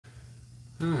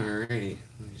Alrighty,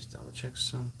 let me just double check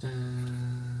something.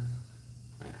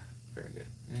 Yeah, very good.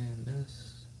 And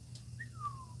this.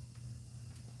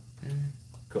 Okay,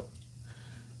 cool.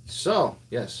 So,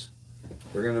 yes,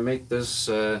 we're going to make this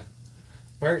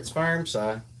Pirates Farm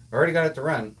saw. I already got it to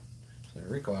run. So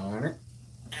recoil on it.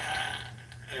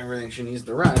 Everything she needs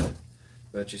to run.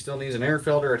 But she still needs an air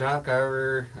filter, a top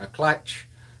cover, a clutch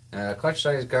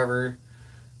size cover,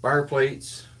 bar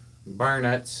plates, bar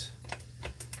nuts,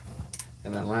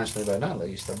 and then lastly but not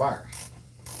least, the bar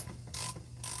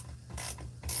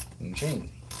and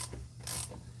chain.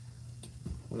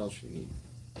 What else do you need?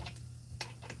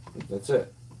 That's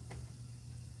it.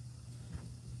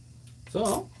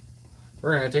 So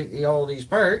we're gonna take all these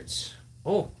parts.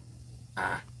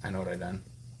 I know what I done.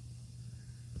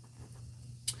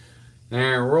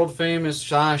 There, world famous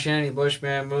saw shanty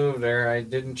Bushman move there. I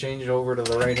didn't change it over to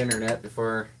the right internet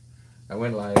before I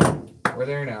went live. We're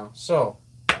there now. So,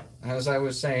 as I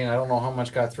was saying, I don't know how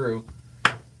much got through.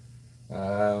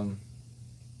 We're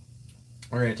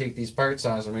going to take these part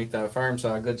saws and make that farm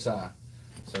saw a good saw.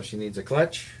 So she needs a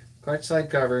clutch side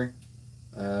cover,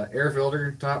 air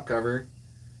filter top cover,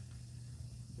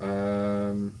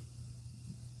 the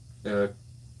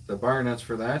bar nuts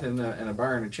for that, and a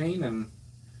bar and a chain, and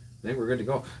I think we're good to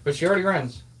go. But she already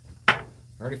runs. I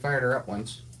already fired her up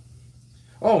once.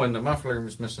 Oh, and the muffler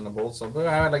was missing a bolt, so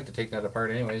I'd like to take that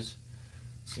apart anyways.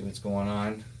 See what's going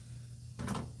on.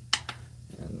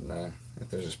 And if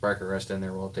there's a spark arrest in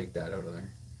there, we'll take that out of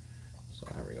there. So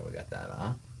there we go, we got that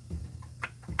off.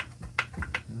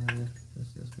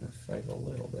 This is going to fight a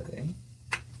little bit, eh?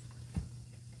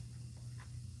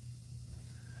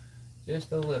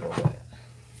 Just a little bit.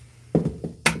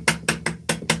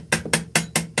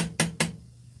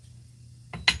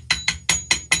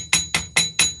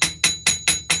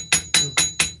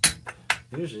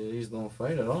 Usually these don't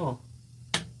fight at all.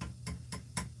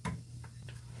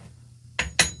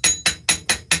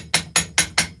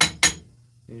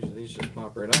 Usually these just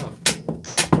pop right off.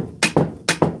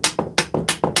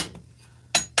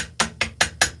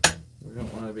 We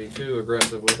don't want to be too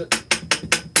aggressive with it.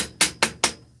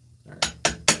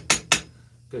 Alright.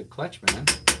 Good clutch, man.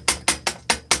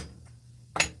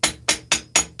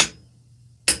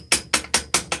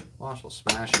 Wash will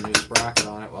smash a new sprocket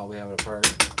on it while we have it apart.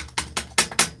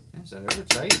 Is that ever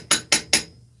tight?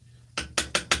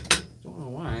 Don't know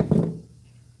why.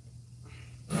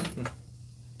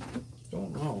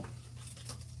 Don't know.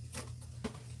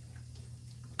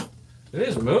 It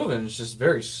is moving, it's just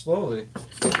very slowly.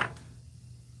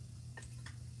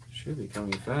 Should be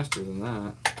coming faster than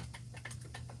that.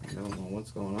 I don't know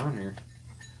what's going on here.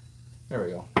 There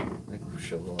we go. I think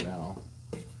she'll go now.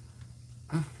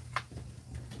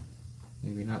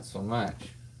 Maybe not so much.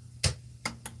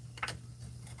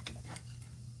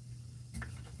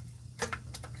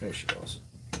 There she goes.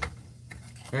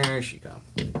 There she comes.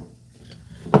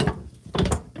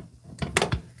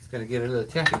 It's gotta get a little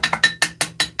tappy.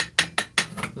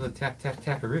 A little tap, tap,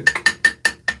 taparoo.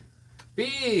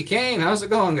 B, Kane, how's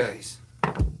it going, guys?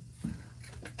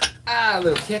 A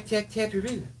little tap, tap,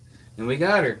 taparoo. And we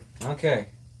got her. Okay.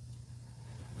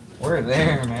 We're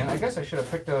there, man. I guess I should have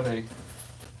picked out a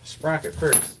sprocket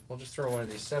first. We'll just throw one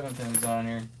of these 7-pins on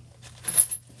here.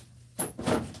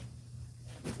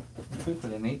 Could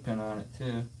put an 8-pin on it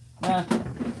too. Nah,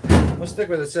 we'll stick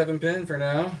with a 7-pin for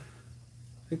now. I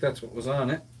think that's what was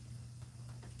on it.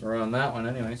 Or on that one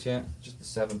anyways, yeah, just a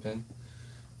 7-pin.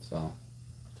 So,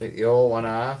 take the old one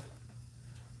off.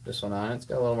 This one on, it's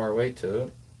got a little more weight to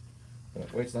it.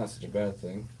 But weight's not such a bad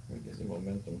thing. It gives you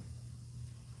momentum.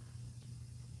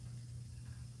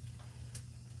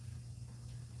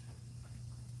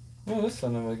 Oh, this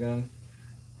son of a gun.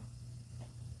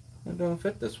 It don't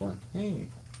fit this one. Hey.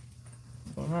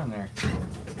 What's going on there?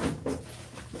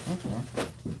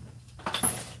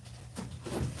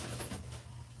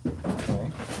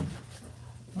 Okay.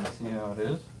 Let's see how it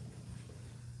is.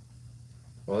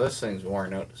 Well, this thing's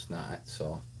worn out, it's not,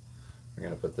 so we're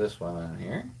going to put this one on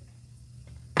here.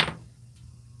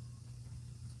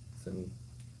 It's in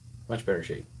much better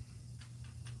shape.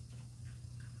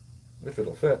 If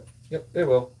it'll fit. Yep, it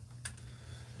will.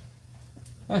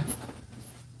 Those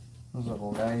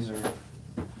little guys are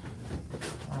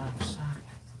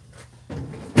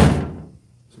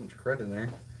so much credit in there.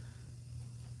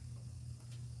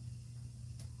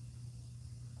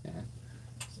 Yeah,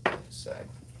 side.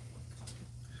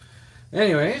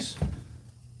 Anyways,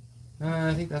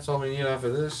 I think that's all we need off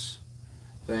of this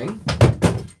thing.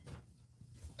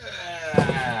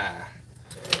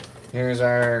 Here's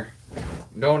our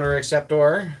donor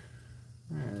acceptor.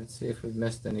 Let's see if we've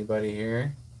missed anybody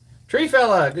here. Tree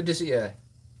fella, good to see you.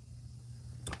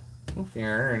 the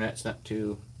internet's not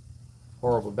too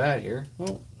horrible bad here.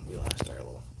 Oh, we lost our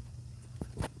little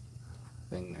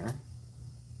thing there.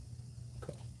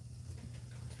 Cool.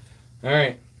 All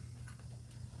right.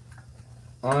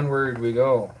 Onward we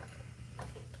go.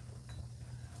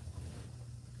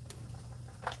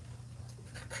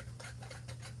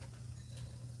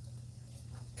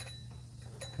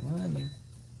 Come on, you.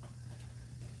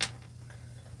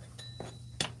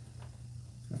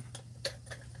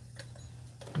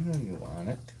 You know you want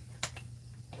it.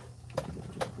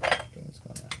 Okay, what's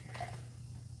going on here?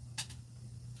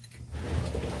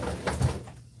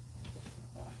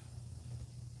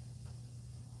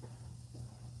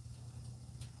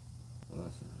 Well,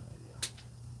 that's not ideal.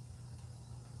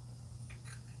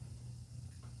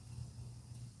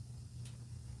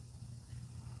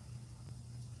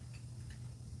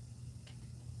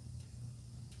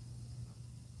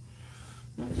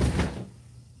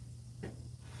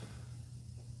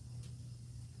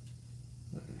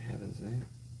 What in heaven's name?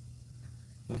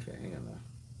 Okay, hang on now.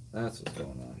 That's what's going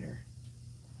on here.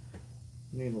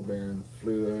 Needle bearing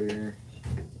flew out here.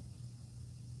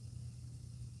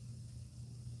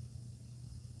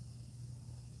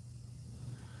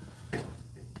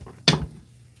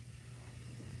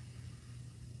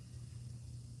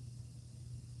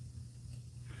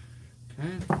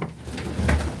 Okay.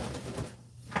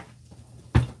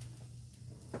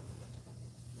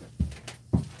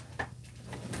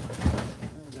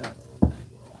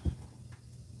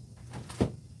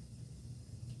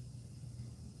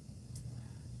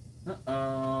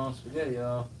 Uh-oh,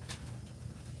 spaghetti-o.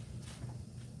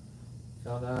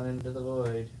 Fell down into the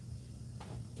void.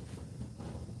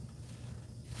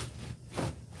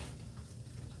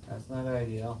 That's not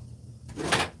ideal.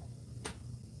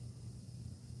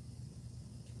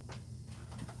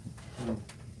 Yeah,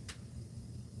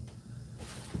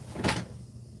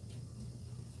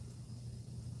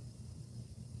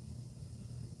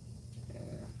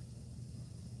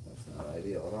 that's not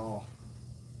ideal at all.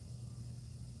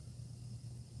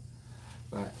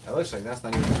 But it looks like that's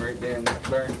not even right there in that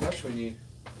darn flush when you.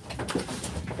 I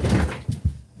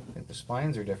think the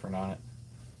spines are different on it.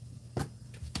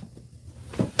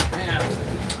 Yeah,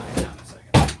 hang on a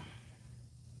second.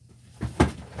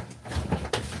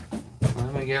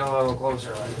 Let me get a little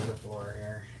closer like to the floor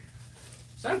here.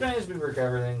 Sometimes we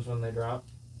recover things when they drop.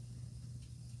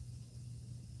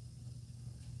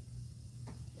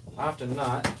 Often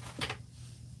not.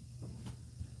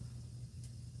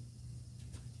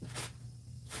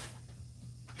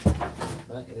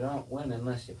 But you don't win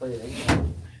unless you play the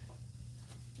game.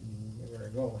 Give her a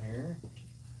go here.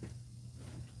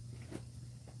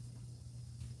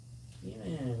 Yeah,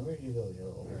 where'd you go, you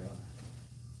little girl?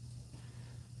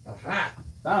 Aha!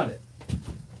 Found it.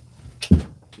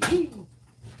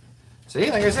 See,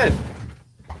 like I said,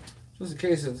 just in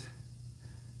case it's,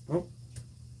 oh,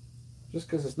 just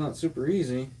because it's not super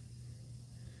easy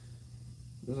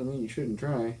doesn't mean you shouldn't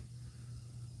try.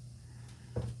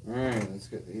 All right, let's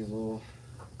get these little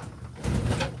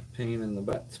pain in the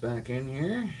butts back in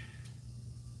here.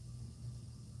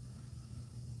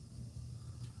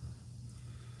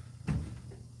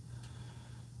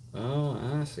 Oh,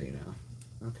 I see now.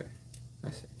 Okay,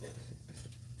 I see.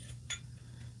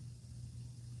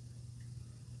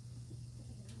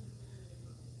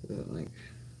 Isn't like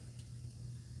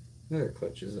the other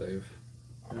clutches I've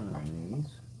done on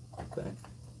these. Okay.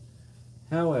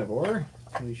 However,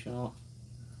 we shall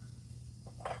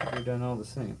be done all the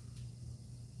same.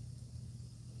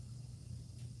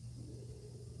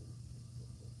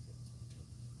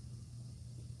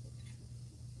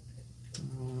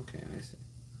 Okay, I see.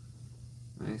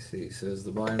 I see, says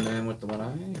the blind man with the one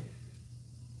eye.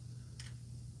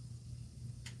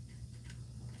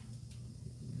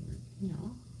 Yeah.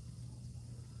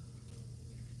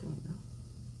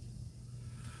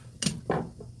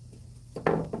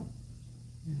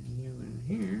 And you in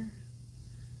here.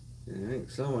 And I think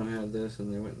someone had this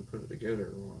and they went and put it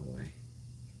together the wrong way.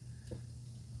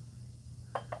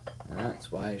 And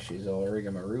that's why she's all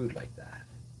rigamarood like that.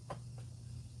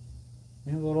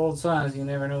 You know what old song is, you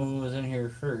never know who was in here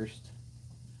first.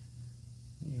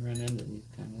 You run into these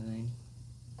kind of things.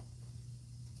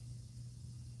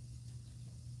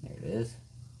 There it is.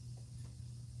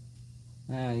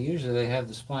 Usually they have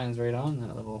the splines right on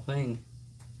that little thing.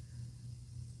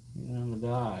 Even on the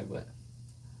dog, but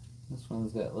this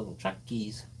one's got little chuck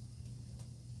keys.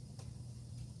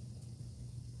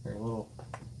 Or little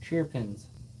shear pins.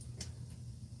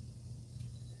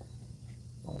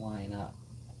 They'll line up.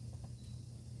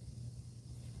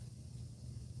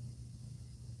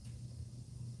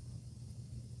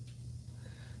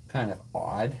 Kind of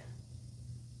odd.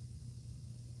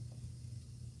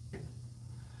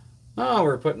 Oh,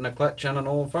 we're putting a clutch on an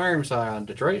old farm saw on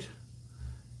Detroit.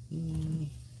 Hmm.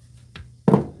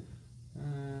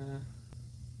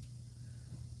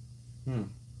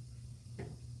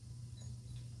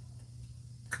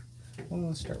 Well,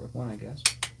 let's start with one, I guess.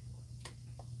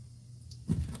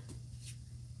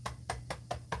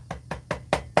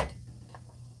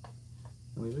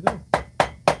 Away we go.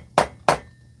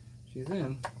 She's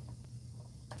in.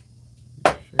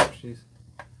 Make sure she's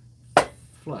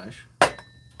flush.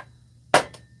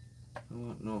 I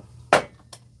want no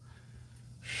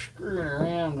screwing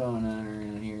around going on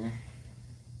around here.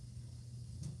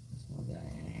 This little guy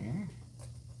in here.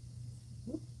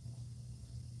 Whoop.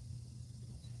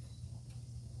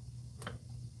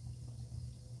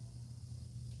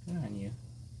 Come on, you.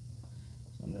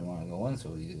 Some didn't want to go in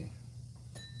so easy.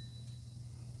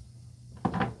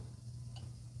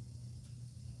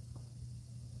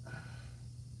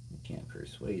 Can't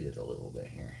persuade it a little bit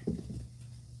here.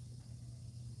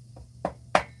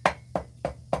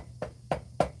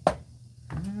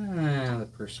 Ah, the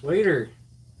persuader.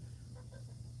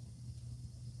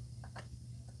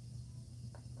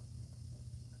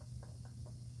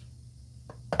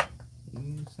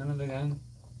 Son of a gun.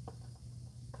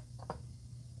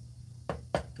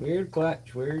 Weird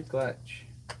clutch, weird clutch.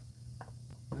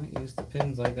 Not use the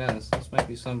pins like this. This might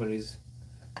be somebody's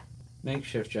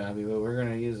makeshift jobby, but we're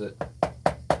gonna use it.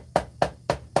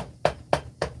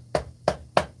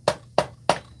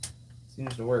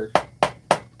 Seems to work.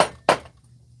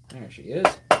 There she is.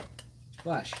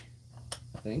 Flash.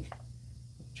 I think.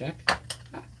 Check.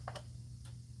 Ah.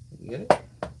 Did you get it?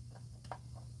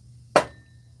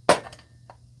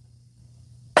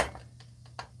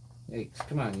 Yikes,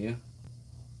 come on, you.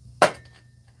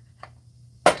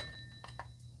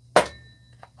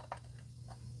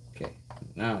 Okay,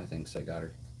 now I think I got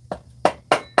her.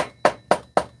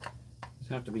 Just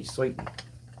have to be sweetened.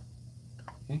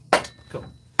 Okay, cool.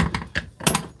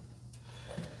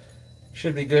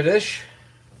 Should be goodish.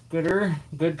 Gooder,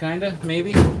 good kinda,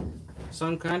 maybe.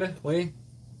 Some kinda, way.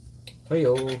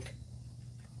 Hey-o.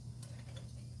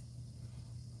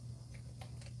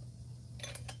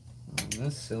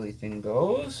 This silly thing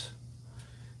goes.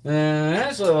 And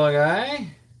this little guy.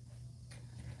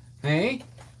 Hey.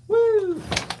 Woo!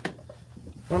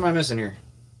 What am I missing here?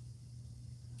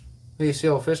 Oh, you see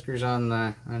old Fiskars on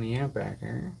the amp back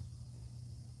here.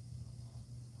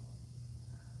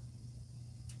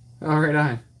 Oh, right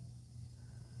on.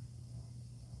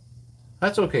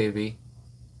 That's okay, B.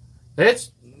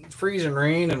 It's freezing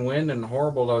rain and wind and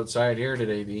horrible outside here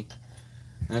today, B.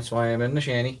 That's why I'm in the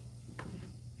shanty.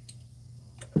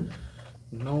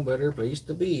 No better place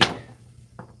to be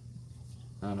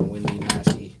on a windy,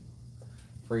 nasty,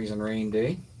 freezing rain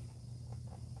day.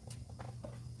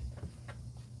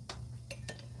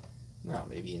 Well,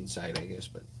 maybe inside, I guess,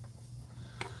 but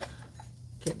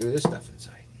can't do this stuff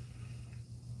inside.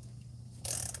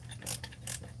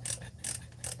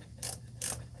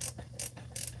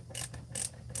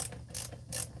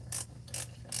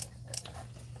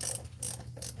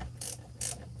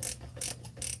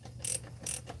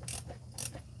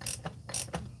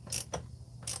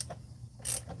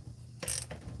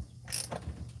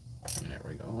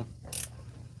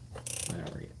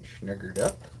 Snuggered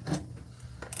up.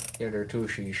 Get her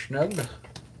tushy snugged.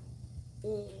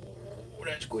 Ooh,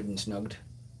 that's good and snugged.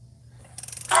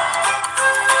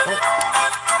 Oh.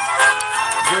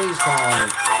 Jay's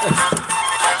calling.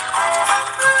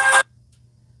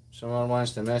 Someone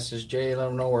wants to message Jay, let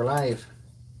him know we're live.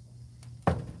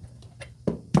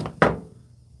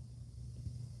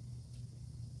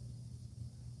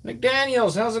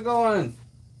 McDaniels, how's it going?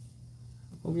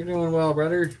 Hope you're doing well,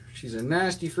 brother. She's a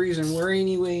nasty, freezing,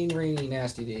 rainy,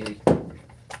 nasty day.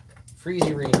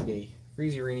 Freezy, rainy day.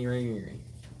 Freezy, rainy.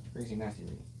 Freezy, nasty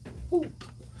rain. Ooh.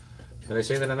 Did I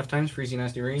say that enough times? Freezy,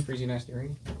 nasty rain. Freezy, nasty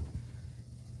rain.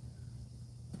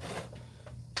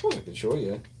 Oh, I could show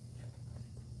you.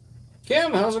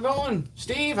 Kim, how's it going?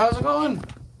 Steve, how's it going?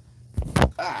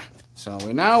 Ah, so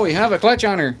now we have a clutch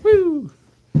on her. Woo!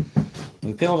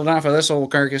 We peeled it off of this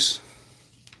old carcass.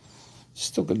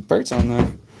 Still good parts on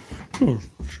that. Oh,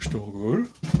 she's still good.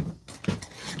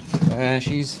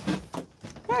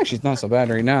 She's not so bad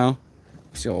right now.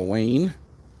 See old Wayne.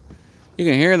 You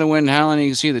can hear the wind howling. You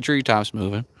can see the treetops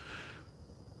moving.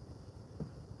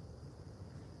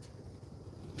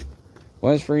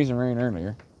 Was freezing rain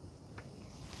earlier.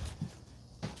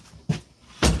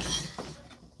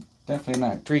 Definitely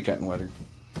not tree cutting weather.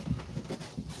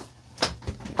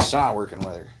 Saw working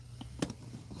weather.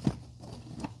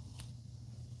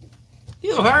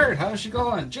 You heard? How's she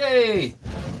going? Jay!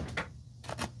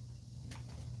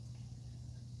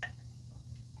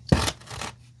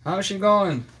 How's she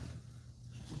going?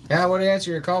 Yeah, I would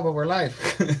answer your call, but we're live.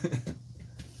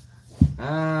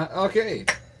 Okay.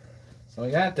 So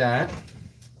we got that.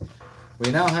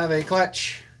 We now have a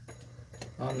clutch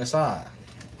on the saw.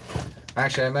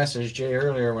 Actually, I messaged Jay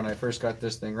earlier when I first got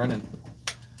this thing running.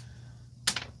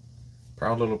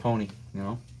 Proud little pony, you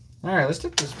know. Alright, let's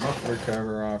take this muffler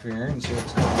cover off here and see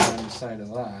what's going on inside of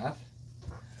that.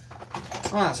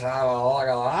 Let's have a look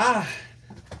at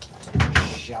that,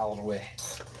 shall we?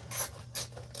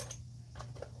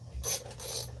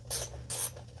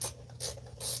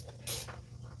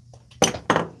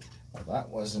 Well, that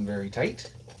wasn't very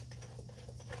tight.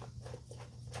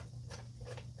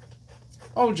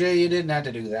 Oh, Jay, you didn't have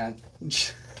to do that.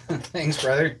 Thanks,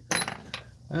 brother.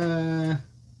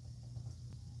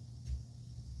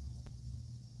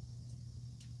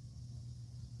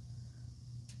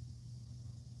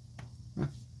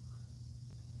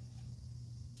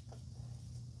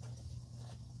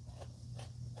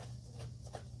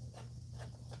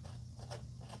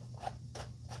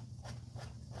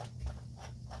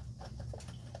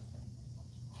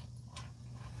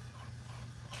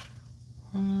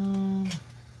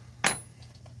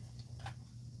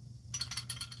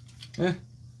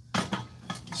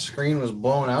 Screen was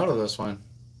blown out of this one.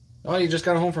 Oh, you just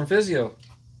got home from physio.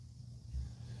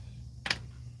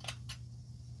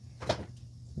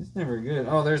 It's never good.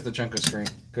 Oh, there's the chunk of screen.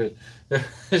 Good.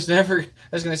 It's never, I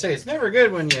was going to say, it's never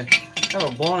good when you have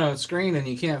a blown out screen and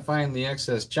you can't find the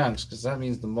excess chunks, because that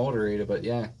means the motor ate it, but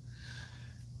yeah.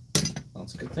 Well,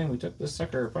 it's a good thing we took this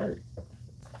sucker apart.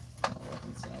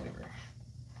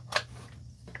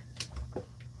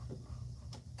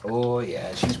 Oh,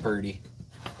 yeah, she's pretty.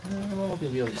 I don't know if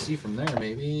you'll be able to see from there,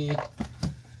 maybe. Hang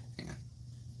on.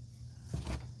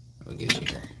 We'll get you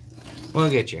here. We'll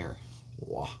get you here.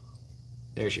 Whoa.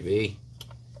 There she be.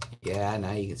 Yeah,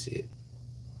 now you can see it.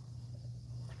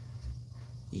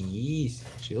 Yes.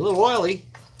 She's a little oily,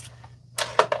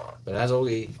 but that's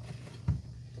okay.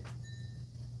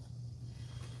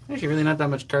 Actually, really not that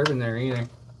much carbon there either.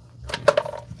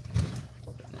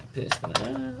 That piston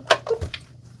up.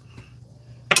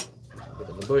 Bit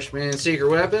of the Bushman secret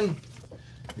weapon.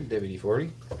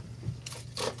 WD-40.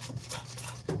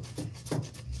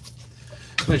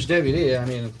 Which WD, I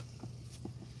mean,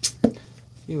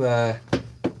 you're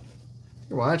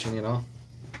watching, you know.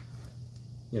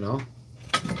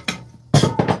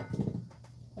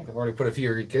 I've already put a few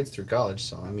of your kids through college,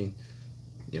 so I mean,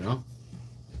 you know.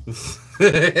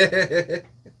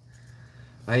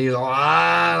 I use a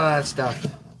lot of that stuff.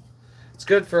 It's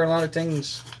good for a lot of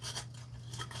things.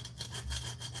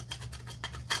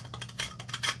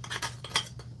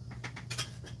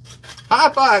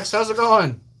 Hotbox, how's it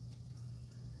going?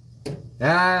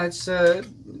 Yeah, it's a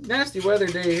nasty weather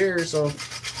day here, so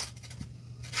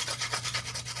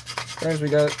sometimes we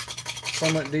got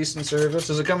somewhat decent service.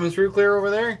 Is it coming through clear over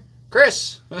there?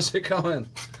 Chris, how's it going?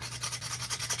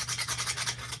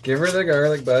 Give her the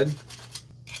garlic, bud.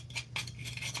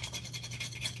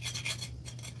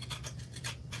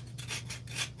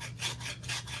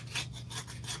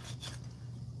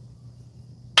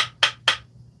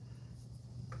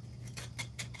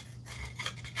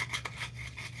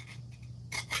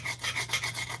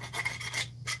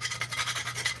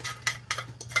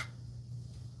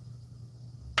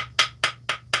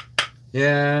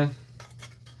 Yeah,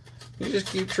 you just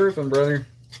keep trooping, brother.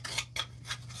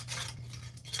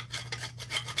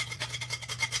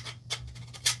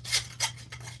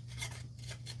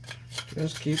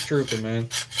 Just keep trooping, man.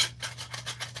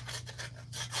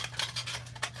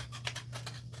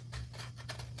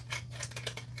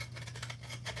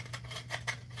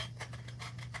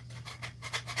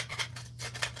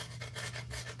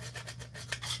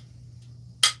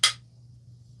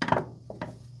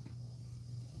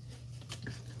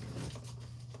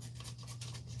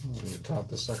 Top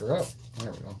this sucker up.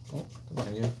 There we go. Oh, come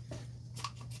on, you. There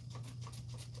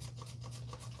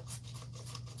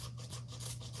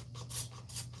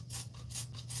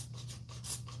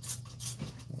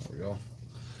we go.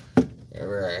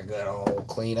 There I got all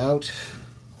clean out.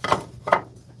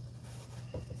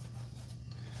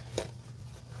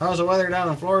 How's the weather down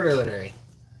in Florida today?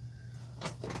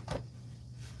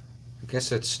 I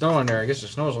guess it's snowing there. I guess it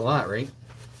snows a lot, right?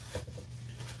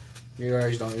 You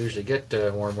guys don't usually get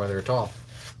warm weather at all.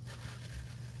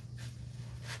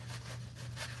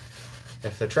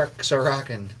 If the trucks are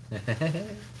rocking.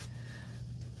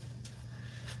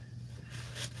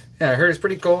 Yeah, I heard it's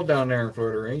pretty cold down there in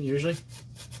Florida, right? Usually.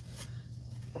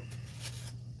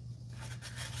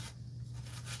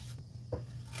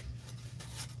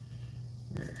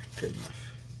 Good enough.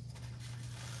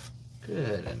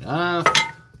 Good enough.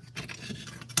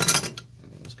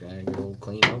 Let's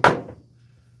clean out.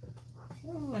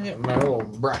 I hit my little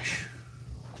brush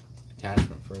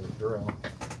attachment for the drill.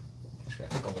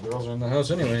 All the drills are in the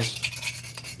house anyways.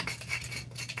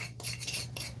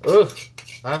 Ugh,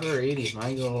 580, my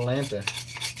Atlanta.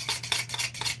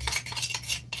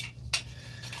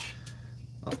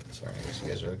 Oh, sorry, I guess you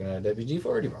guys are looking at a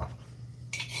WD-40 bottle.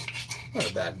 Not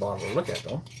a bad bottle to look at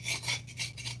though.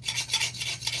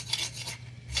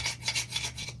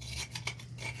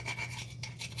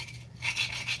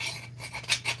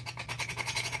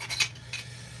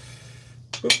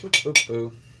 Boop, boop, boop,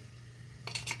 boop.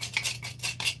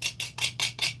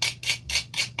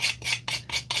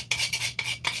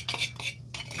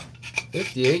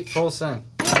 $58 full cent.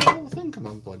 The whole thing come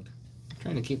unplugged. I'm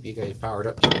trying to keep you guys powered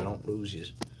up so I don't lose you.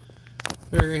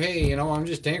 Or, hey, you know, I'm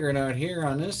just tinkering out here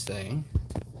on this thing.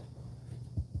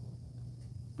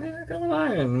 Yeah, come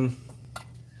on, and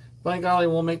by golly,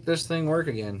 we'll make this thing work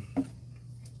again.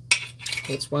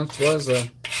 This once was a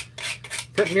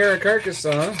Primera carcass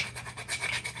saw.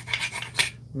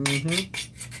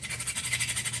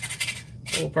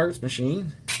 Little parts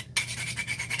machine.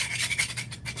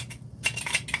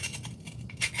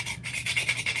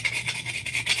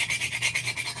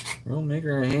 We'll make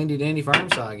her a handy dandy farm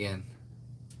saw again.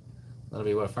 That'll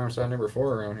be what, farm saw number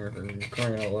 4 around here, for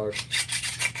crying out loud.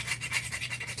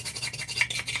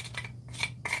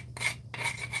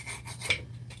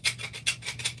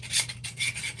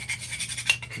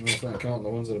 Let's not count the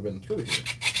ones that have been through here.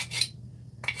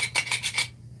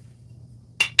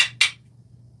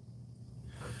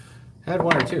 Had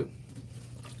 1 or 2.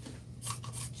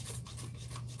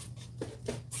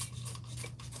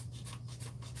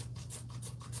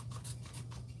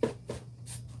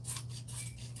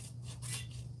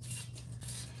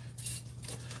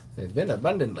 They've been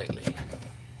abundant lately.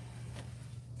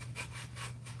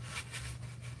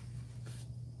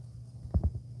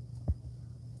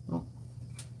 Oh.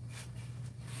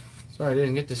 Sorry, I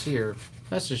didn't get to see your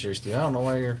message here, Steve. I don't know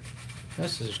why your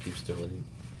message keeps deleting.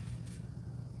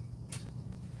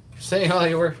 Say how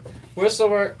you were. Whistle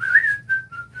where.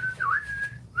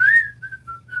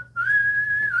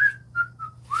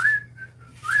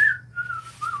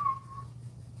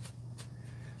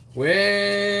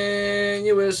 When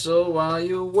you whistle while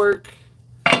you work,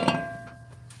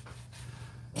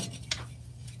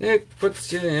 it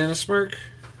puts you in a smirk.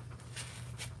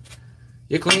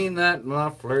 You clean that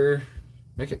muffler,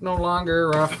 make it no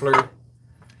longer a ruffler,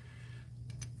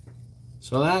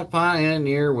 so that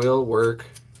Pioneer will work.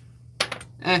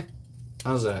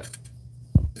 How's that?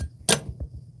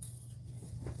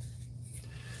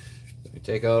 We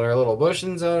take out our little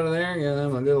bushings out of there, give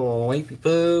them a good little wimpy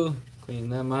poo. Clean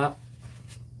them up.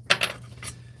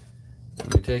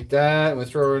 And we take that and we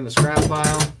throw it in the scrap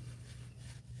pile.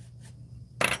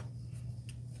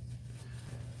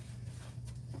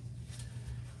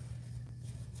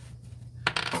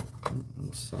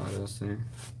 Little sawdust there.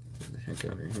 Get the heck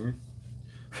out of here.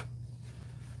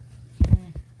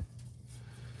 Okay.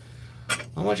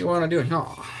 Now what you want to do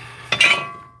now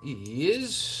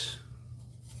is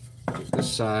take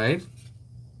this side.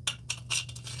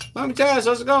 Mommy Taz,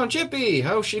 how's it going? Chippy,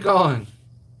 how's she going?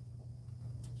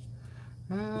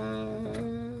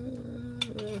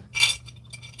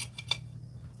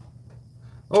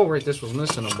 Oh, right, this was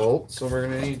missing a bolt, so we're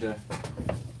going to need to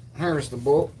harvest the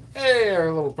bolt. Hey,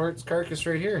 our little parts carcass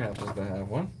right here happens to have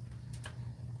one.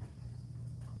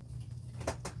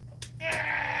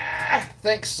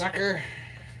 Thanks, sucker.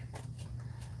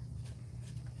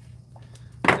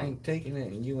 I ain't taking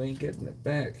it and you ain't getting it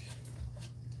back.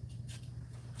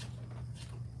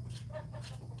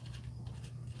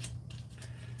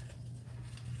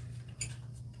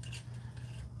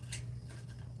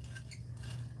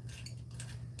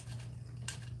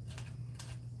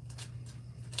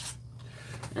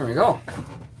 There we go.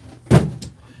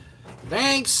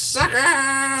 Thanks,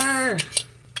 sucker!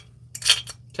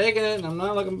 Taking it, and I'm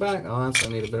not looking back. Oh, that's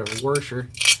gonna need a bit of a washer.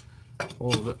 A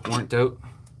little bit worn out.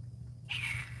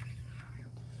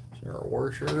 Is there a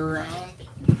washer around?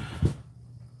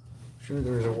 Sure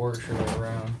there's a washer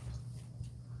around.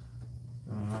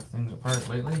 I don't knock things apart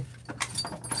lately.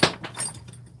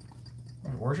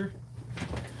 A washer?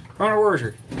 Found a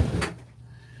washer.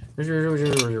 Where's your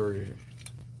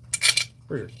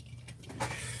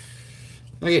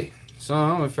okay, so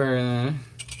I'm gonna fire that.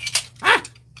 Ah!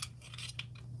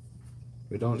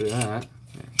 We don't do that.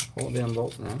 Okay, hold down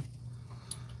bolts now.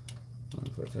 I'll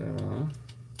put that on.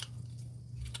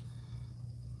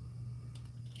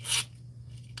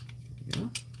 There you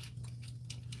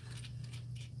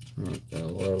go. Make that a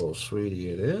little sweetie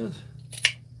it is.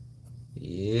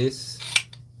 Yes.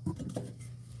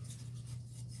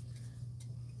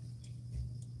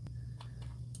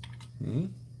 Okay.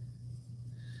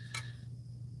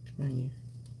 Come on, you.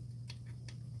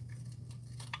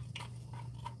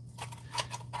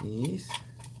 Yes.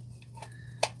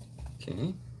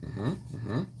 Okay.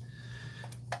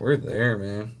 We're there,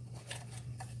 man.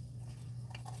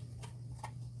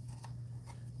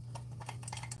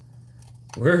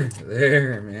 We're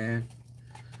there, man.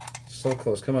 So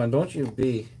close. Come on, don't you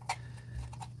be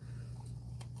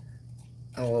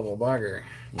a little bugger,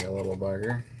 you little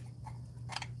bugger.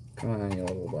 Come on, you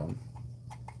little bum.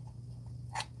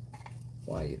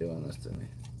 Why are you doing this to me?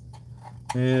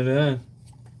 Yeah.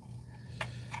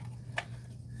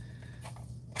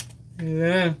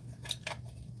 Yeah.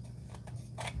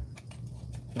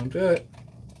 Don't do it.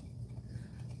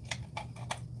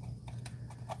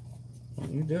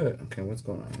 Don't you do it. Okay, what's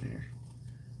going on here?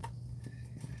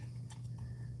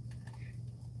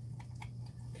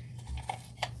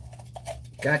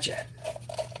 Gotcha.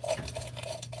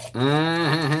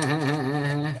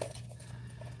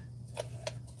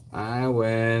 I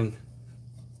win.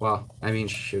 Well, I mean,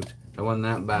 shoot. I won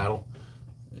that battle.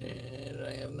 And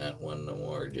I have not won no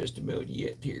more just about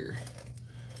yet here.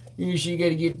 You see, you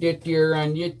gotta get that there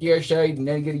on that there side, and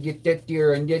then you gotta get that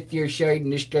there on that there side,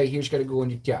 and this guy here's gotta go on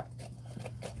the top.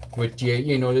 But,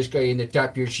 you know, this guy in the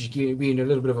top here, she's being a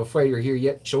little bit of a fighter here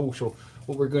yet. So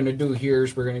what we're going to do here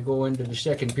is we're going to go into the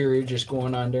second period, just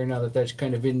going on there now that that's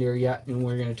kind of in there yet. And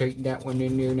we're going to take that one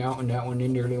in there now and that one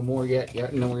in there a little more yet.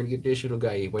 And then we're going to get this little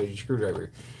guy with a screwdriver.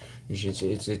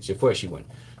 It's a fushy one.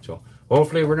 So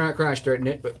hopefully we're not cross-threading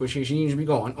it, but she seems to be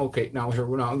going. Okay, now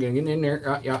we're not going to get in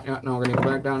there. Yeah. Now we're going to go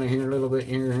back down in here a little bit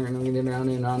here, and then get down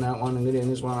in on that one, and get in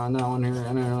this one on that one here,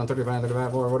 and then on 35,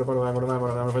 4, 45, no,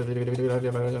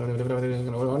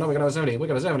 we got a 70, we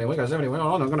got a 70, we got a 70,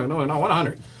 no,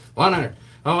 100. We're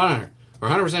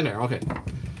 100% there, okay.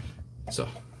 So,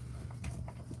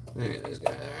 this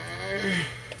guy.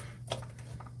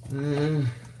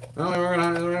 We're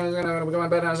going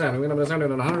back down 70. We're going to 70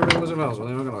 and 100 was else. We're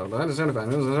going to 75.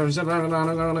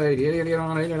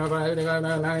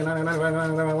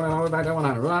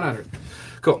 100.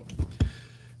 Cool.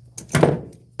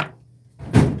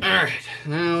 Alright.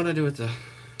 Now what do I do with the...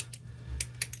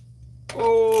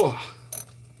 Oh.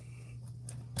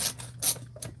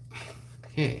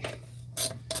 Okay.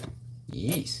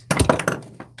 Yes.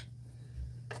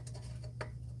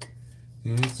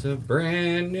 It's a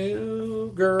brand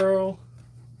new girl.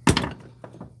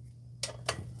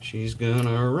 She's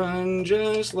gonna run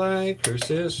just like her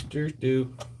sisters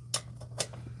do.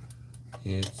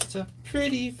 It's a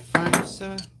pretty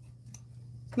FISA.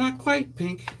 Not quite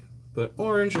pink, but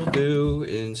orange will do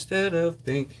instead of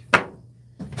pink.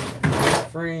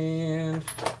 Friend.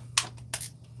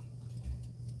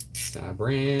 It's a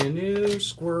brand new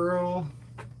squirrel.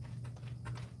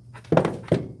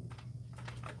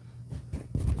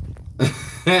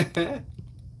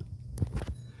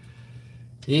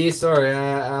 Yeah, sorry.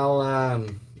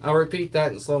 I'll repeat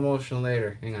that in slow motion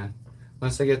later. Hang on.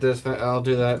 Once I get this, I'll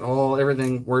do that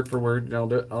everything word for word. I'll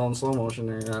do it all in slow motion.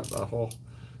 There, the whole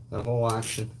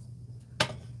action.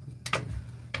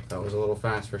 That was a little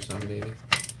fast for some, maybe.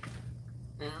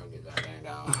 I'll get that there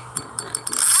now.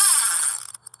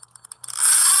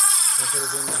 That could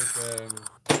have been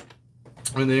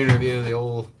like in the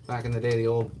interview, back in the day, the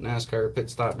old NASCAR pit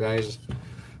stop guys.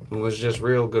 It was just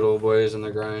real good old boys in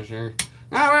the garage here.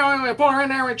 Oh, we pull her in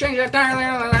there, we change that tire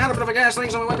there, and I had a bit of a gas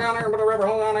leak, so we went down there and put a rubber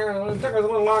hole on there, and it took us a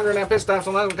little longer in that pit stop,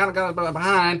 so that was kind of got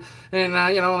behind, and,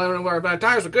 you know, our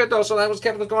tires were good, though, so that was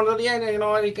kept us going to the end, and, you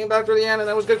know, and he came back to the end, and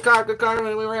that was good car,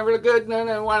 and we ran really good, and then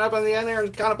wound up on the end there,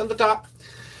 and got up in the top.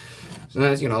 So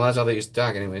that's, you know, that's how they used to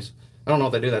talk anyways. I don't know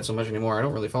if they do that so much anymore. I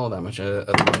don't really follow that much of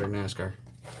the modern NASCAR.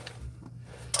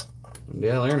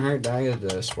 Dale Earnhardt died,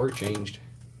 the sport changed.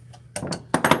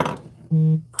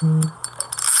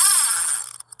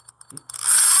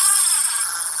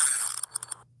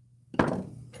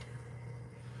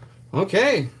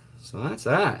 Okay, so that's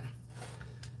that.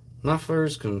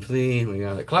 Muffler's complete. We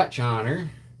got a clutch on her.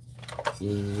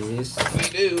 Yes, we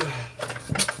do.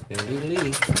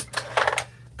 Indeed.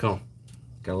 Cool.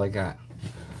 Go like that.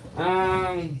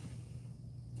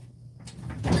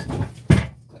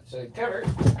 Let's say cover.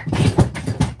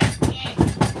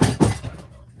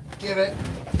 Give it.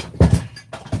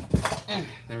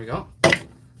 There we go.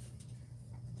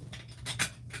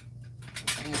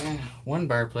 One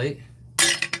bar plate.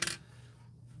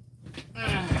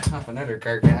 Off another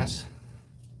carcass.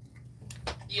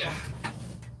 Yeah.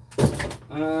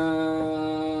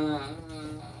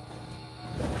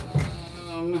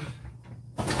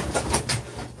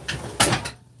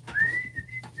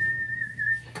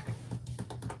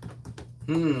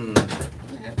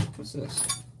 What's this?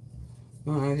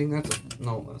 Oh, I think that's a...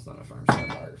 No, that's not a farm side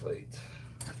bar plate.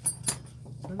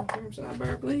 Is that a farm side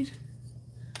bar plate?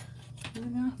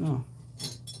 No.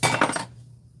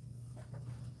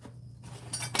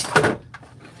 What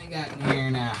I got in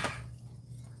here now?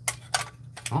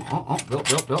 Oh,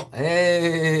 built.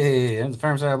 Hey, that's the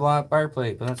farm side bar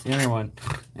plate, but that's the other one.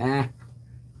 Ah,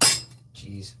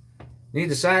 jeez. Need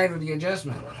the side with the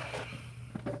adjustment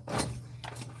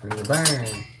for the barn.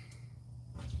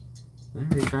 Did I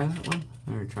already try that one?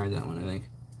 I already tried that one, I think.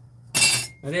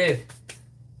 I did.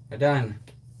 I done.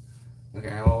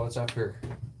 Okay, well, what's up here?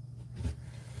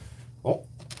 Oh,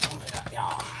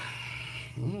 yeah.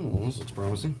 Oh, this looks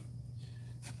promising.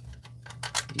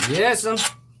 Yes,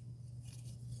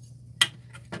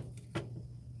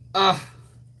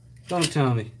 don't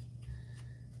tell me.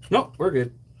 Nope, we're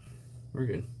good. We're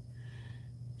good.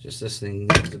 Just this thing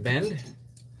needs to bend.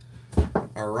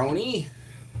 Aroni.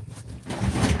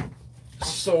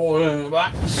 Sold in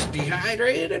box,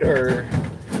 dehydrated or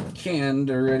canned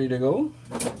or ready to go.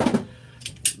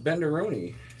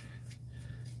 Benderoni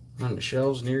on the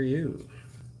shelves near you.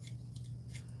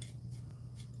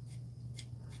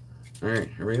 Alright,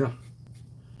 here we go.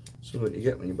 So what you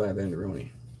get when you buy Benderoni.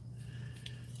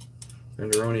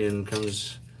 Benderoni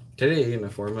comes today in the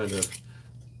format of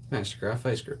Mastercraft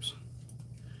Vice Grips.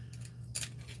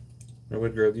 I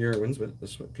would grab the Irwins, but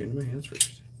this is what came to my hands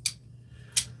first.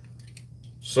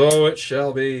 So it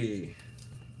shall be.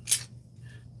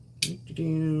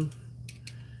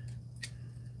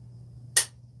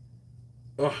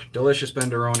 Oh, delicious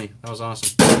Benderoni. That was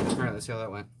awesome. Alright, let's see how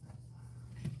that went.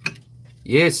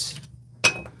 Yes.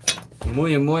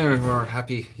 Muy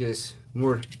happy. Yes.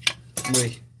 Muy.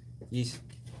 Yes.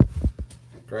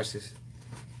 Gracias.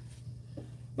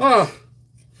 Oh,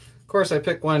 of course I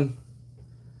picked one.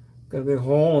 Got a big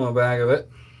hole in the back of it.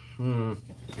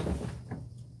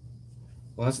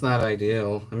 Well, that's not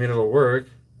ideal. I mean, it'll work.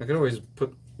 I could always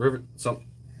put rivet some.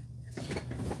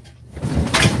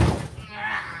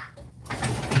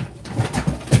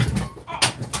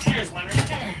 There's one right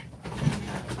there.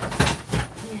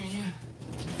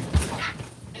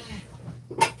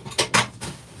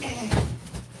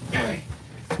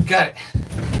 Got it.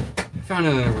 Found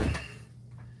another one.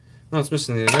 Oh, it's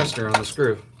missing the adjuster on the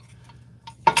screw.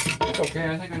 That's okay.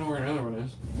 I think I know where another one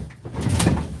is.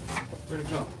 Where'd it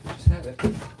go? Just had it.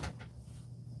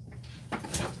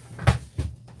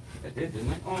 I did,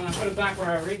 didn't I? Oh, and I put it back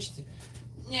where I reached it.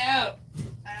 No!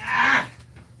 Ah!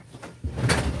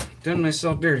 Done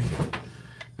myself dirty.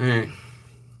 Alright.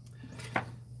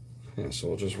 Yeah, so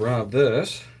we'll just rub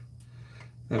this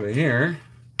over here.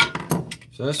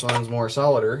 So this one's more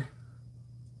solider.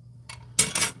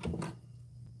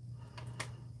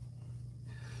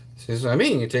 See, that's what I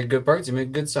mean. You take good parts, you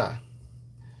make good saw.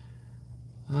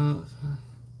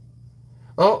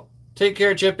 Oh, take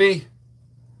care, Chippy.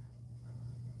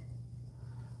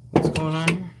 What's going on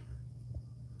here?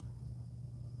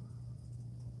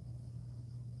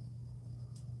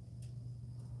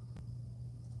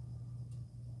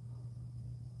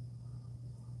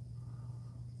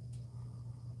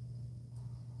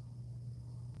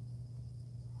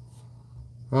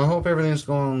 Well, I hope everything's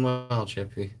going well,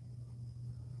 Chippy.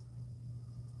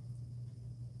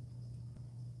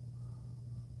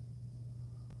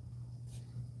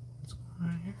 What's going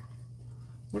on here?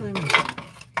 What do I miss?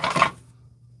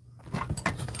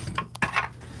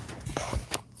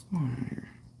 What's going on here?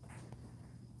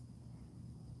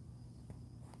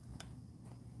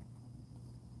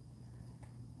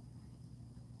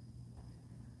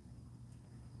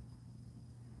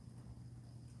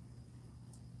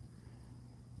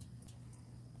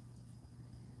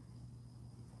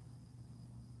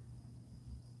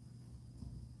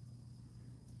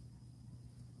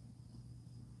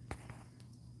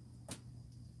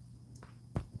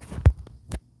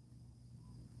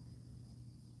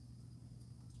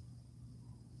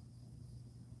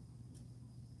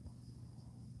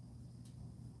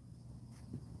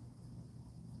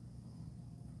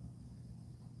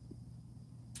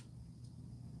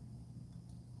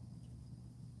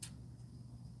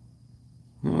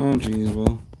 Oh, geez,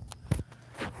 well.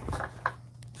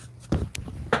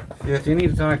 Yeah, if you need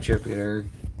to talk, Chippy, there, you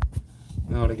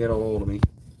know how to get a hold of me.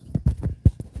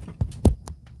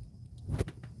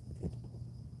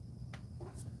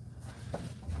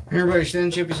 Everybody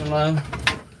send Chippy some love.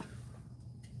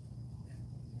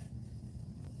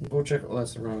 Go check out, oh,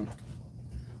 that's the wrong.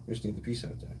 We just need the piece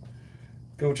out there.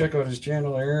 Go check out his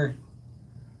channel there,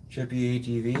 Chippy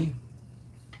ATV.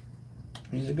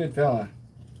 He's a good fella.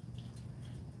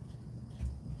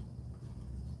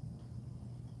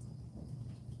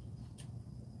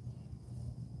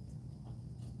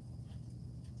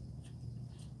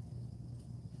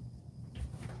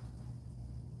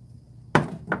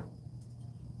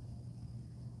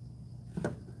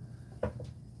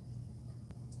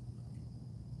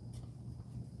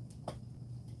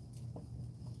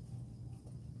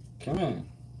 Come on.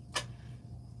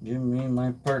 Give me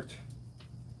my part.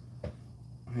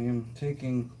 I am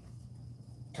taking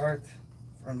part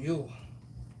from you.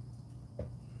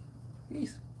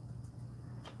 Please.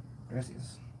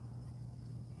 Gracias.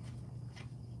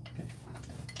 Okay.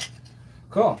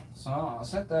 Cool. So I'll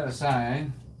set that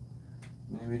aside.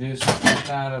 Maybe do something like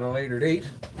that at a later date.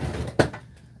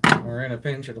 Or in a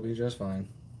pinch, it'll be just fine.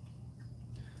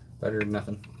 Better than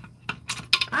nothing.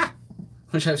 Ah!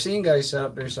 Which I've seen guys set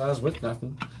up their saws with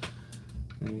nothing.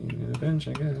 In a pinch,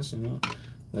 I guess, you know.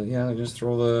 But yeah, they just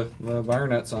throw the bar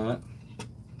nuts on it.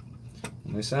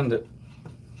 And they send it.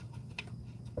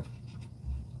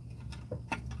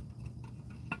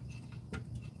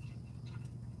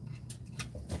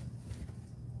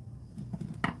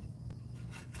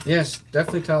 Yes,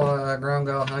 definitely tell Ground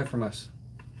Gal hi from us.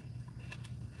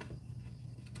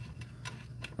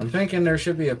 I'm thinking there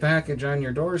should be a package on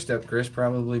your doorstep, Chris,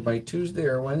 probably by Tuesday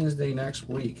or Wednesday next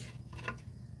week.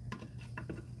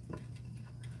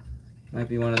 Might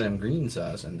be one of them green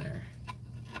saws in there.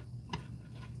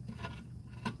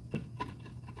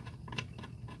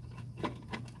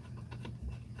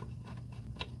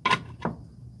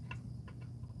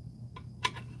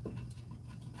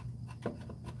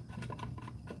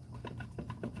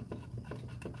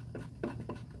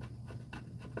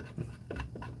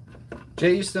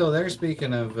 Jay, you still there?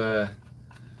 Speaking of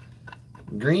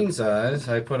green saws,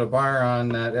 I put a bar on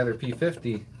that other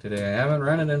P50 today. I haven't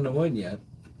run it in the wood yet,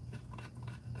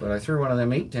 but I threw one of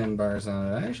them 810 bars on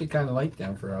it. I actually kind of like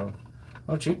them for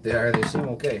how cheap they are. They seem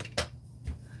okay.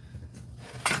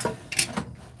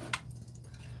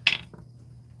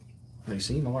 They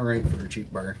seem alright for a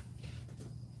cheap bar.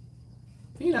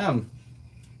 Phenom.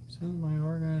 Sell my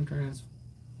organ trans.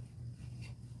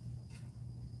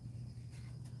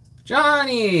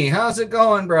 Johnny, how's it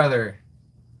going, brother?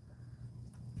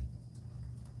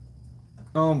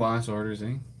 Oh, boss orders,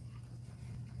 eh?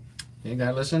 You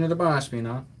gotta listen to the boss,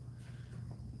 Phenom.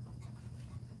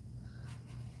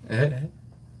 It's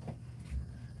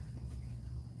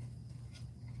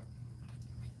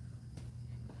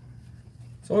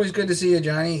always good to see you,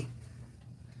 Johnny.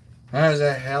 That was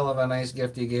a hell of a nice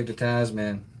gift you gave to Taz,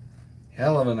 man.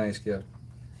 Hell of a nice gift.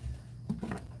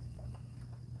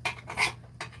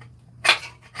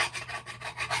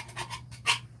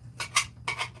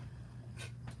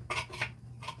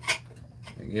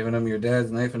 Giving him your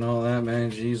dad's knife and all that, man.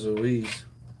 Jeez Louise.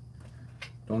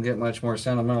 Don't get much more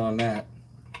sentimental than that.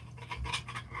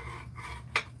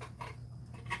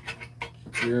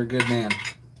 You're a good man.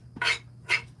 If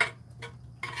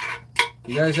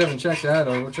you guys haven't checked that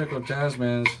out, go check out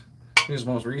Tasman's his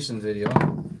most recent video.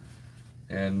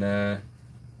 And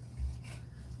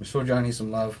show Johnny some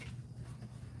love.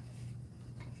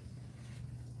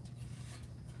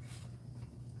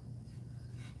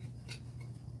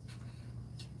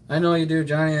 I know you do,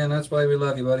 Johnny, and that's why we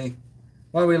love you, buddy.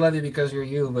 Well, we love you because you're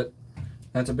you, but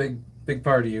that's a big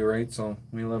part of you, right? So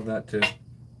we love that too.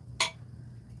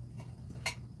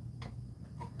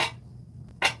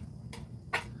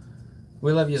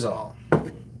 We love yous all.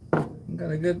 We've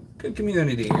got a good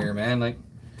community here, man. Like,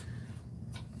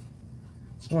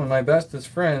 it's one of my bestest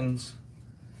friends.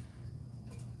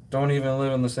 Don't even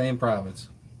live in the same province.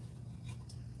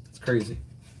 It's crazy.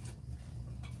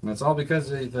 And it's all because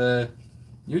of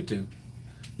YouTube.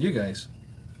 You guys.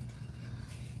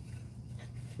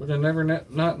 Would have never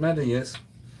not met you if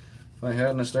I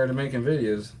hadn't started making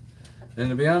videos. And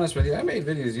to be honest with you, I made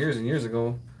videos years and years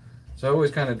ago. So I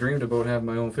always kind of dreamed about having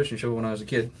my own fishing show when I was a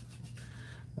kid.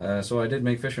 So I did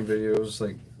make fishing videos,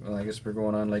 like, well, I guess we're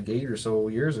going on like 8 or so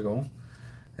years ago.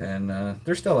 And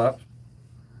they're still up.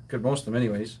 Good, most of them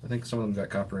anyways. I think some of them got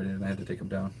copyrighted and I had to take them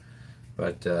down.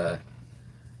 But,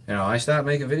 you know, I stopped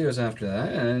making videos after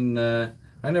that. And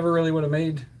I never really would have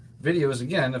made videos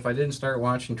again if I didn't start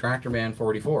watching Tractor Man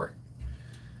 44.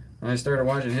 I started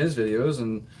watching his videos,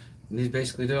 and he's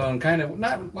basically doing kind of,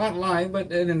 not live,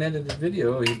 but in an edited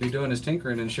video, he'd be doing his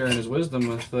tinkering and sharing his wisdom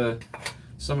with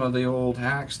some of the old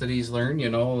hacks that he's learned,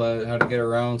 you know, how to get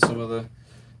around some of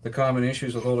the common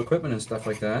issues with old equipment and stuff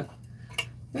like that.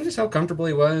 And just how comfortable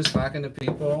he was talking to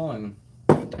people, and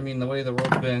I mean, the way the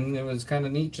world's been, it was kind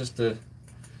of neat just to,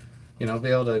 you know, be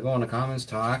able to go in the comments,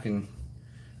 talk, and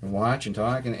watch and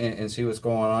talk and see what's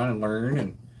going on and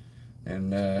learn,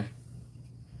 and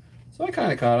so I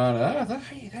kind of caught on to that. I thought,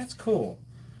 hey, that's cool.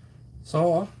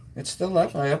 So it's still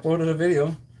up. I uploaded a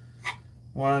video.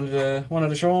 Wanted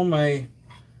to show them my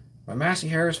Massey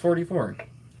Harris 44.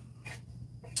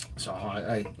 So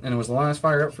and it was the last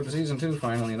fire up for the season too,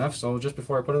 finally enough. So just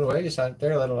before I put it away, I sat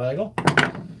there, let it waggle,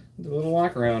 did a little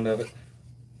walk around of it.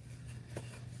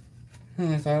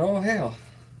 And I thought, oh hell,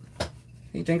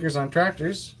 he tinkers on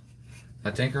tractors.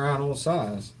 I tinker on old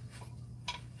saws.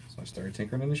 So I started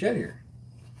tinkering in the shed here.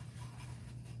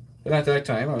 But at that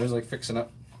time, I was like fixing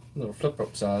up little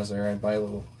flip-up saws there. I'd buy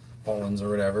little Pollins or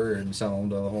whatever and sell them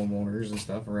to the homeowners and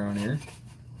stuff around here.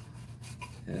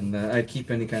 And I'd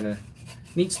keep any kind of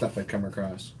neat stuff I'd come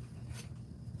across.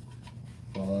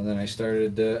 Well, and then I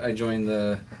started, I joined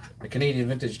the Canadian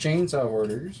Vintage Chainsaw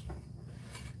Hoarders.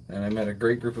 And I met a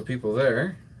great group of people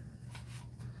there.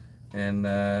 And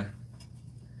then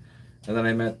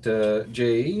I met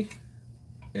Jay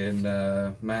and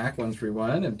Mac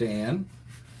 131 and Dan,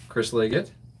 Chris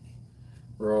Liggett.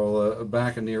 We're all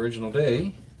back in the original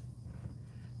day.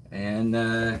 And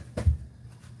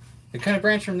it kind of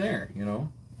branched from there, you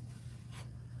know.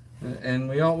 And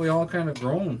we all kind of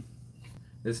grown.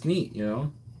 It's neat, you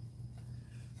know.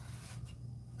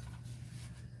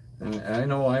 And I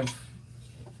know I've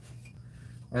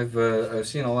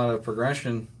seen a lot of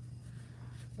progression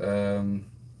in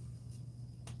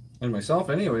myself,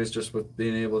 anyways, just with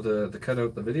being able to cut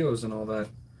out the videos and all that.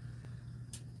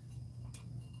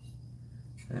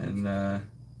 And I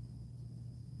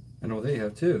know they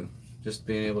have too, just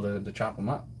being able to chop them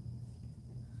up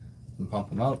and pump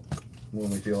them out when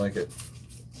we feel like it.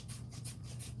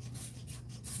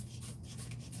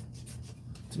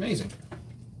 It's amazing.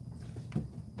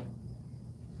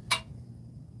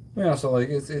 Yeah, so like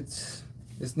it's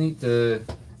neat to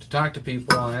talk to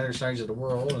people on other sides of the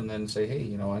world and then say, hey,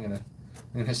 you know, I'm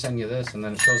gonna send you this, and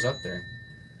then it shows up there.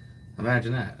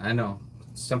 Imagine that. I know,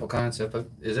 simple concept, but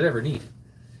is it ever neat?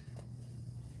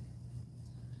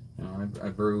 You know, I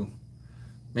brew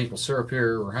maple syrup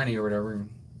here or honey or whatever, and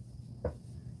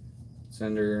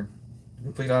send her the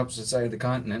complete opposite side of the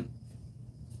continent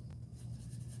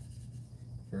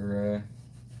for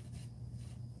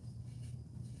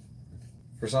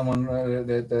someone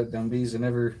that them bees have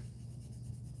never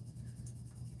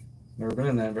been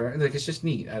in that. Like, it's just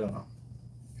neat. I don't know.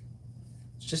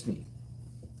 It's just neat,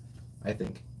 I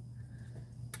think.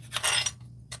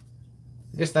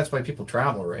 I guess that's why people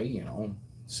travel, right? You know,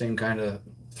 same kind of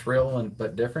thrill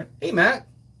but different. Hey, Matt.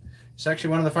 It's actually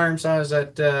one of the farm saws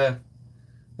that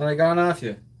I got off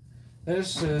you.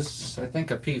 This is, I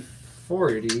think, a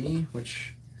P40,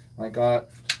 which I got.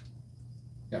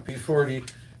 Yeah, P40,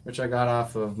 which I got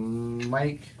off of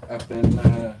Mike up in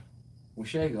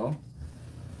Washego.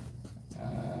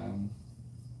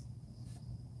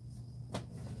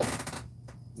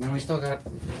 And we still got a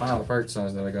pile of part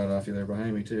saws that I got off you there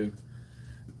behind me too.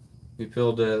 We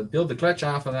peeled the clutch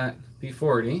off of that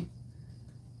P40.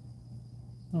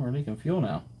 Oh, we're leaking fuel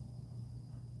now.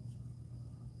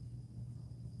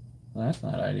 Well, that's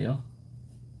not ideal.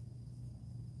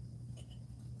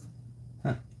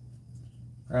 Huh.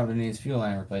 Probably needs fuel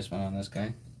line replacement on this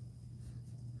guy.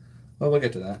 Well, we'll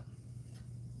get to that.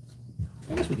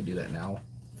 I guess we can do that now.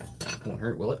 Won't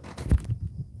hurt, will it?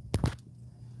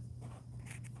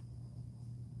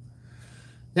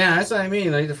 Yeah, that's what I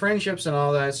mean. Like the friendships and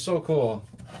all that. It's so cool.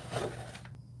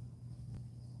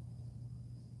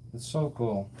 It's so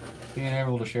cool being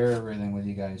able to share everything with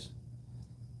you guys.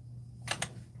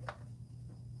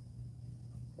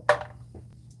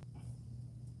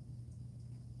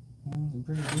 Well,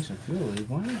 pretty decent fuel leak,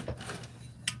 wasn't it?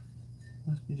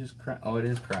 Must be just cracked. Oh, it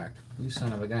is cracked. You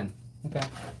son of a gun. Okay.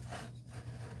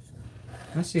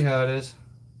 Let's see how it is.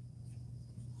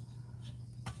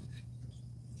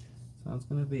 So it's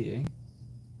gonna be, eh?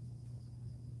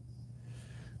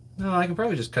 No, I can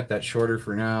probably just cut that shorter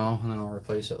for now, and then I'll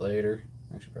replace it later.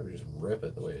 I should probably just rip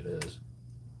it the way it is.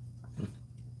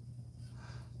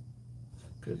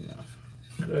 Good enough.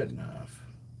 Good enough.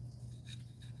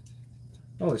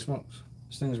 Holy smokes.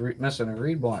 This thing's missing a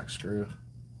reed block screw.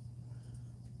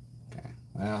 Okay.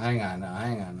 Well, hang on now.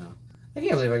 Hang on now. I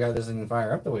can't believe I got this thing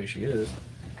fire up the way she is.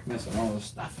 Missing all this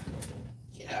stuff.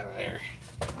 Get out of there.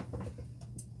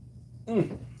 I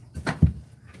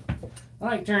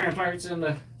like turning parts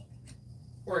into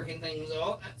working things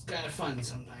out. That's kind of fun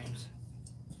sometimes.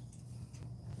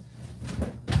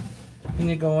 And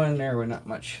you go in there with not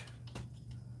much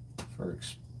for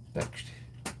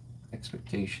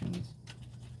expectations.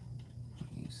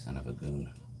 You son of a goon.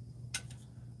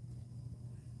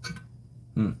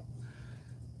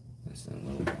 This thing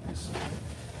little guys.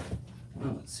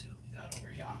 Well, let's see what we got over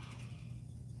here.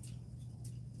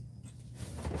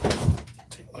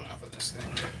 Take one off of this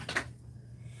thing.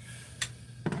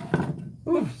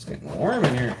 Ooh, it's getting warm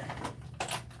in here.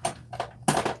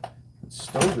 The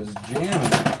stove is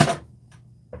jamming.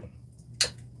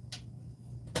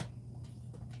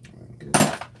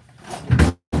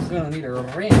 It's gonna need a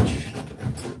wrench.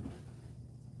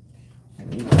 I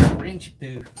need a wrench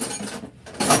too.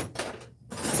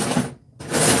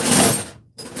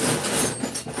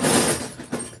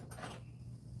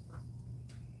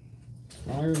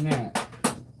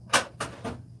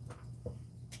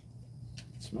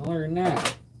 than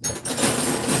that.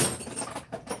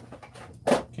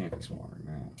 Can't be smaller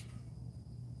than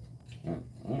that.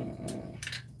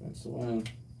 That's the one.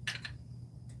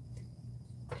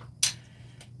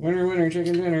 Winner, winner,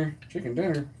 chicken dinner. Chicken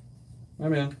dinner.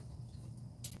 I'm in.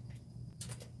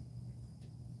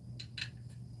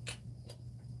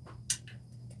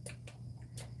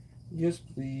 Yes,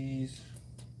 please.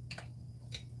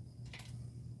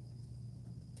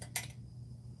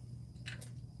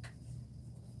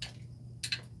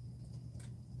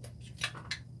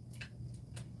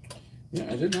 Yeah,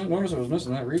 I did not notice I was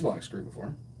missing that reblock screw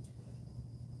before.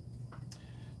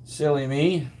 Silly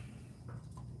me.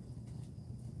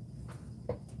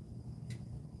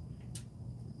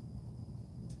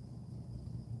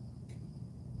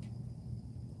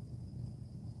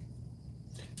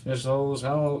 Just shows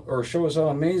how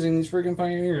amazing these freaking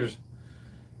Pioneers.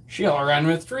 She'll run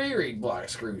with 3 reed block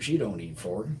screws. She don't need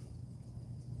 4.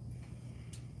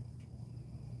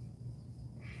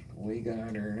 We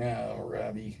got her now,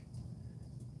 Robbie.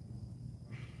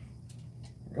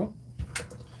 There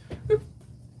we go.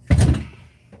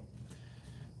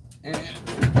 And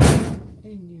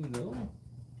you go.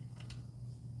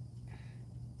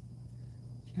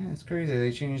 Yeah, it's crazy.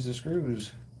 They changed the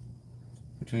screws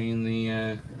between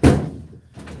the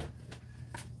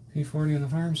P40 and the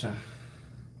farm saw.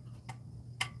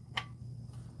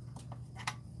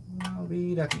 I'll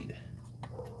be duckied.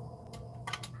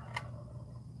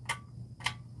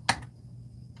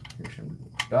 Here's some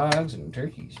dogs and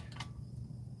turkeys.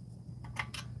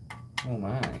 Oh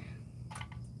my.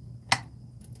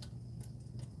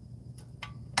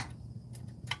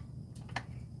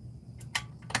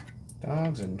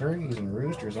 Dogs and turkeys and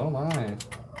roosters, oh my.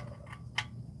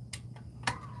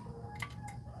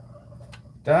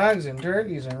 Dogs and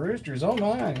turkeys and roosters, oh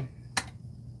my.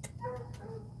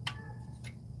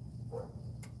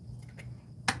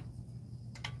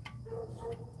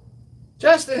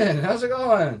 Justin, how's it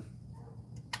going?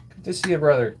 Good to see you,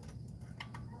 brother.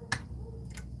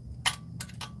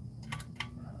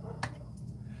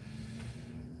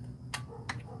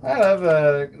 I love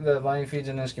the live feeds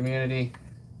in this community.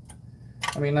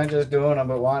 I mean, not just doing them,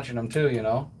 but watching them too, you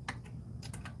know.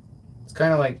 It's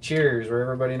kind of like Cheers, where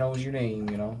everybody knows your name,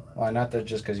 you know. Well, not that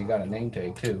just because you got a name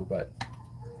tag too, but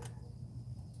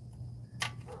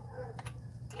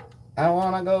I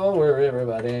want to go where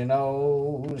everybody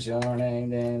knows your name.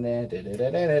 Da, da,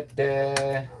 da, da, da,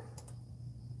 da.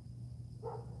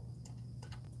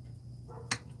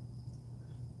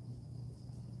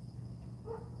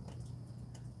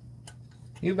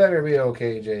 You better be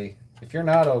okay, Jay. If you're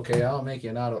not okay, I'll make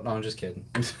you not. No, I'm just kidding.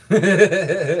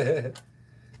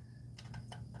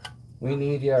 We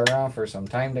need you around for some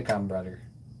time to come, brother.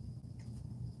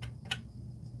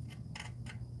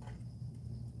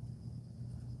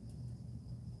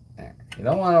 You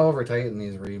don't want to over tighten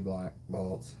these reblock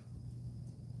bolts.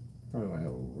 Probably want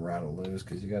to rattle loose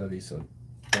because you got to be so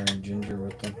darn ginger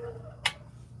with them.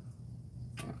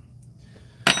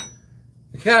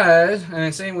 Because,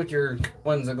 and same with your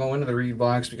ones that go into the reed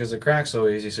blocks, because they crack so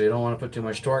easy, so you don't want to put too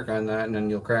much torque on that, and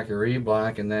then you'll crack your reed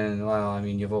block, and then, well, I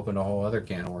mean, you've opened a whole other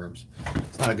can of worms.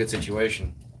 It's not a good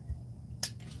situation.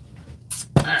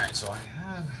 Alright, so I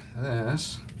have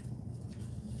this.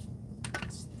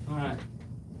 It's not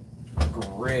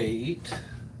great,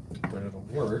 but it'll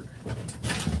work.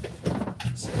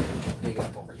 Let's see, dig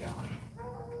up over yonder.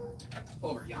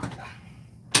 Over yonder.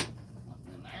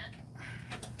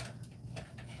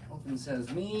 Open says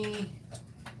me.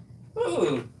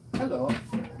 Ooh, hello.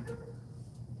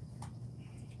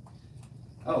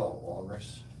 Hello,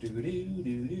 Walrus. Doo doo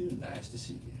doo doo. Nice to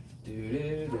see you. Doo doo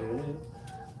doo doo.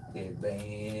 It's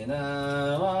been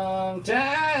a long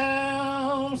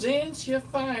time since you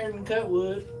fired and cut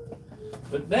wood,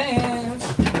 but that's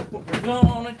what we're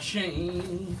gonna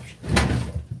change.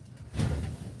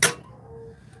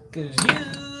 'Cause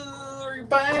you're a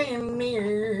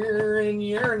pioneer and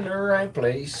you're in the right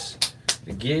place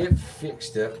to get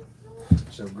fixed up.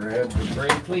 So grab the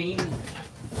brake clean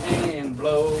and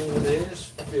blow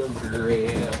this filter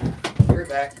out. You're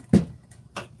back.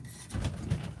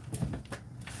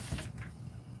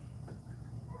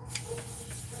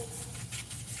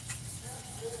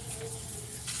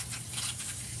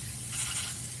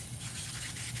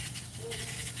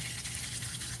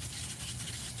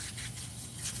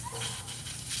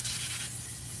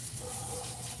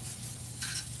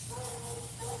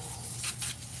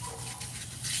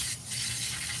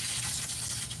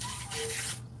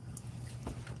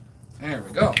 There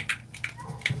we go.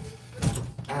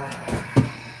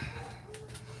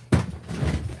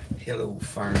 Hello,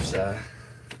 farm saw.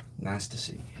 Nice to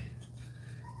see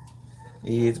you.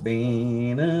 It's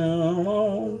been a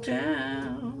long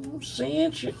time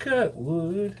since you cut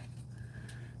wood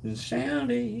and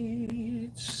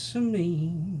sounded so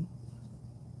mean.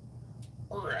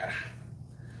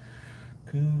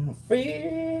 Gonna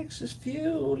fix this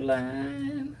fuel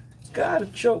line. It's got a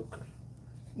choke,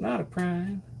 not a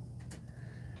prime.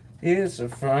 It's a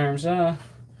farm saw,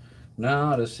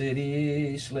 not a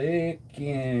city slick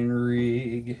and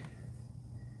rig.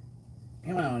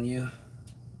 Come on, you.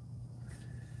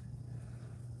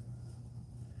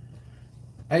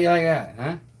 How you like that,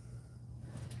 huh?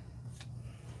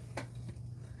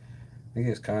 I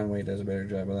guess Conway does a better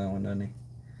job of that one, doesn't he?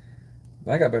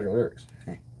 But I got better lyrics.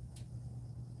 Hey.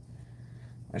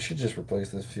 I should just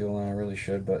replace this fuel line. I really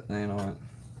should, but you know what?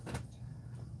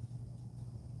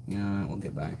 You know what? We'll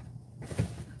get by.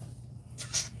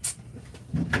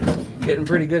 Getting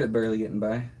pretty good at barely getting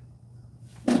by.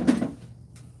 There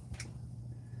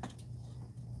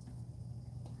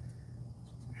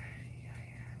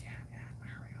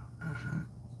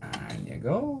you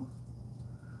go.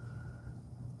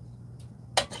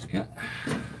 Yeah.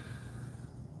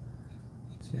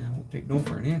 See, I won't take no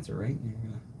for an answer, right? You're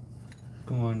gonna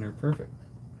go on there perfect.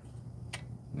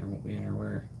 There won't be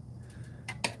anywhere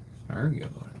to argue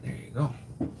about it. There you go.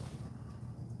 You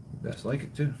best like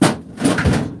it too.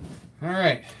 All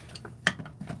right.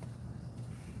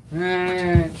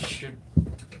 That should. I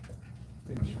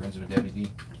think I should rinse it with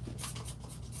WD.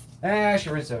 I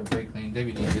should rinse it with brake clean.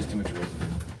 WD is too much residue.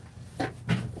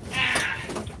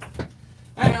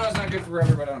 I know it's not good for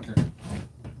rubber, but I don't care.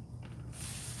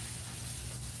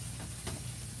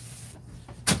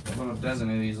 About a dozen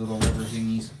of these little rubber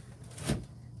thingies.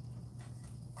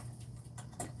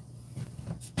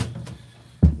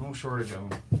 No shortage of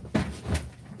them.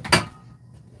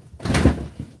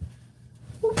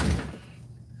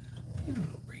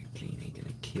 Brake clean ain't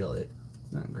gonna kill it.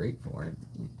 It's not great for it.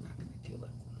 It's not gonna kill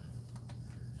it.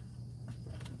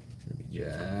 Should be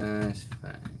just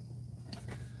fine.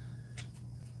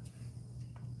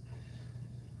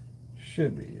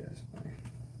 Should be just fine.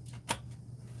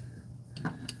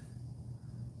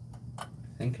 I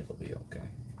think it'll be okay.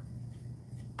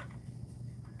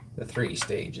 The 3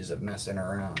 stages of messing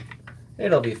around.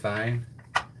 It'll be fine.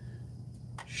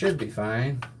 Should be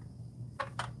fine.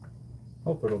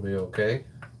 Hope it'll be okay.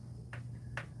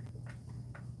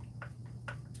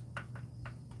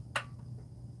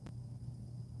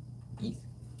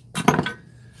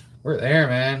 We're there,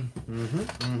 man.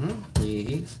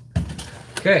 Yes.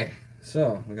 Okay,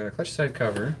 so we got a clutch side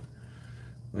cover.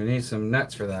 We need some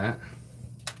nuts for that.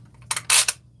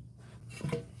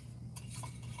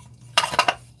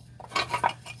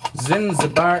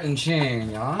 Zanzibar and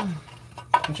chain, y'all.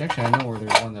 Which actually I know where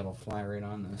there's one that'll fly right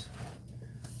on this.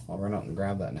 I'll run out and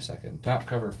grab that in a second. Top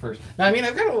cover first. Now, I mean,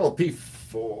 I've got a little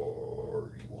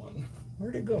P41.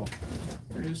 Where'd it go?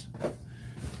 There it is.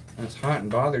 It's hot and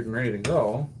bothered and ready to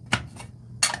go,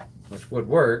 which would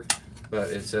work, but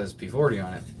it says P40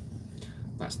 on it.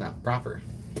 That's not proper.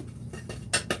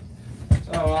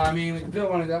 So, I mean, we can build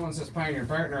one. That one says Pioneer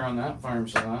Partner on that farm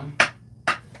saw.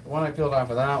 The one I peeled off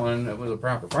of that one, it was a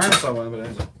proper farm saw one, but it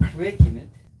has a click in it.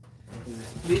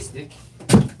 It's a plastic.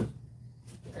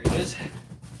 There it is.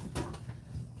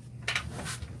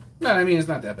 No, I mean, it's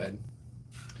not that bad.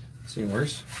 Seen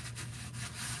worse.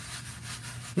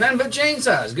 None but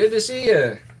chainsaws. Good to see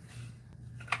you.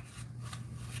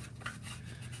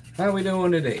 How we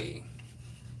doing today?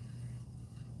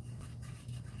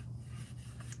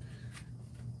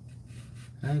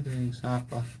 How doing,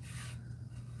 Sapa?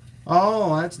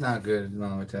 Oh, that's not good,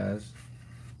 Mama Taz.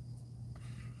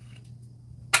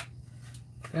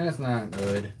 That's not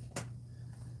good.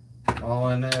 Oh,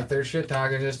 and if they're shit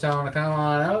talking, just tell them to come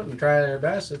on out and try their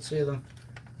best. Let's see them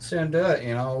soon do it.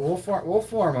 You know, we'll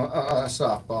form a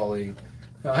softball league.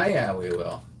 Oh yeah, we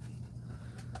will.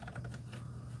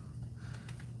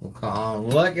 We'll call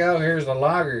them. Look out! Here's the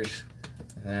loggers,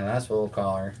 and that's what we'll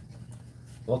call her.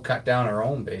 We'll cut down our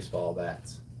own baseball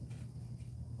bats.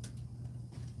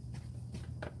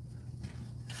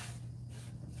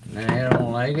 And they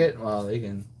don't like it. Well, they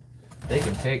can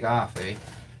take off, eh?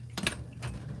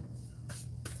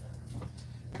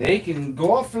 They can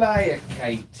go fly a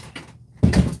kite.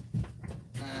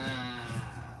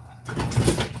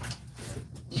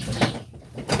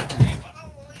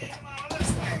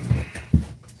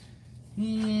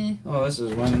 Oh, this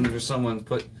is when there's someone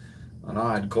put an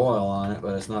odd coil on it,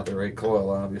 but it's not the right coil,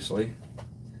 obviously.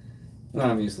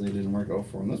 Obviously, it didn't work out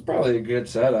for them. That's probably a good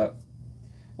setup.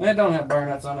 And I don't have bar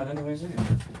nuts on it anyways.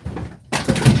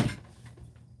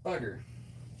 Bugger.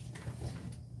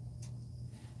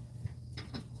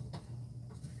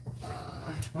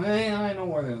 Well, I know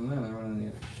more than another one in the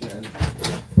other shed.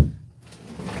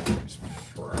 There's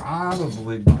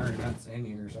probably barn nuts in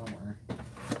here somewhere.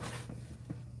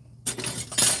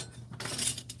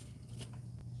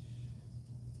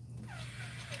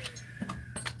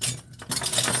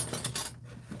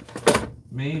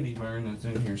 Maybe barn nuts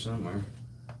in here somewhere.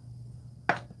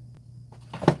 I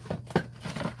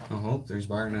hope there's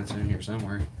barn nuts in here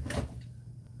somewhere.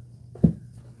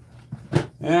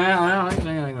 Yeah, well, I think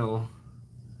I go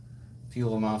peel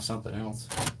them off something else.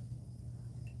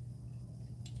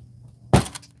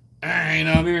 Alright,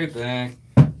 I'll be right back.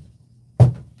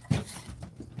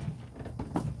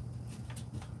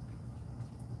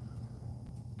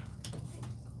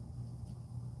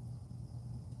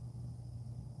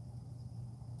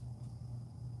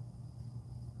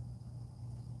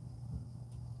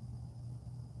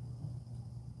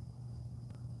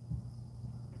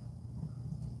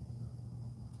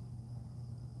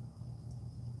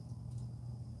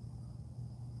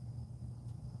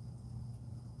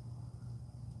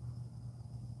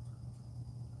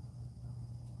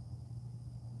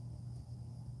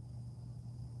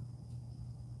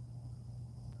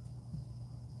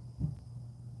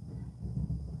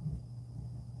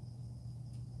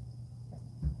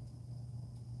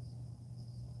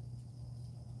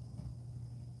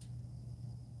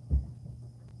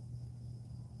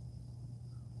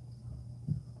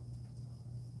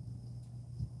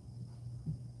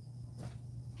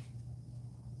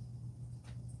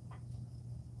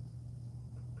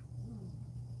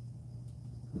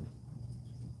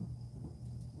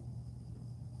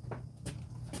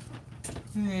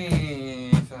 Hey,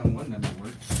 found one that might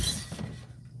work.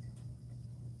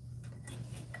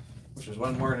 Which is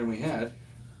one more than we had.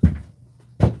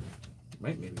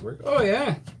 Might maybe work. Oh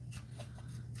yeah!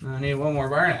 I need one more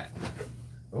bar nut.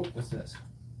 Oh, what's this?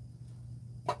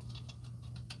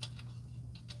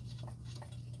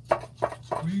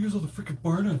 Why do you use all the freaking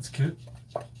bar nuts, kid?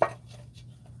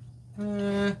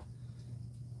 I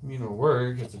mean, it'll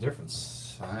work. It's a different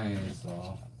size,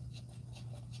 though.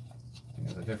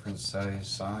 It's a different size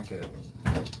socket.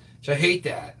 Which I hate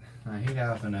that. I hate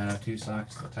having to have two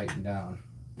sockets to tighten down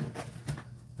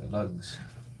the lugs.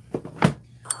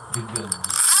 Good.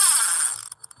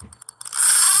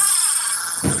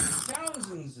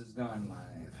 Thousands has gone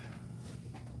live.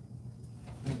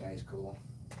 That guy's cool.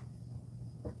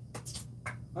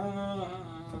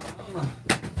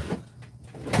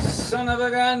 Son of a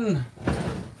gun!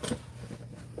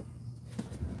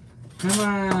 Come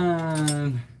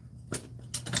on!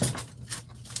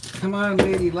 Come on,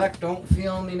 Lady Luck, don't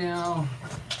feel me now.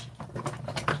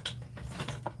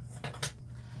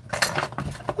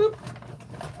 Whoop.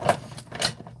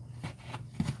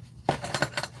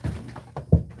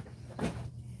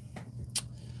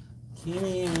 Come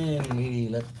in, Lady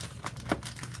Luck.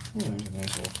 Oh, there's a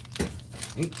nice little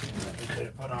ink that we could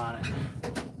have put on it.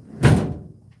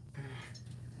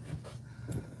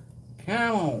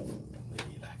 Come on,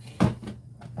 Lady Luck.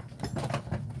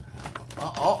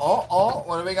 Oh,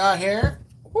 what do we got here?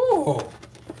 Ooh.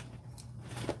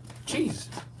 Jeez.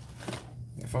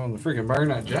 I found the freaking bar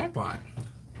nut jackpot.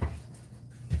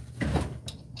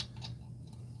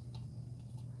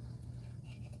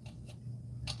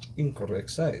 Incorrect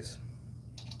size.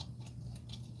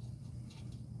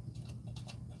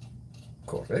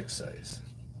 Correct size.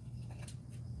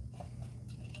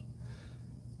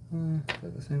 Is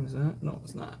that the same as that? No,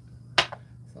 it's not.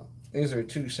 So these are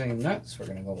two same nuts. We're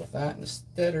gonna go with that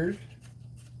instead.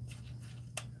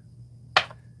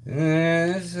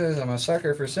 And this says I'm a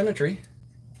sucker for symmetry.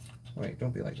 Wait,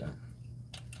 don't be like that.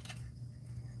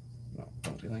 No,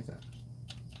 don't be like that.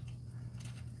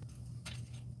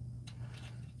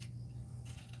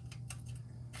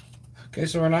 Okay,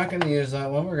 so we're not going to use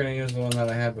that one. We're going to use the one that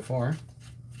I had before.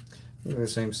 They're the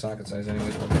same socket size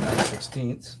anyways, but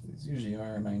 9/16. These usually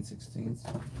are 9/16.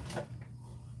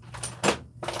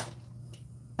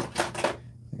 I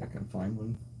think I can find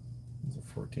one. There's a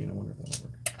 14. I wonder if that'll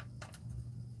work.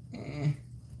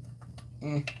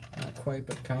 Not quite,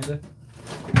 but kinda.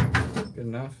 Good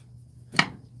enough. A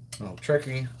little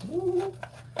tricky. Woo.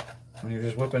 When you're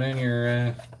just whipping in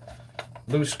your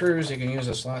loose screws, you can use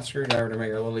a slot screwdriver to make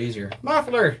it a little easier.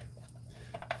 Muffler!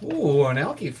 Ooh, an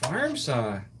Elke farm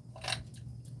saw.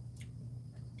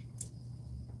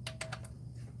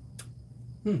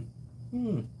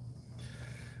 Well,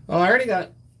 I already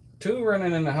got two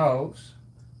running in the house.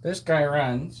 This guy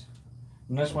runs.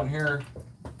 And this one here,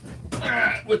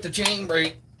 with the chain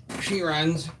brake, she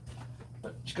runs.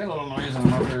 But she's got a little noise on the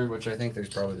muffler, which I think there's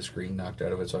probably the screen knocked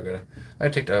out of it, so I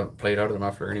take the plate out of the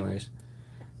muffler anyways.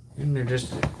 And they're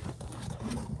just,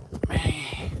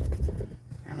 I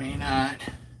may not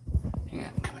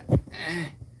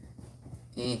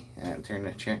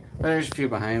turn that chair. But there's a few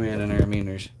behind me, and then I mean,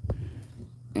 there's.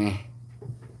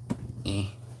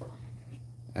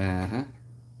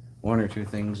 One or two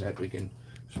things that we can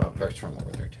swap parts from over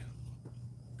there too.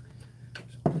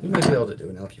 So you might be able to do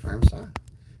an Elkie farm saw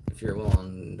if you're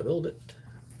willing to build it.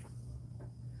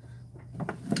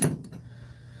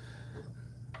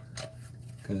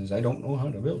 Because I don't know how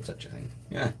to build such a thing.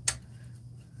 Yeah.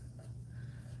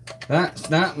 That's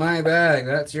not my bag.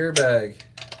 That's your bag.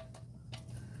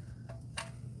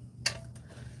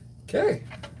 Okay.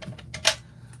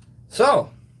 So.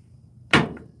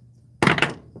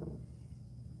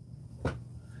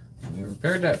 We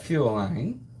repaired that fuel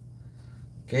line.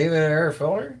 Gave it an air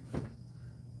filler.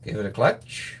 Gave it a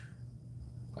clutch.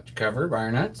 Clutch cover,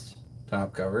 bar nuts.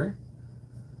 Top cover.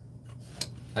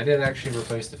 I did actually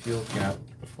replace the fuel cap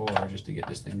before just to get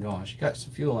this thing going. She got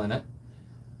some fuel in it.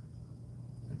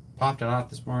 Popped it off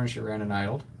this morning. She ran and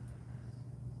idled.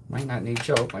 Might not need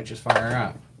choke. Might just fire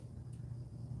up.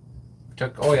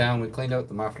 Oh yeah, and we cleaned out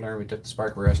the muffler. We took the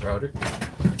spark arrest router.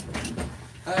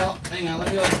 Well, hang on.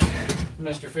 Let me look.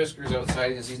 Mr. Fisker's outside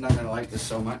because he's not going to like this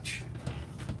so much.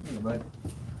 Here, bud.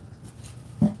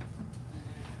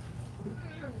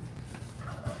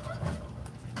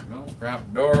 Well, prop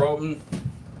the door open.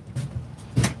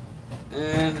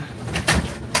 And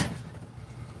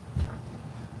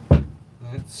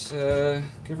let's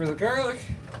give her the garlic.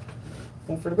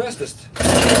 Hope for the bestest.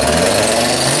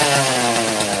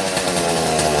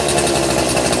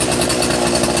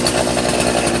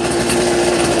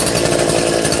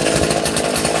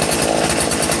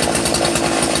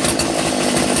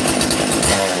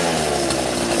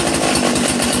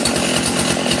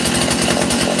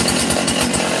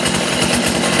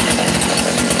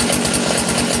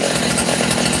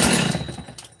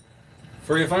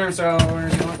 For your farm style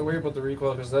owners, you don't have to worry about the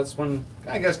recoil because that's one,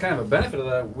 I guess, kind of a benefit of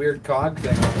that weird cog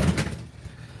thing.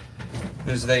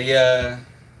 Is you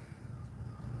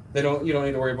don't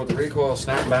need to worry about the recoil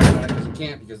snap back on it because you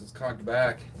can't because it's cogged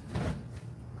back.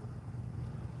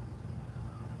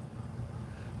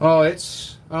 Oh, I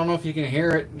don't know if you can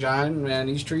hear it, John. Man,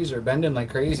 these trees are bending like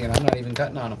crazy, and I'm not even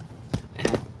cutting on them.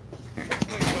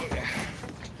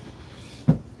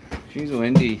 She's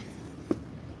windy.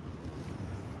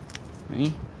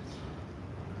 Me?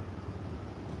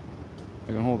 I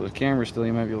can hold the camera still,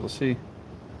 you might be able to see.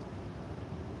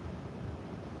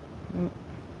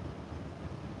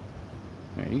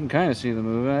 Right, you can kind of see the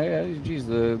move. Geez,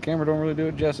 the camera don't really do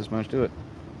it justice much, do it?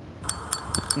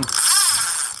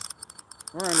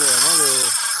 We're under another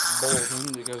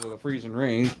bulletin because of the freezing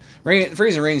rain.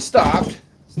 Freezing rain stopped.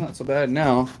 It's not so bad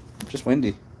now. Just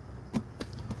windy.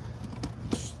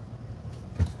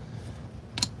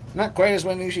 Not quite as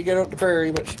windy as you get out the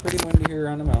prairie, but she's pretty windy here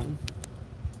on the mountain.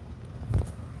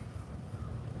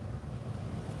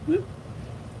 Whoop.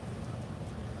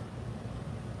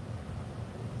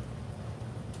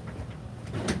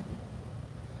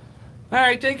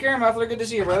 Alright, take care, Muffler. Good to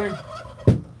see you, brother.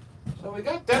 So we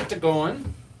got that to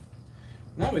going.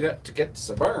 Now we got to get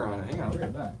the bar on it. Hang on, look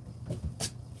at that.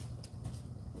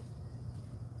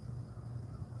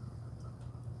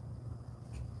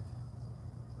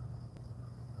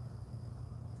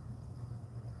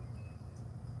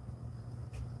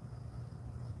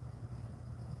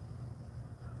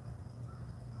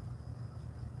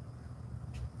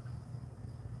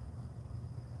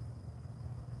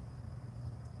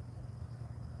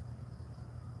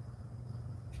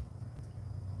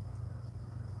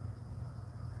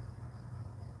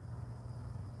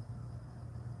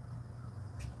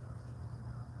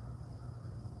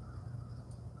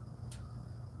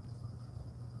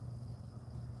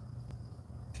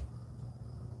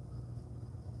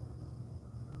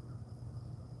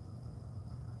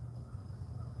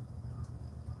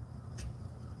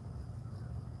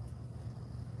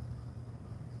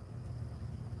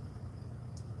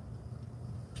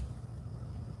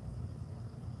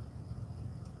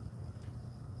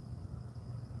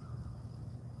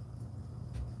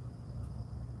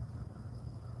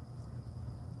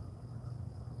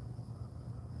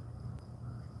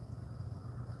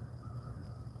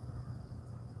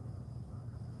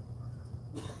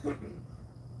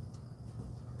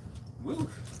 Woo.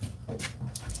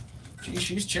 Gee,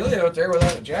 she's chilly out there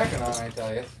without a jacket on, I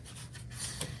tell you.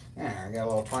 Yeah, I got a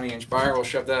little 20-inch bar. We'll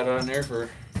shove that on there for a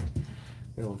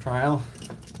little trial.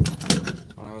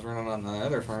 When I was running on the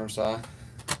other farm saw,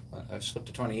 I've slipped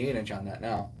a 28-inch on that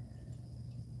now.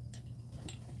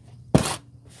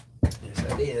 Yes,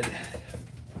 I did.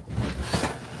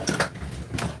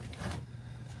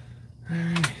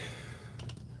 Alright.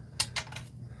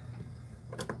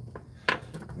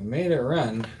 We made it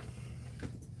run.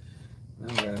 Now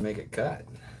we gotta make it cut.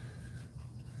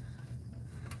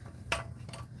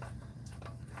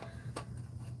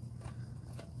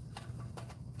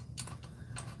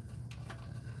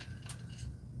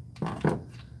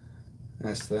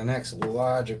 That's the next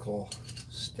logical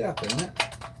step, isn't it?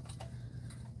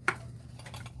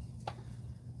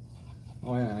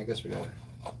 Oh yeah, I guess we gotta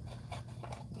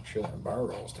make sure that bar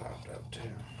roll's topped up too.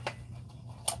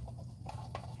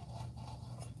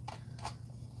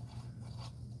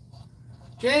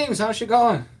 James, how's she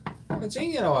going? Haven't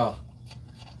seen you in a while.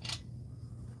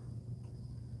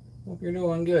 Hope you're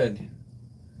doing good.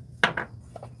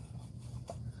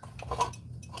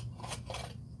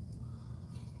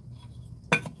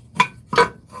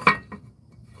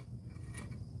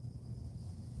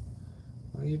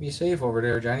 Well, you be safe over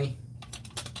there, Johnny.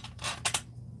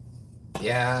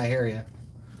 Yeah, I hear you.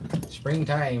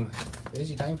 Springtime,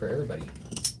 busy time for everybody.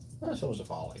 Well, so was the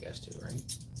fall, I guess, too, right?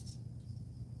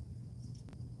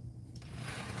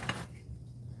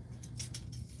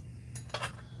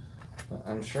 But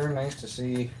I'm sure nice to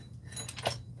see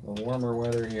the warmer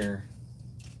weather here.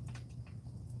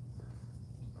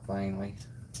 Finally.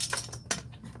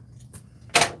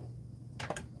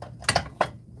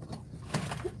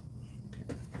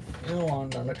 You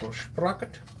want a little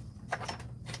sprocket?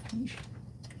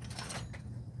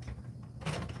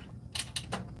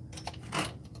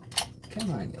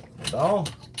 Come on, you little doll.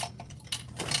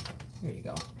 There you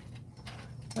go.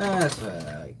 That's what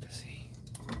I like to see.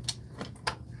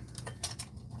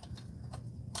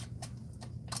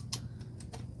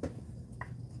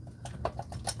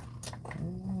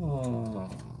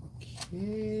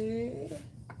 Okay.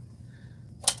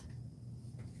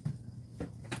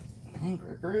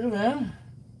 Gregory, man.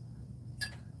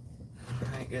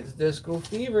 I get disco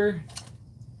fever.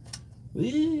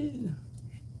 Woo.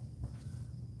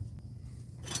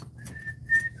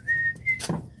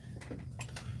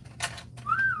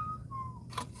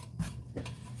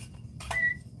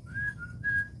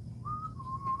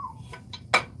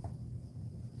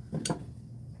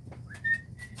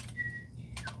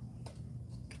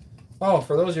 Oh,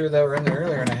 for those of you that were in there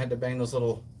earlier and I had to bang those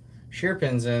little shear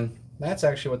pins in, that's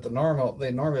actually what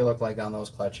they normally look like on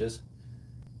those clutches.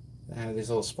 They have these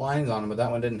little splines on them, but that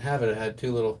one didn't have it. It had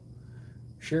two little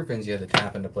shear pins you had to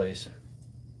tap into place.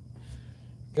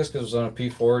 I guess because it was on a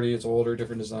P40, it's older,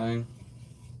 different design.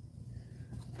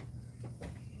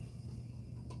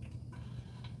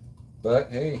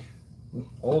 But hey,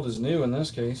 old is new in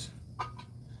this case.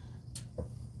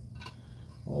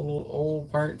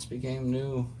 Old parts became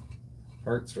new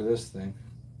parts for this thing.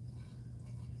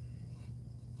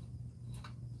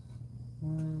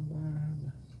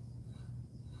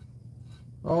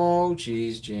 Oh,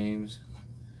 geez, James.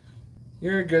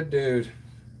 You're a good dude.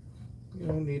 You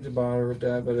don't need to bother with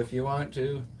that, but if you want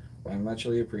to, I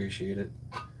muchly appreciate it.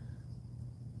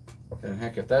 And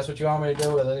heck, if that's what you want me to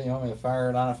do with it, you want me to fire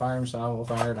it on a farm saw, we'll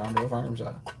fire it onto a farm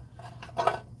saw.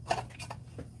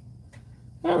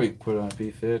 Now we can put it on a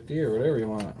P50 or whatever you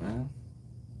want, man.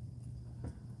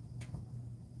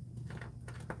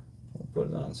 We'll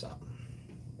put it on something.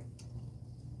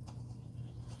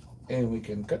 And we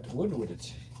can cut the wood with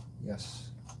it. Yes.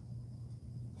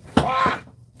 Ah!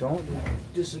 Don't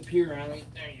disappear on me.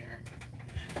 There you are.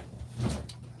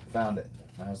 Found it.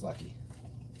 I was lucky.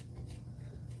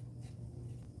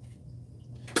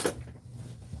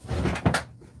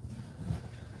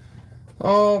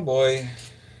 Oh boy.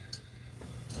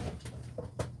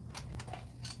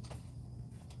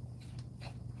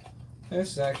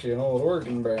 This is actually an old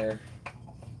organ bar.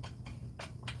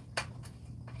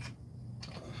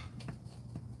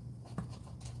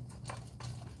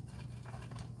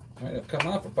 Might have come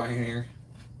off a Pioneer.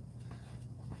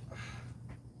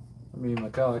 I mean,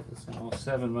 McCulloch, it's an all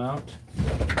 7 mount.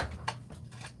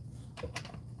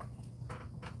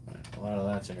 A lot of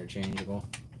that's interchangeable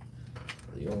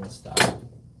for the old style.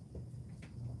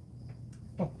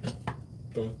 Oh.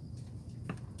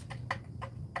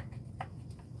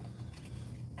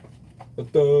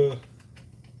 But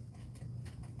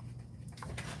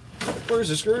where's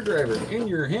the screwdriver? In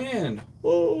your hand.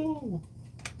 Whoa.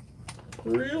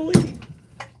 Really?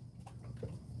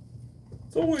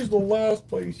 It's always the last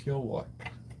place you look.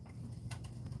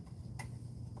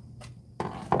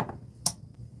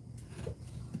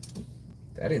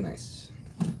 Very nice.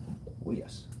 Oh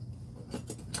yes.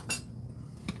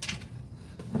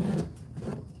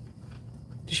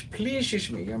 This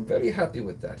pleases me. I'm very happy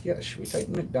with that. Yes, we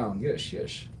tighten it down. Yes,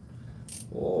 yes.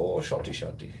 Oh, shotty,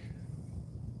 shotty.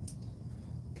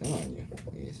 Come on, you.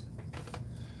 Yes.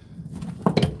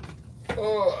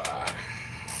 Oh.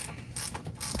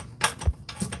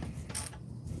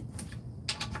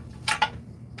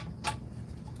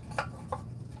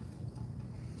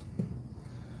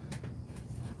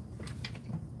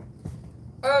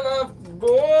 I love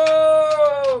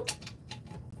gold.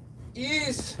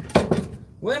 Yes.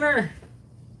 Winner.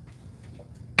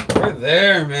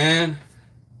 there, man.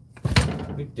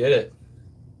 We did it.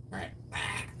 All right.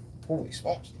 Holy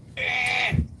smokes.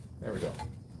 There we go.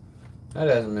 That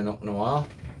hasn't been open in a while.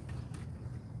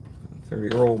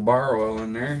 30-year-old bar oil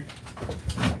in there.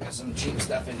 Got some cheap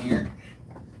stuff in here.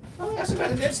 Oh, I got some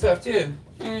other good stuff too.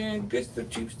 And good stuff,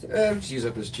 cheap stuff. Let's use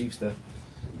up this cheap stuff.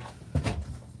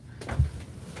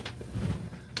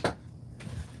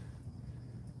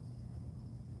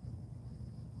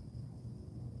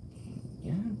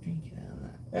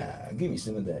 Give me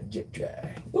some of that Jet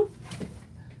Dry. Whoop.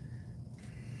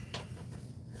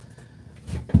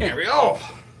 There we go.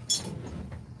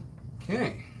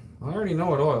 Okay. I already know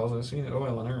what oils. I've seen it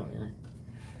oiling earlier.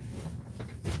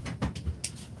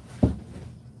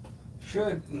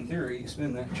 Should, in theory,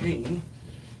 spin that chain.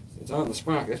 It's on the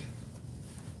sprocket.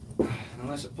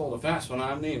 Unless it pulled a fast one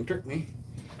on me and tricked me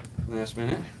last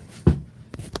minute.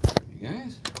 You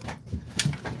guys?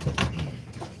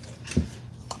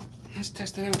 Let's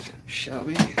test it out, shall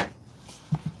we?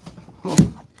 Oh,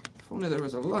 if only there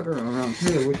was a lugger around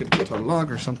here we could get a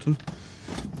log or something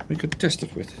we could test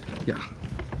it with. Yeah.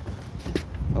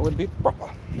 That would be proper.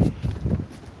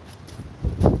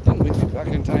 Then we'd be back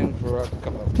in time for a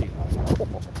cup of tea.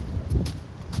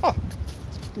 Oh,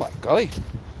 my golly.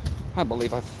 I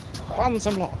believe I've found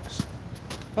some logs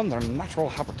from their natural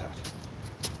habitat,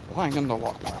 lying in the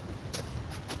log pile.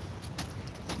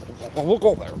 Well, we'll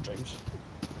go there, James.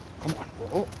 Come on,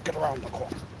 we'll get around the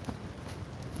corner.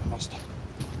 We must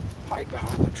hide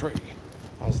behind the tree,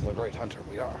 as the great hunter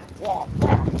we are. Walk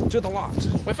to the logs.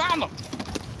 We found them!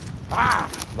 Ah,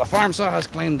 the farm saw has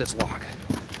claimed its log.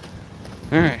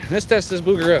 Alright, let's test this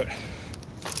booger out.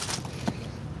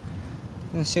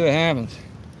 Let's see what happens.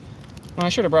 Well, I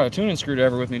should have brought a tuning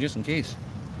screwdriver with me just in case.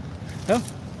 Well,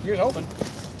 here's hoping.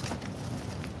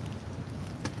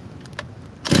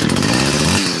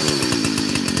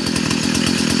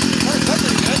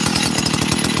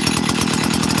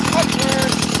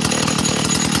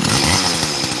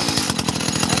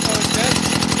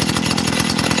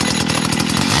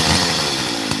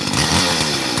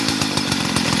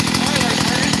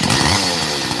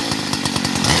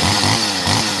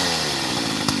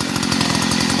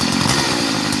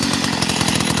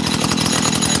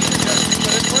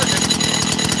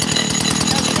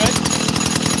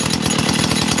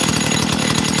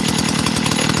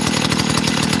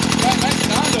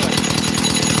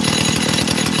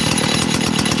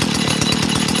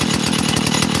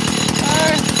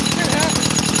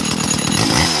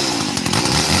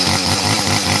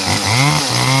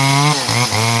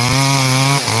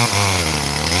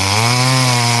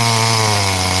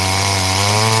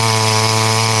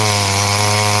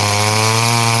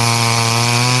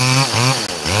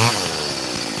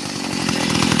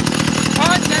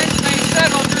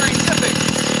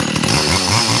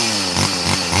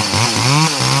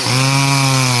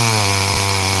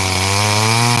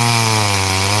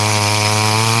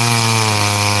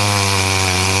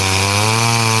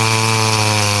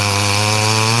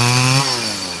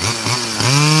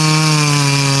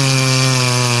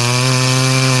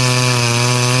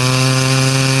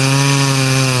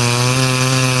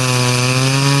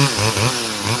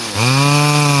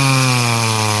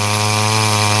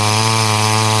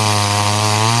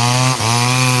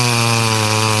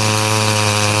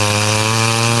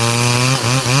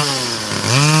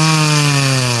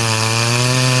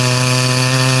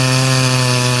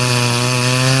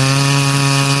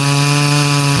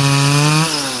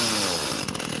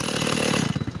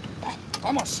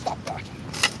 I must stop that.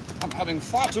 I'm having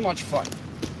far too much fun.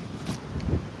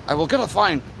 I will get a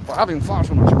fine for having far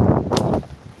too much fun.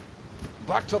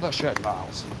 Back to the shed,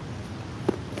 Miles.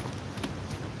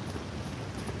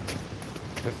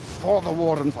 Before the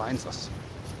warden finds us.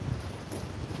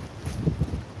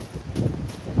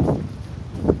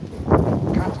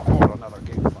 Can't afford another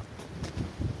game fight.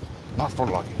 Not for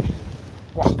lucky.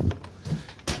 Wow.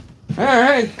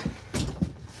 Alright.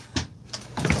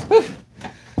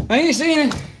 Now you seen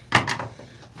it.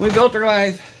 We built our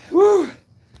life. Woo!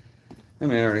 I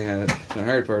mean, I already had the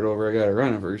hard part over. I got to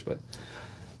run it first, but.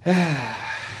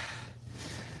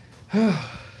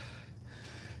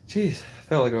 Jeez,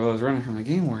 felt like I was running from a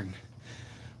game warden.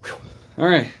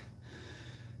 Alright.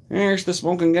 There's the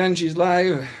smoking gun. She's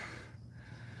live.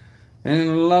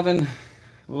 And loving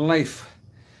life.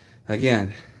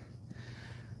 Again.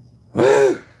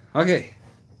 Woo! Okay.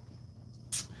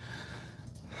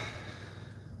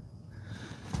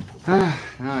 Now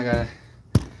I gotta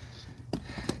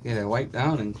get it wiped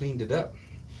down and cleaned it up.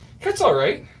 That's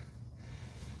alright.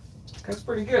 That's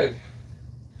pretty good.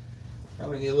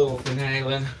 Probably need a little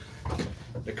finagling.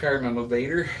 The carbon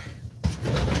elevator.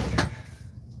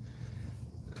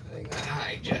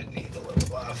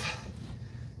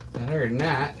 Other than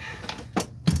that,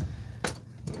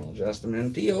 we'll adjust them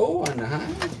in TO on the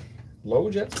high. Low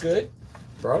jet's good.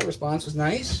 Throttle response was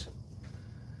nice.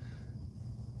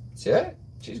 That's it.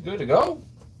 She's good to go.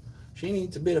 She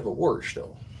needs a bit of a wash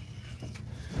though.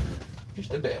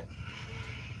 Just a bit.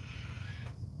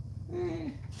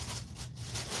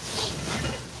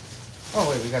 Oh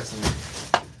wait, we got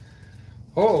some.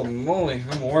 Oh moly,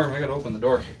 I'm warm. I gotta open the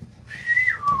door.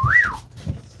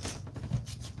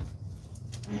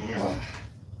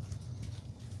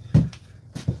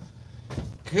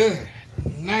 Good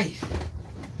night.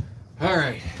 All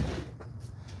right.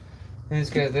 Let's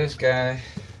get this guy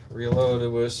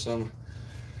reloaded with some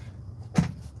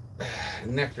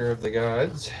Nectar of the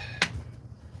Gods.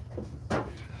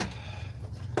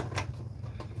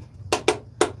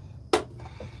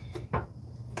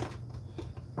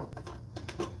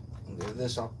 Give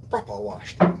this a proper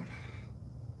wash down.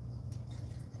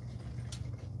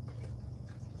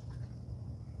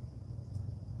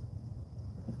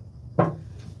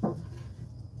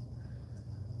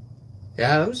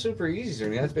 Yeah, those super easy. I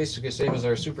mean, that's basically the same as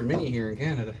our Super Mini here in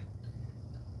Canada.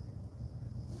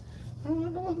 I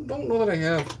don't know that I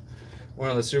have one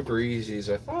of the Super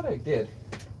Easies. I thought I did.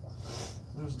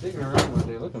 I was digging around one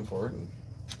day looking for it, and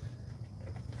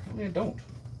apparently I don't.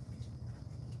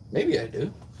 Maybe I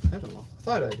do. I don't know. I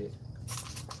thought I did.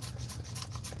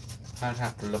 I'd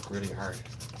have to look really hard.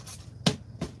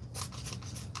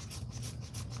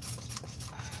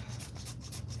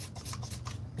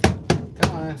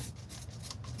 Come on.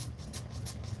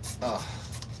 Oh,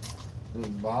 this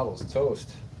bottle's toast.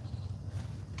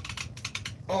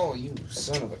 Oh, you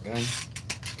son of a gun.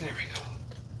 There we go.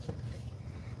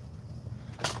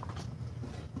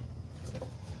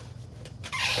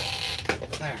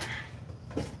 There.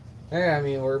 Yeah, I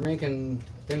mean, we're making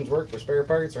things work for spare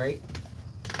parts, right?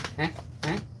 Huh?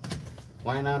 Huh?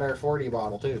 Why not our 40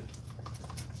 bottle, too?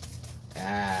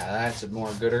 Ah, that's a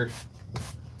more gooder.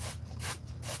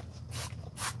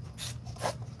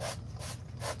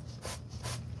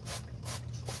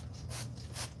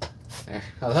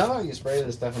 I love how you spray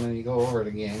this stuff and then you go over it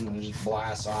again and it just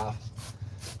blasts off.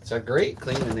 It's a great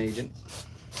cleaning agent.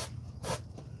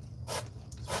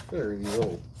 Especially these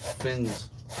old fins.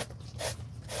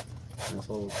 That's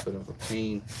a little bit of a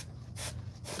pain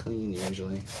to clean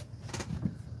usually.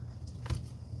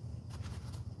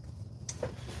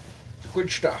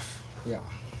 Good stuff, yeah.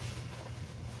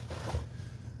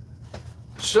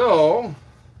 So,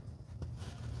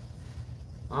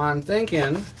 I'm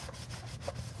thinking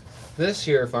this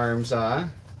here farm saw,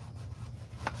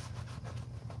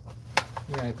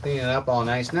 we're going to clean it up all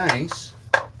nice. Since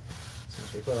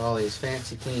we put all these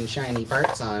fancy, clean, shiny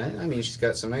parts on it. I mean, she's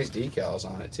got some nice decals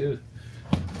on it too.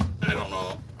 I don't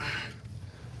know.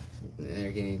 There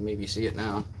you can maybe see it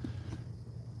now.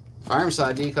 Farm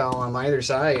saw decal on either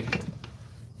side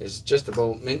is just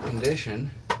about mint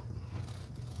condition.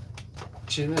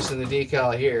 She's missing the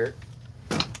decal here.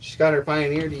 She's got her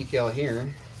Pioneer decal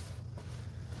here.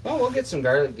 Well, we'll get some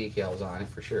garlic decals on it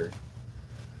for sure.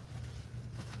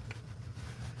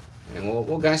 And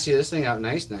we'll gussy this thing out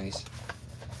nice.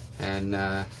 And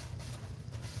I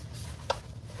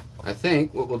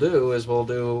think what we'll do is we'll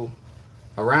do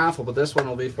a raffle, but this one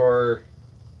will be for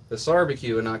the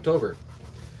barbecue in October.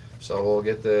 So we'll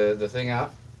get the thing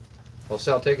up, we'll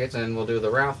sell tickets, and we'll do the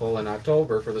raffle in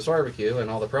October for the barbecue, and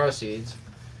all the proceeds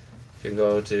can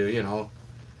go to, you know,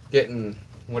 getting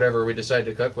whatever we decide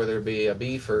to cook, whether it be a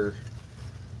beef or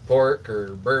pork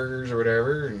or burgers or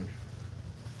whatever,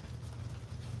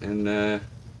 and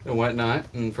whatnot,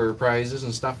 and for prizes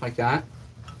and stuff like that.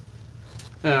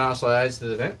 And also adds to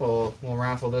the event, we'll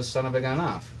raffle this son of a gun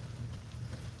off.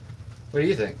 What do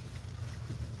you think?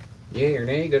 Yay or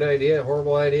nay? Good idea?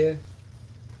 Horrible idea?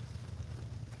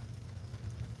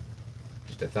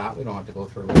 Just a thought. We don't have to go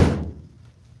through it.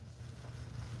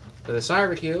 For the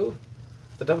barbecue,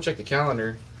 to double check the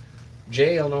calendar,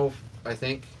 Jay will know, I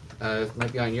think, it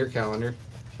might be on your calendar.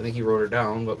 I think he wrote it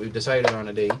down, but we've decided on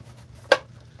a date.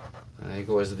 I think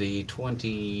it was the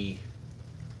 26th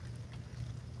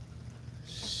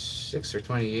or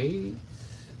 28th.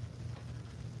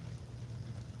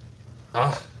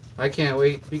 Oh, I can't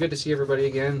wait. It'll be good to see everybody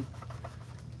again.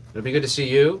 It'll be good to see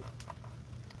you.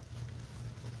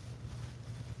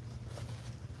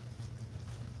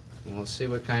 And we'll see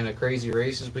what kind of crazy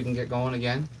races we can get going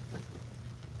again.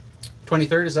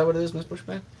 23rd, is that what it is, Miss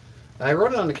Bushman? I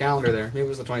wrote it on the calendar there. Maybe it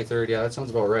was the 23rd. Yeah, that sounds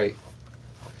about right.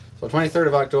 So 23rd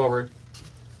of October.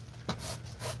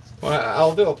 Well,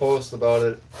 I'll do a post about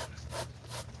it.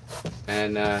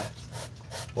 And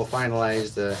we'll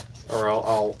finalize the, or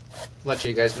I'll let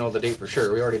you guys know the date for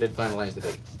sure. We already did finalize the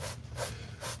date.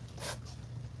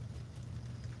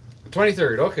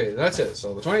 23rd. Okay, that's it.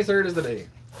 So the 23rd is the day.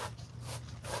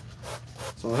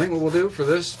 So I think what we'll do for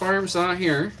this farm saw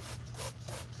here,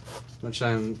 which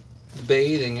I'm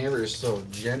bathing ever so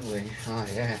gently. Oh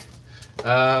yeah.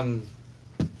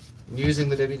 Using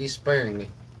the WD sparingly.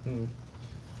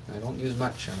 I don't use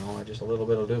much, you know, just a little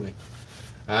bit will do me.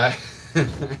 So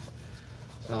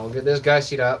I'll get this guy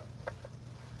seat up,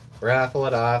 raffle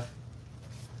it off,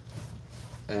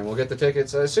 and we'll get the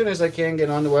tickets. As soon as I can get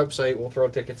on the website, we'll throw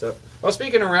tickets up. Well,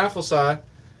 speaking of raffle saw,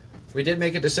 we did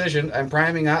make a decision. I'm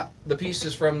priming up the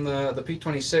pieces from the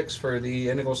P26 for the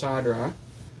Indigo Saw Draw,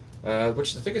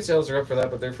 which the ticket sales are up for that,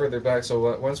 but they're further back.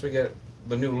 So once we get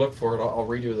the new look for it, I'll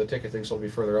redo the ticket thing so it'll be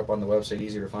further up on the website,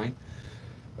 easier to find.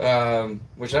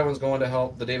 Which that one's going to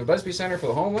help the David Busby Center for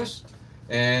the Homeless.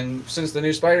 And since the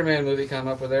new Spider-Man movie came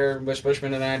up with there, Bush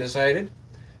Bushman and I decided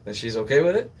that she's okay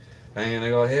with it. I'm going to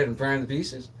go ahead and prime the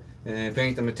pieces and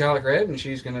paint the metallic red, and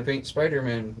she's going to paint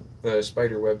Spider-Man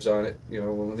spider webs on it, you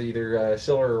know, with either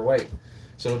silver or white.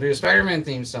 So it'll be a Spider-Man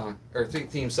theme song, or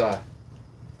theme saw.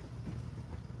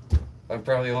 I'm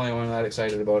probably the only one that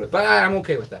excited about it, but I'm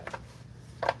okay with that.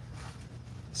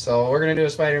 So we're going to do a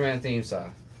Spider-Man theme saw.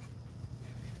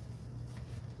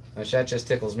 Which that just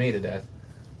tickles me to death.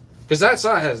 Because that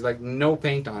saw has like no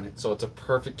paint on it, so it's a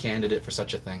perfect candidate for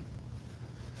such a thing.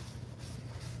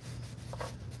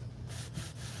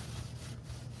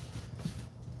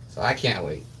 So I can't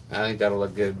wait. I think that'll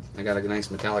look good. I got a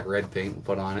nice metallic red paint we'll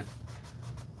put on it.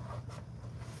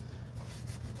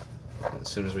 As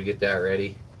soon as we get that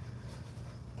ready,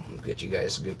 I'll get you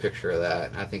guys a good picture of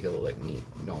that. I think it'll look neat,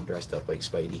 you know, dressed up like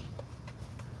Spidey.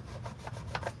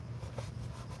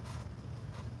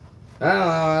 I don't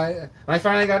know. I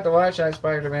finally got to watch that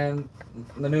Spider-Man,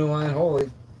 the new one.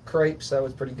 Holy cripes, that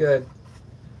was pretty good.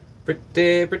 Pretty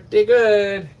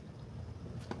good.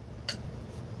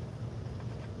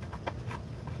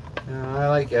 I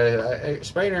like it.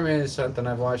 Spider-Man is something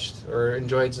I've watched or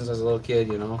enjoyed since I was a little kid,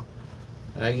 you know.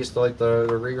 I used to like the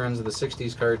reruns of the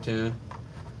 60s cartoon.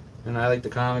 And I like the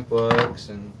comic books.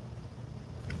 And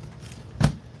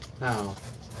no,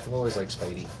 I've always liked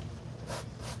Spidey.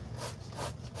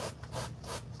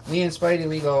 Me and Spidey,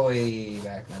 we go way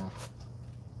back now.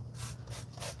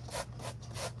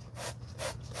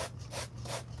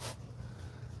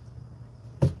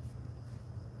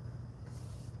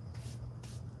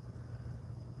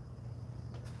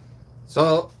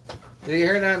 So, did you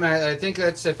hear that, Matt? I think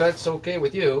that's, if that's okay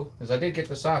with you, because I did get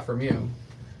the saw from you.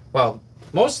 Well,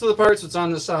 most of the parts that's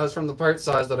on the saw is from the part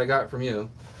saws that I got from you.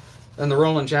 And the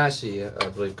rolling chassis, I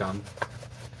believe, come.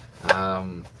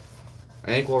 I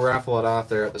think we'll raffle it off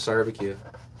there at the barbecue.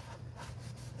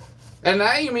 And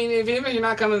I mean, if even if you're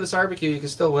not coming to the barbecue, you can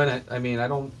still win it. I mean,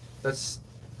 that's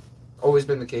always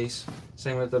been the case.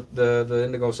 Same with the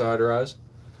Indigo Saw Draws.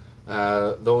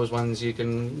 Those ones you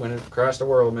can win it across the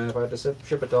world, man. If I had to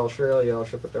ship it to Australia, I'll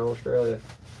ship it to Australia.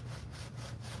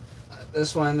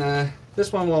 This one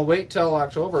will wait till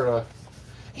October.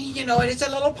 You know, it's a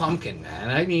little pumpkin,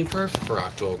 man. I mean, for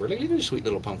October. Look at how sweet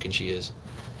little pumpkin she is.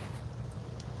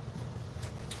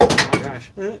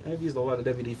 Gosh, I've used a lot of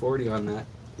WD-40 on that.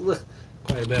 Ugh,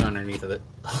 quite a bit underneath of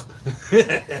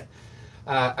it.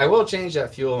 I will change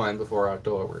that fuel line before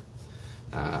October.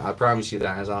 I promise you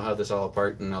that, as I'll have this all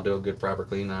apart and I'll do a good proper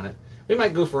clean on it. We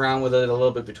might goof around with it a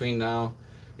little bit between now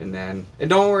and then.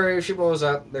 And don't worry, if she blows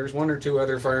up, there's one or two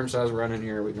other farm saws running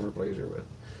here we can replace her with.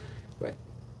 But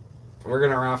we're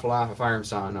going to raffle off a farm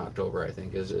saw in October, I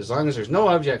think, as long as there's no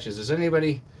objections. Is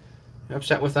anybody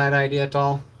upset with that idea at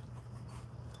all?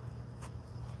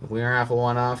 We raffle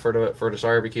one off for the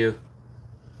barbecue,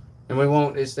 and we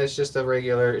won't. That's just a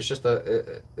regular. It's just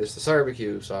it's the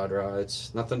barbecue saw draw.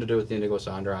 It's nothing to do with the Indigo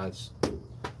Saw Draw.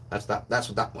 That's what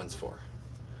that one's for.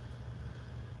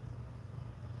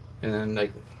 And then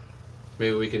like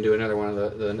maybe we can do another one of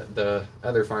the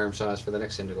other farm saws for the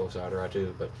next Indigo Saw Draw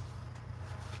too. But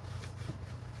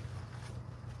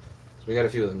so we got a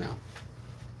few of them now.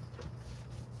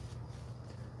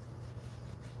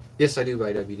 Yes, I do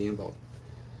buy WD in bulk.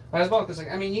 As well, because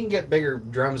I mean, you can get bigger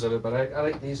drums of it, but I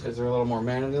like these because they're a little more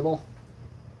manageable.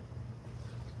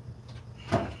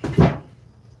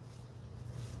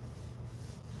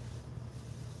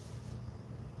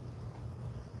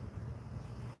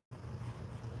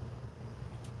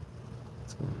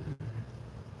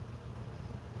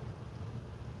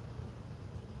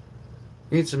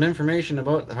 Need some information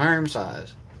about the farm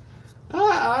size.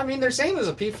 I mean, they're same as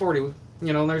a P40.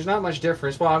 You know, there's not much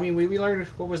difference. Well, I mean, we learned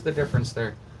what was the difference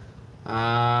there.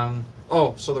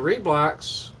 Oh, so the reed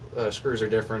blocks screws are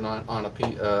different on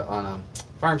a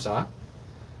farm saw.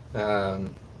 The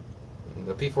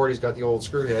P40's got the old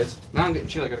screw heads. Now I'm getting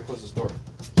chilly. I gotta close this door.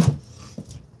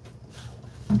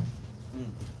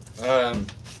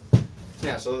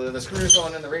 Yeah, so the screws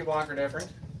going in the reblock are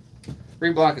different.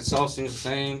 Reblock itself seems the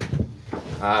same.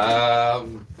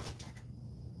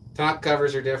 Top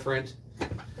covers are different.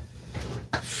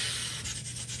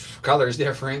 Color's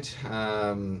different.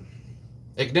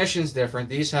 Ignition's different.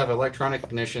 These have electronic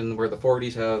ignition where the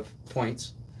 40s have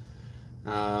points.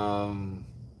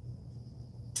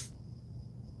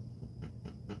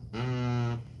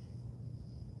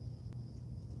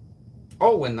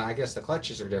 Oh, and I guess the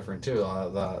clutches are different too.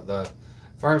 The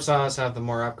farm saws have the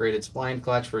more upgraded spline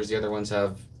clutch, whereas the other ones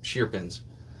have shear pins.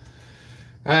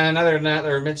 And other than that,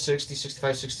 they're mid 60,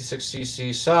 65, 66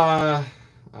 cc saw.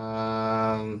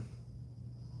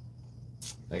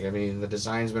 Like, I mean, the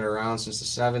design's been around since the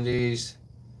 70s.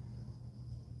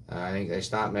 I think they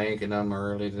stopped making them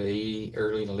early to late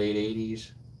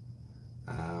 80s.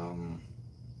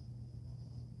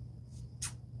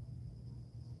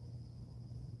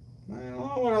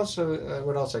 Well, what else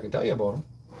I can tell you about them?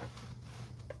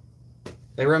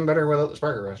 They run better without the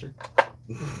spark arrestor.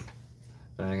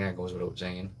 I think that goes without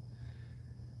saying.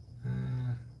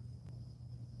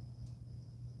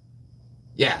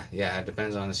 Yeah, it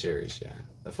depends on the series. Yeah,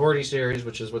 the 40 series,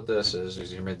 which is what this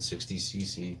is your mid 60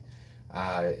 cc,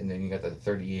 and then you got the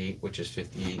 38, which is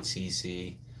 58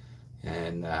 cc,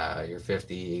 and your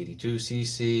 50, 82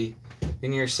 cc,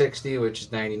 and your 60, which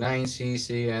is 99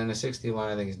 cc, and the 61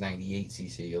 I think is 98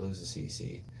 cc. You lose a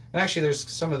cc. And actually, there's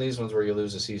some of these ones where you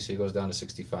lose a cc, it goes down to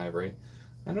 65, right?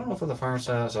 I don't know if the farm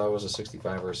saw was a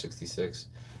 65 or a 66.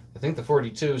 I think the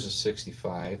 42 is a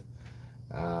 65.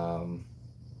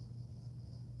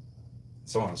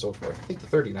 So on and so forth. I think the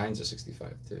 39 is a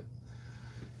 65 too.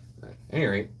 But at any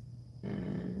rate,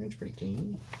 it's pretty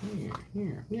clean.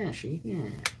 Yeah, she.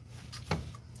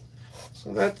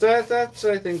 So that's I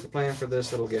think the plan for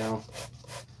this little gal.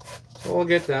 So we'll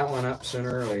get that one up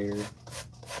sooner or later.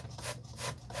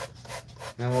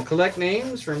 And we'll collect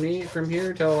names from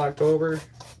here till October.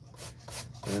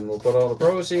 And we'll put all the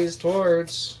proceeds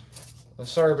towards a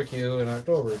barbecue in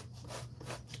October.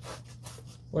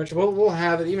 Which we'll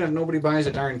have it, even if nobody buys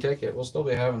a darn ticket, we'll still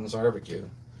be having this barbecue.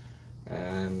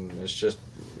 And it's just,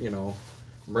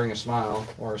 bring a smile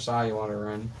or a saw you want to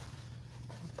run.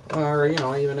 Or,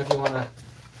 even if you want to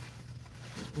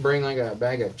bring like a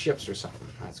bag of chips or something,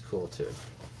 that's cool too.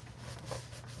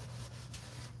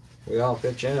 We all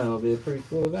pitch in and it'll be a pretty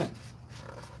cool event.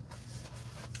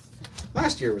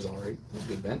 Last year was alright. It was a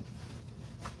good event.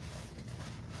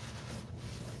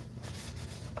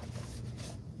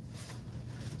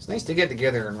 It's nice to get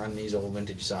together and run these old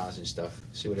vintage saws and stuff.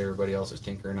 See what everybody else is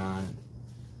tinkering on.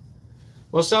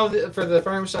 Well, so for the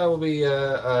farm saw will be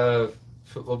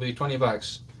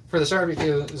 $20. For the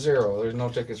barbecue, $0. There's no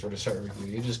tickets for the barbecue.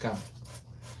 You just come.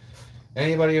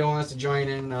 Anybody who wants to join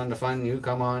in on the fun, you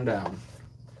come on down.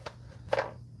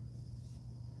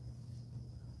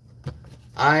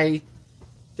 I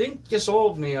think you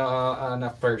sold me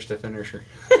enough parts to finish her.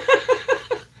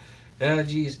 Yeah,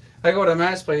 geez. I go to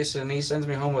Matt's place and he sends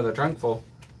me home with a trunk full.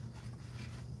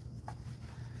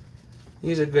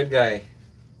 He's a good guy.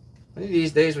 One of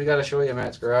these days we got to show you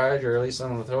Matt's garage, or at least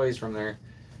some of the toys from there.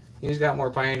 He's got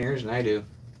more Pioneers than I do.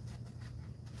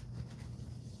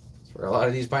 That's where a lot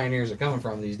of these Pioneers are coming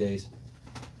from these days.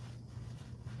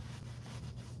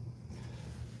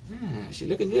 Yeah, she's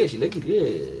looking good. She's looking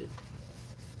good.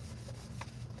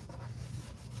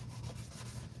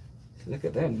 Look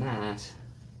at that, nice.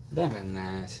 That is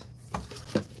nice.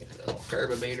 Get a little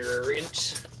carburetor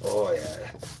rinse. Oh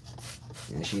yeah.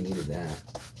 Yeah, she needed that.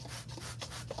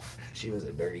 She was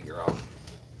a dirty girl.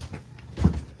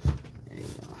 There you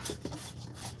go.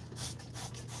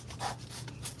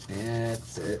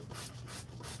 That's it.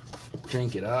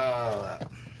 Crank it all up.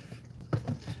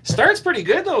 Starts pretty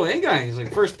good though, eh guys?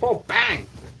 Like first pull, bang!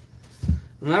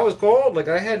 And that was cold. Like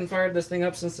I hadn't fired this thing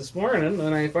up since this morning.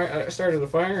 And I started the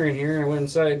fire in here. And I went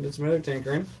inside and did some other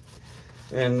tinkering.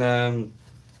 And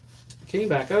came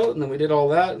back out. And then we did all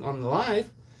that on the live.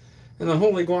 And then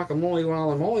holy guacamole,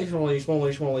 guacamole,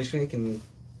 schmoly, stinking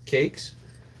cakes.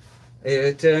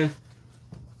 If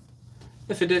it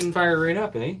didn't fire right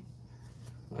up, eh?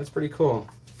 That's pretty cool.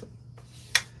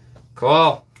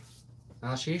 Cool.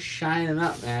 Now she's shining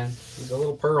up, man. She's a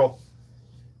little pearl.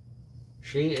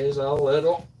 She is a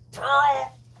little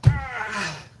pearl.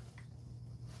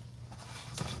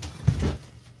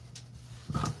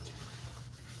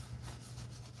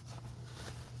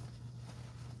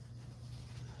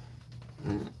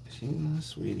 She's a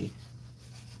sweetie.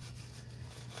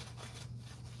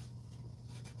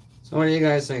 So what do you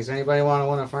guys think? Does anybody want to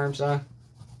win a farm saw?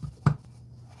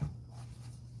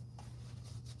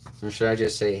 Or should I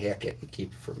just say heck it and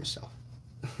keep it for myself?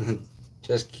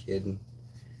 Just kidding.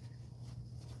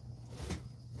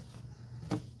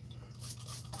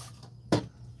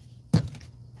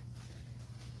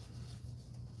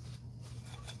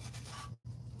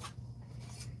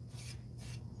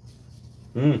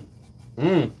 Mmm.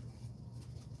 Mmm.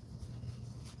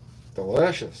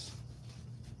 Delicious.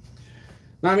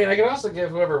 Now, I mean, I could also give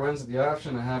whoever wins the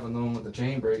option of having the one with the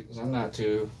chain brake, because I'm not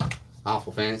too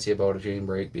awful fancy about a chain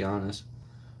brake, to be honest.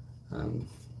 I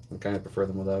kind of prefer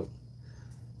them without.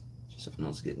 Something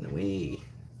else getting in the way.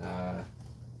 I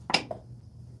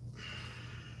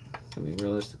mean,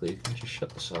 realistically, I just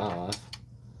shut the saw off.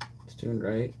 It's doing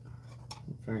right.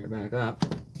 Fire it back up.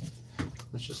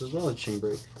 That's just as well as chain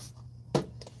brake.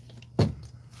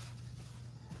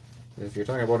 If you're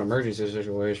talking about emergency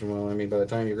situation, well, I mean, by the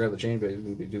time you grab the chain brake, it's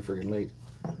going to be too freaking late.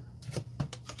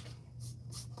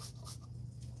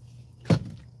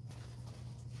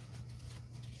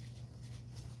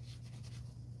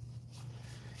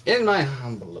 In my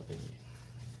humble opinion.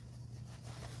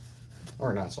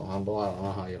 Or not so humble, I don't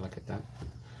know how you look at that.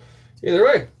 Either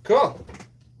way, cool.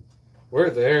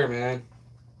 We're there, man.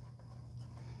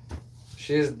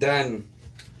 She's done.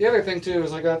 The other thing, too,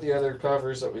 is I got the other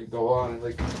covers that we go on. And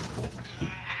like,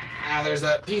 there's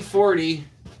that P40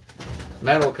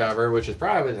 metal cover, which is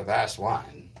probably the best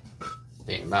one.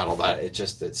 Being metal, but it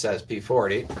says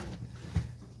P40.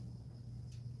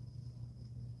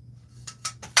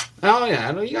 Oh, yeah,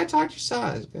 I know you gotta talk to your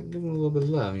size. Gotta give them a little bit of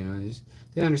love, you know.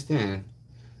 They understand.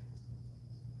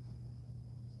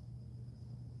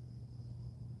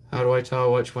 How do I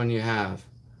tell which one you have?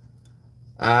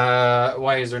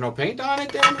 Why is there no paint on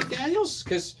it, Daniels?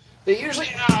 Because they usually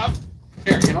have.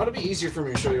 Here, you know, it'll be easier for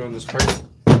me to show you on this part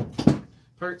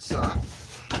saw.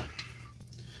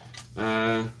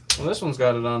 Well, this one's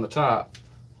got it on the top,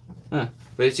 but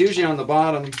it's usually on the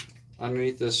bottom,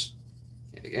 underneath this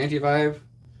anti-vibe.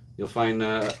 You'll find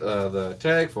the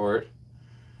tag for it,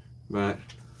 but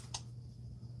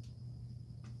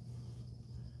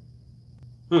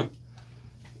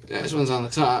this one's on the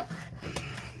top.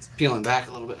 It's peeling back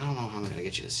a little bit. I don't know how I'm gonna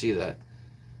get you to see that,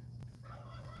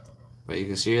 but you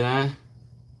can see that.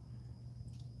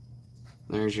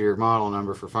 There's your model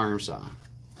number for farm saw.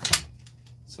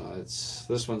 So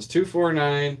this one's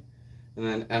 249, and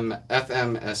then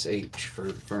FMSH for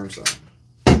farm saw.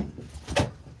 There's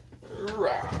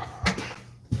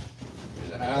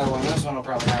another one. This one will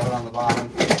probably have it on the bottom.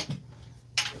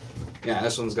 Yeah,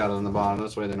 this one's got it on the bottom.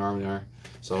 That's the way they normally are.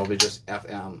 So it'll be just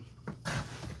FM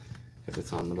if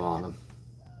it's on the bottom.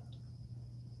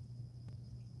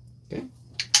 Okay.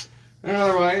 And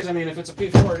otherwise, I mean, if it's a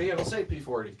P40, it'll say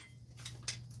P40.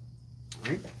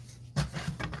 All right.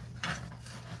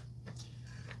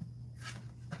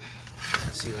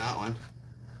 See that one?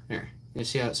 Here. You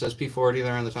see how it says P40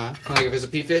 there on the top? Like if it's a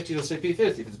P50, it'll say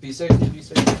P50. If it's a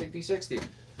P60, it'll say P60.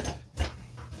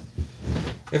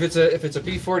 If it's a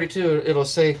P42, it'll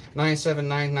say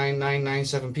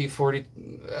 9799997P40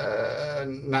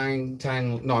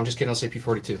 910. No, I'm just kidding. It'll say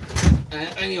P42.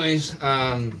 Anyways,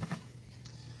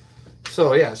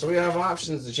 so yeah, so we have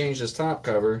options to change this top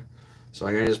cover. So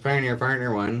I got this Pioneer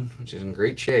Partner one, which is in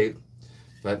great shape,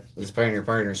 but it's Pioneer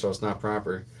Partner, so it's not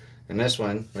proper. And this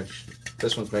one, which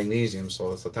this one's magnesium,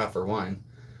 so it's the tougher one,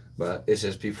 but it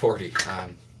says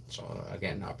P40. So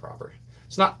again, not proper.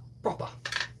 It's not proper.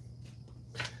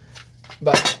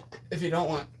 But if you're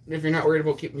not worried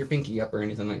about keeping your pinky up or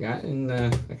anything like that, and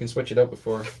I can switch it up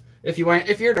before. If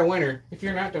you're the winner. If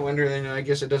you're not the winner, then I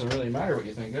guess it doesn't really matter what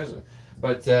you think, does it?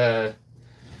 But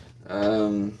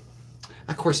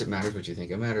of course it matters what you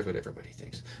think. It matters what everybody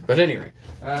thinks. But anyway,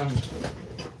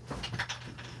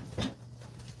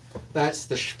 that's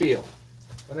the spiel.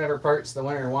 Whatever parts the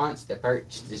winner wants, the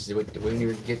parts is what the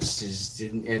winner gets,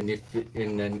 and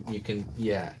then you can,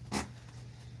 yeah.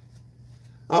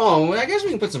 Oh, well, I guess we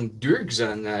can put some Dukes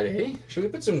on that, eh? Should we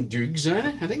put some Dukes on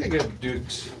it? I think I got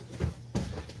Dukes.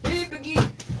 Hey, Dookie!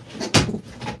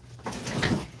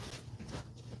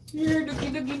 Here,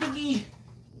 Dookie.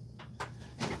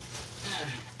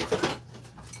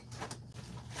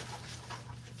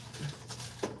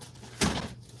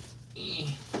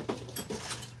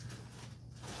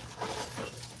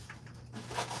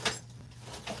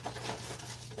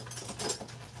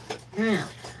 Here.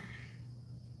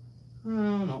 Oh,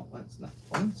 no, that's not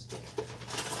once.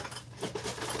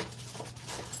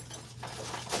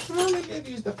 Well, maybe I've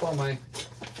used up all my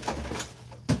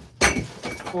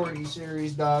 40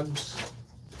 series dogs.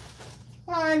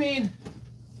 Well, I mean,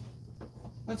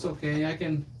 that's okay. I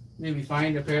can maybe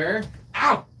find a pair.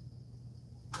 Ow!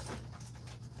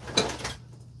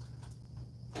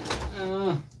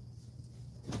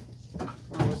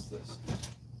 What's this?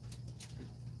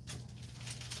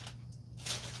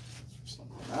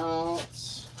 Something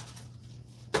else.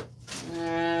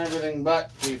 Everything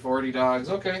but P40 dogs.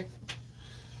 Okay.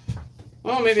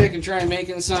 Well, maybe I can try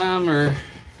making some, or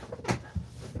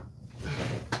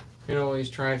can always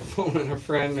try phoning a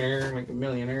friend there, like a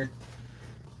millionaire.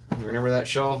 Remember that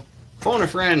show? Phone a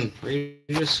friend.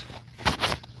 Regis.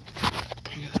 I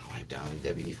gotta wipe down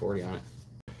the WD-40 on it.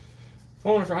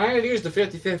 Phone a friend. I gotta use the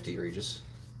 50-50, Regis.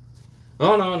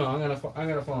 Oh no, I'm gonna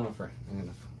phone a friend.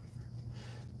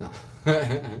 No.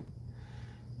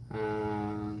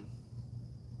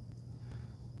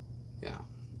 Yeah.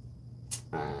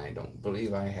 I don't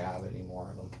believe I have any more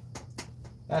of them.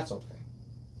 That's okay.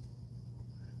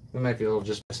 We might be able to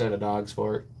just set of dogs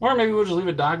for it. Or maybe we'll just leave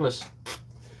it dogless.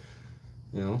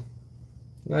 You know,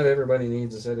 not everybody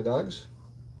needs a set of dogs.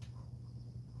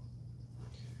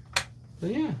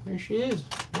 But yeah, there she is.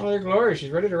 Mother Glory,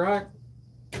 she's ready to rock.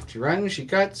 She runs, she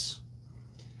cuts.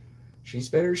 She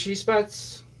spitters, she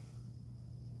sputs.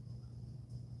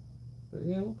 But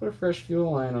yeah, we'll put a fresh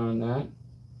fuel line on that.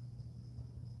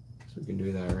 So we can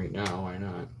do that right now, why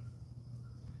not?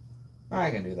 I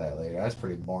can do that later. That's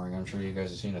pretty boring. I'm sure you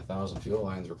guys have seen 1,000 fuel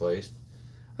lines replaced.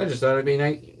 I just thought it'd be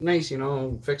nice, you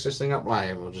know, fix this thing up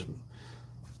live. We'll just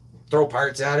throw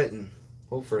parts at it and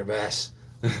hope for the best.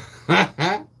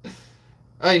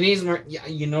 Oh, it needs more. Yeah,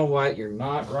 you know what? You're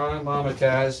not wrong, Mama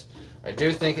Taz. I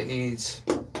do think it needs.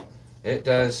 It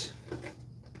does.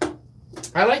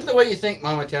 I like the way you think,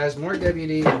 Mama Taz. More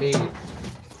WD indeed.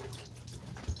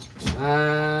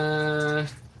 A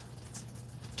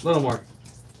little more.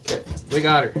 Okay, we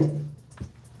got her.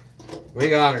 We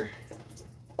got her.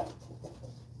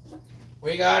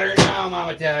 We got her now,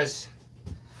 Mama Taz.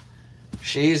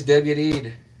 She's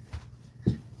WD'd.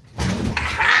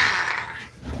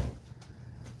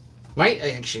 Might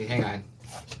actually, hang on.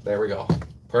 There we go.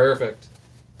 Perfect.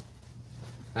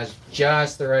 That's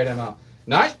just the right amount.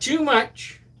 Not too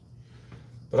much,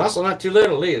 but also not too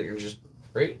little either. Just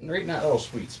right in that little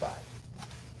sweet spot.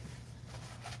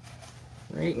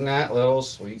 Right in that little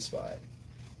sweet spot.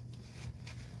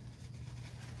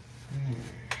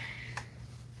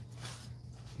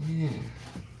 Yeah.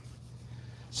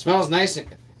 Smells nice and...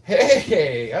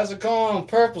 Hey, how's it going,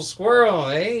 purple squirrel,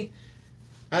 eh?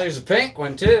 Oh, there's a pink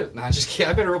one too. Nah, just kidding.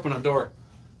 I better open the door.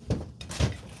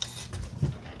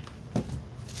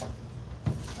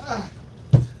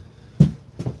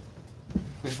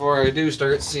 Before I do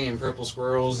start seeing purple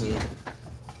squirrels and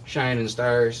shining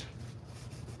stars.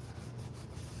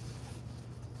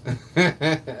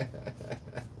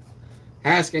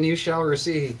 Ask and you shall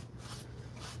receive.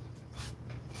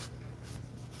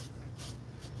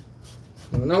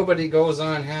 Nobody goes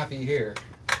on happy here.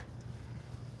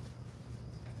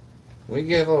 We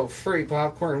give out free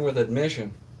popcorn with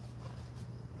admission.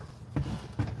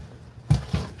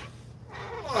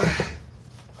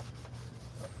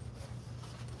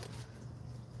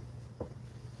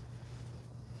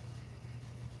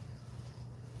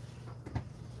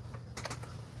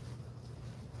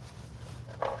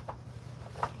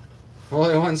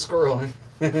 Only one squirrel.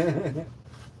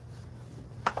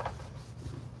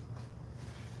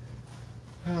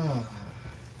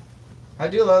 I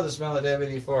do love the smell of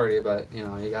WD-40, but you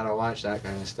know, you gotta watch that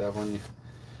kind of stuff when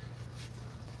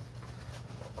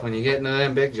you get into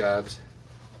them big jobs.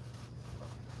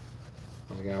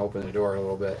 I'm gonna open the door a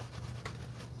little bit.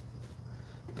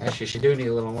 Actually, she do need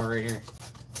a little more right here.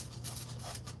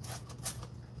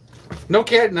 No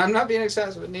kidding, I'm not being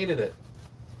excessive. It needed it.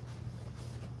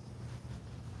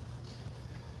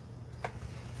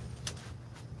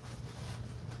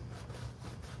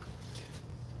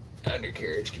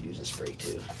 Undercarriage could use a spray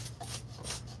too.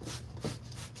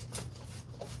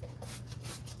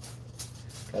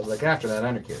 Gotta look after that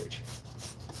undercarriage.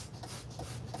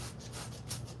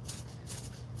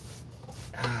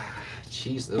 Ah,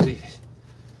 jeez Louise.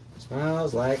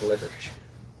 Smells like licorice.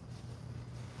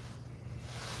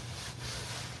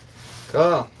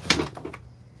 Cool.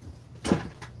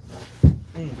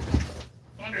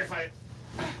 Wonder if I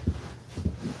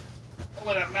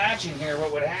lit a match in here,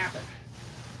 what would happen?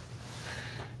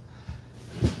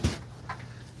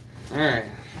 All right.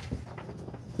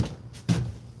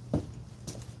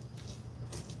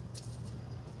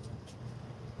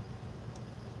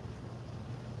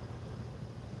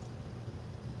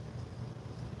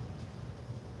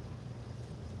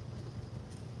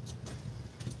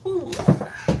 Ooh.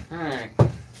 All right.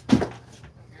 Give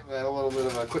that a little bit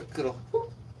of a quick little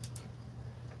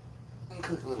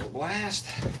blast.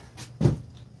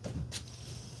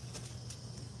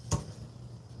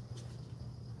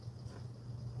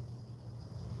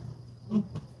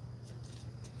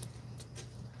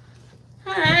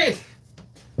 Alright.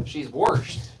 She's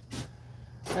washed.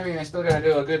 I mean, I still gotta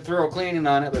do a good thorough cleaning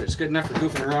on it, but it's good enough for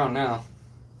goofing around now.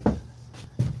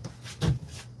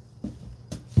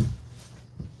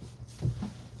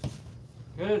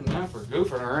 Good enough for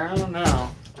goofing around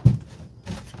now.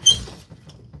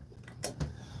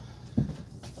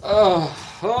 Oh,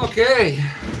 okay.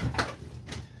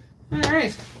 All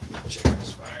right. Check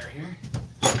this fire here.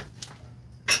 There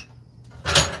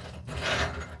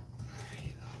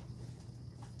you go.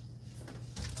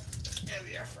 Give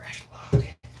me a fresh log.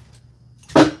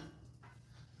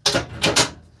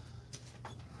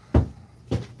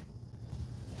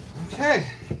 Okay.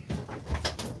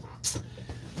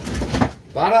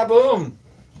 Bada boom.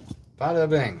 Bada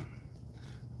bing.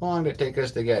 How long did it take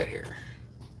us to get here?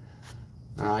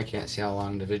 Oh, I can't see how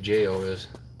long the video is.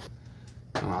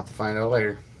 I'll have to find out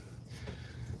later.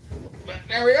 But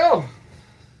there we go.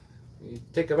 You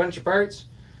take a bunch of parts,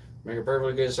 make a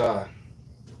perfectly good saw.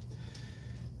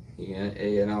 You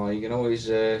can always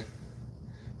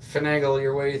finagle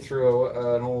your way through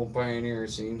an old Pioneer.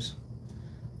 It seems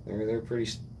they're pretty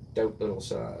stout little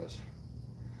saws.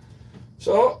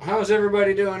 So, how's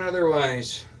everybody doing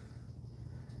otherwise?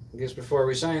 I guess before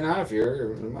we sign off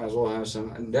here, we might as well have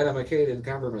some dedicated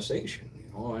conversation.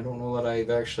 I don't know that I've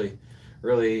actually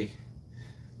really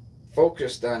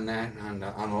focused on that on the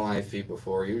live feed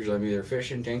before. Usually I'm either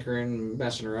fishing, tinkering,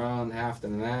 messing around,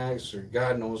 hafting an axe, or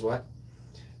God knows what.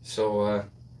 So,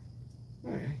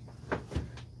 okay.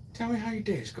 Tell me how your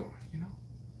day's going.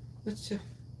 Let's.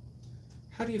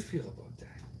 How do you feel about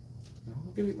that?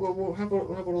 How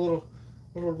about a little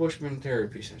Bushman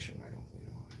therapy session?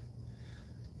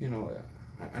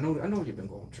 I know you've been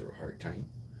going through a hard time,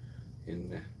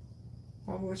 and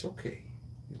it's okay.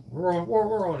 We're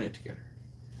all in it together.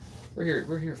 We're here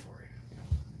for you.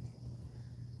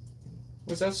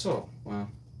 Was that so? Well,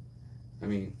 I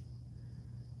mean,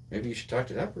 maybe you should talk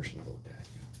to that person about that.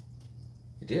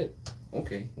 You did.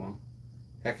 Okay. Well,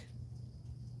 heck,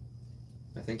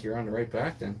 I think you're on the right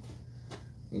path then.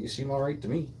 You seem all right to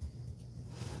me.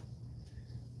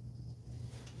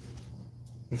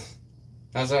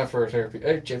 How's that for a therapy?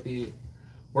 Hey, Chippy,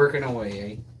 working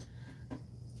away, eh?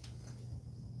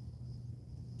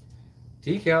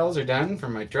 Decals are done for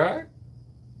my truck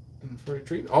and for the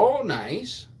tree. Oh,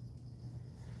 nice.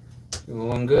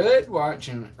 Doing good.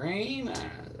 Watching it rain.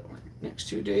 Next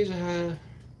 2 days, oh,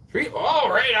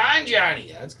 right on,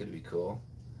 Johnny. That's gonna be cool.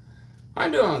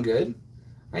 I'm doing good.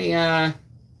 I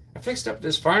fixed up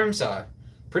this farm saw.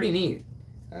 Pretty neat.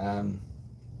 I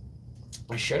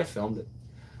should have filmed it.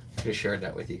 Should have shared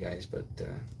that with you guys, but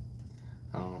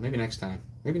maybe next time.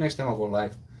 Maybe next time I'll go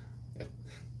live.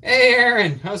 Hey,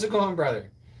 Aaron, how's it going,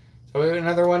 brother? So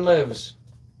another one lives.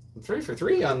 3 for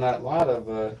 3 on that lot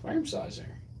of farm saws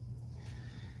there.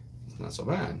 It's not so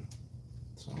bad.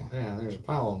 So yeah, there's a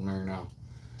pile of them there now.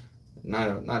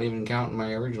 Not even counting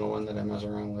my original one that I mess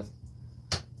around with.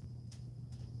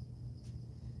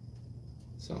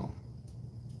 So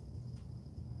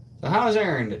how's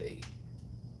Aaron today?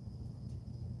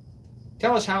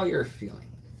 Tell us how you're feeling.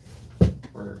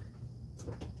 We're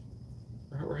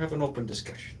having an open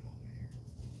discussion.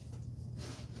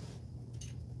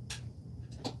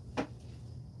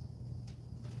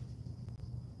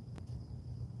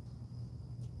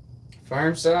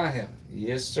 Farm saw him.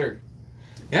 Yes, sir.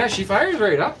 Yeah, she fires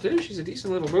right up, too. She's a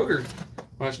decent little booger.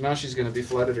 Watch, now she's going to be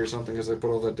flooded or something because I put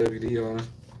all that WD on it.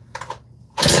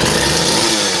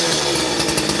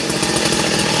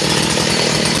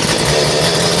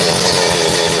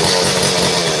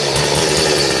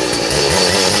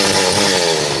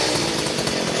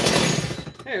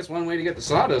 Hey, it's one way to get the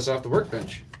sawdust off the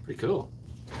workbench. Pretty cool.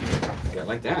 Yeah,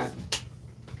 like that.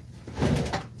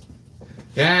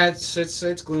 Yeah,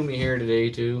 it's gloomy here today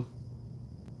too.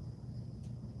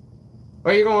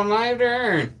 Are you going live there,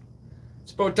 Aaron?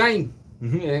 It's about time.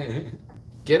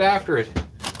 Get after it.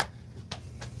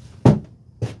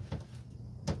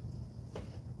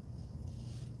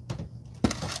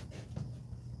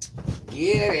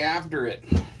 Get after it.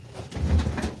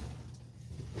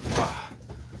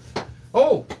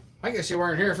 Oh, I guess you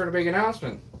weren't here for the big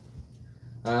announcement.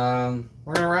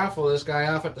 We're gonna raffle this guy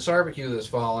off at the barbecue this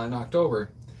fall in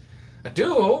October. I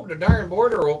do hope the darn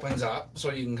border opens up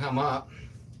so you can come up.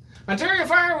 Ontario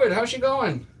Firewood, how's she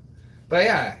going? But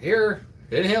yeah, here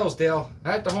in Hillsdale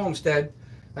at the homestead.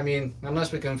 I mean,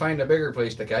 unless we can find a bigger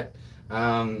place to cut.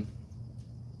 We're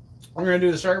gonna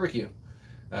do the barbecue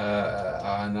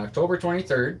on October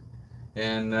 23rd,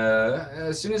 and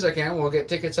as soon as I can, we'll get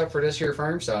tickets up for this here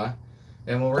farm saw,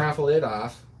 and we'll raffle it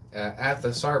off at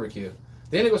the barbecue.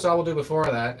 The Indigo Saw we'll do before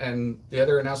that, and the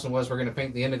other announcement was we're going to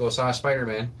paint the Indigo Saw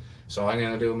Spider-Man. So I'm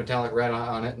going to do a metallic red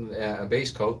on it and a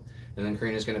base coat, and then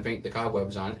Karina's going to paint the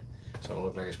cobwebs on it, so it'll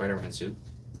look like a Spider-Man suit.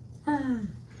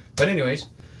 But anyways,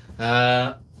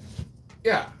 yeah,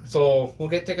 so we'll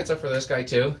get tickets up for this guy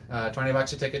too.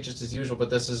 $20 a ticket, just as usual. But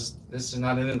this is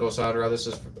not an Indigo Saw draw. This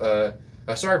is a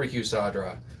barbecue saw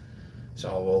draw.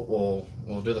 So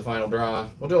we'll do the final draw.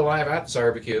 We'll do a live at the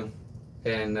barbecue,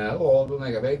 and we'll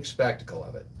make a big spectacle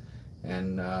of it.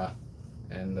 And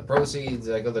the proceeds,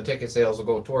 like the ticket sales, will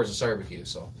go towards the barbecue.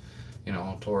 So, you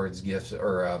know, towards gifts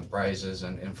or prizes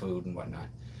and food and whatnot.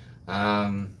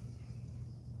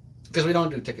 Because we don't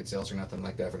do ticket sales or nothing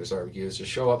like that for the barbecue. It's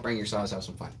just show up, bring your sauce, have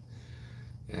some fun.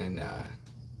 And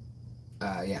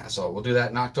yeah, so we'll do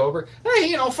that in October. Hey,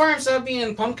 you know, farm stuff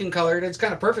being pumpkin colored, it's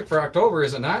kind of perfect for October,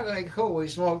 is it not? Like, holy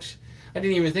smokes. I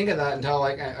didn't even think of that until,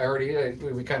 like,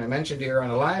 we kind of mentioned here on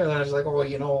the live, and I was like, oh, well,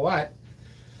 you know what?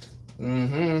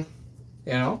 You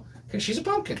know, because she's a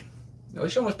pumpkin. I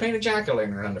wish I almost painted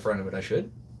jack-o'-lantern on the front of it, I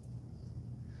should.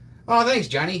 Oh, thanks,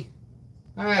 Johnny.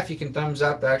 If you can thumbs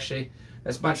up, actually,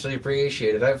 that's muchly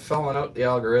appreciated. I've fallen out the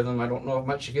algorithm. I don't know how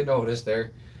much you can notice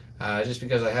there, just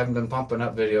because I haven't been pumping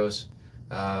up videos.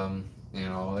 You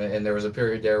know, and there was a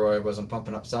period there where I wasn't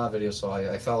pumping up saw videos, so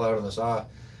I fell out of the saw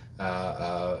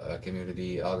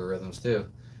community algorithms too.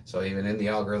 So even in the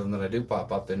algorithm that I do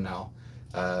pop up in now,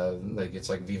 like it's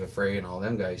like Viva Frey and all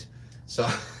them guys. So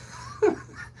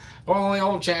all the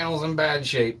old channels in bad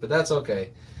shape, but that's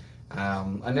okay.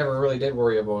 I never really did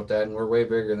worry about that, and we're way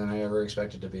bigger than I ever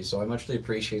expected to be. So I muchly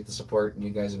appreciate the support, and you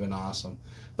guys have been awesome.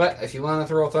 But if you want to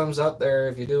throw a thumbs up there,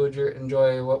 if you do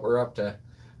enjoy what we're up to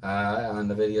on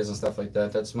the videos and stuff like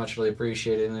that, that's muchly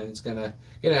appreciated, and it's gonna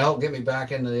help get me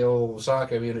back into the old saw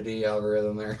community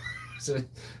algorithm there. So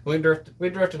we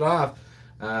drifted off,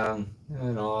 you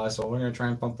know. So we're gonna try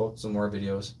and pump out some more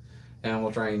videos, and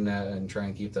we'll try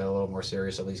and keep that a little more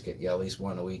serious. At least get at least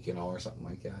one a week, you know, or something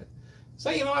like that. So,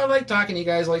 you know, I like talking to you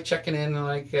guys, I like checking in, and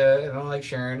I like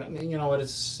sharing. I mean, you know what?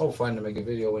 It's so fun to make a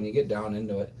video when you get down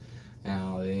into it. You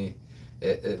know,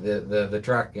 the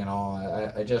truck, you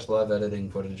know, I just love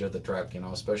editing footage of the truck, you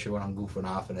know, especially when I'm goofing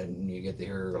off in it and you get to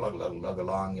hear lug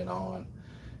along, you know,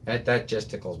 and that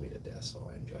just tickles me to death, so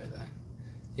I enjoy that.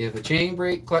 You have a chain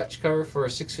brake clutch cover for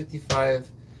a 655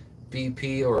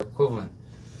 BP or equivalent.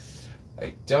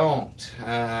 I don't.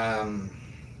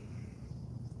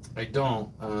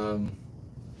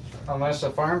 Unless a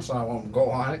farm saw won't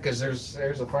go on it, because there's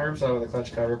a farm saw with a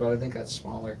clutch cover, but I think that's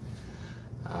smaller.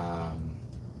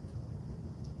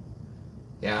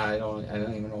 Yeah, I don't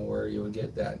even know where you would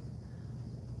get that.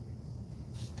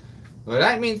 But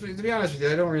I mean, to be honest with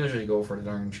you, I don't usually go for the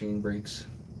darn chain brakes.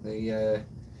 They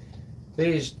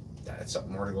just that's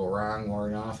something more to go wrong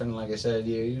more often. Like I said,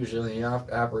 you usually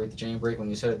operate the chain brake when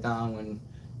you set it down, when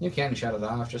you can shut it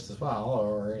off just as well,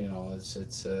 or you know, it's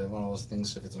one of those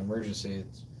things. If it's an emergency,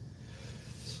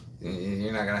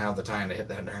 you're not gonna have the time to hit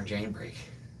that darn chain brake.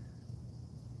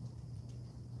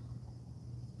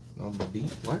 Oh, the beat?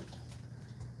 What?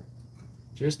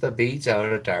 Just the beats out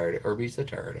of the tire, or beats the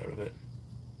tire out of it.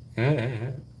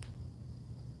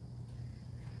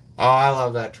 Oh, I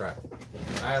love that truck.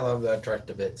 I love that truck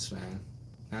to bits, man.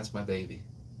 That's my baby.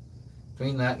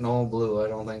 Between that and Old Blue, I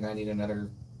don't think I need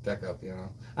another pickup, you know.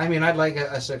 I mean, I'd like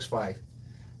a 6.5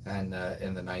 and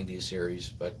in the 90s series,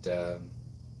 but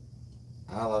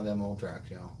I love them old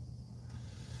trucks, you know.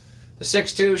 The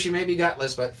 6.2, she may be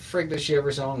gutless, but frig does she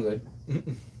ever sound good.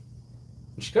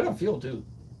 She could have fuel too.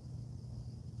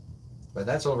 But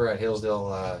that's over at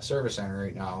Hillsdale Service Center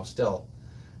right now. Still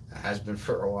has been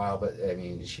for a while. But I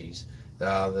mean, she's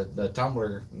the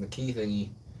tumbler, the key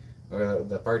thingy, or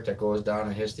the part that goes down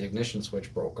and hits the ignition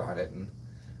switch broke on it, and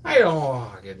I don't know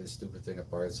how to get this stupid thing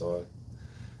apart. So,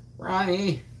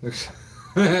 Ronnie, and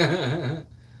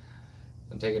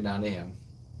take it down to him.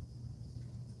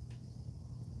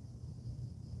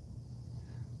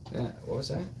 Yeah, what was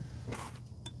that?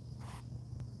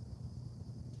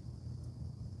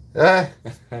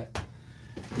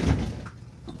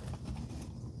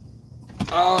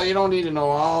 Oh, you don't need to know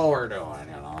all we're doing,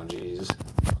 you know, jeez.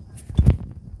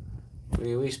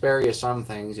 We spare you some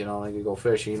things, you know, like you go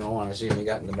fishing, you don't want to see me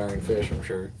getting the darn fish, I'm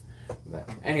sure. But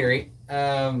at any rate,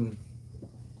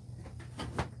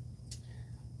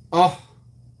 oh,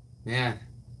 yeah.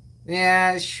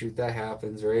 Yeah, shoot, that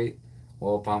happens, right?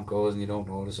 Oil pump goes and you don't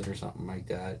notice it or something like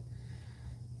that.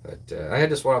 But I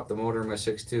had to swap the motor in my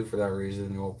 6.2 for that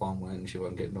reason. The oil pump went and she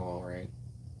wasn't getting oil right.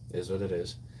 Is what it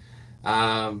is.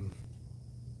 But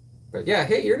yeah,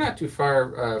 hey, you're not too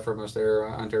far from us there,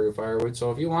 Ontario Firewood. So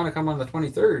if you want to come on the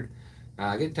 23rd,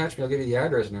 get in touch with me. I'll give you the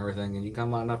address and everything, and you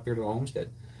come on up here to the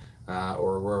homestead,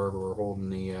 or wherever we're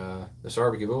holding the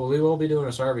barbecue. But we will be doing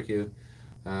a barbecue,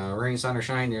 rain, sun, or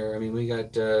shine. There, I mean, we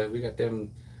got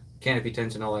them canopy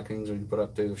tents and all that things we can put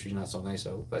up too. If she's not so nice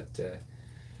out, but.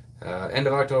 End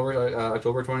of October,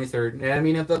 October 23rd. And I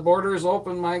mean, if the border is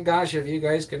open, my gosh, if you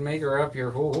guys can make her up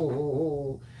here,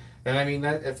 and I mean,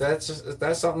 if that's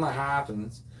something that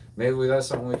happens, maybe that's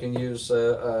something we can use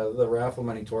the raffle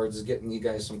money towards, is getting you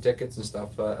guys some tickets and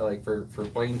stuff, like for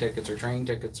plane tickets or train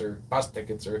tickets or bus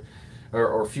tickets or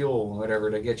fuel,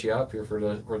 whatever, to get you up here for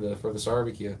the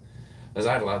barbecue. Cause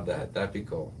I'd love that. That'd be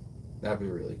cool. That'd be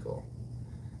really cool.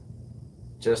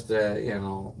 Just you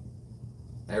know,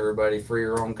 everybody for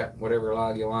your own whatever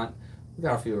log you want. We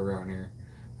got a few around here,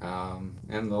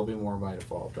 and there'll be more by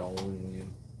default.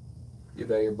 You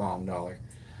bet your bomb dollar.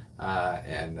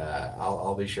 And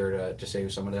I'll be sure to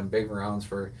save some of them big rounds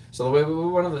for. So the way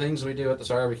one of the things we do at the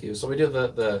barbecue, so we do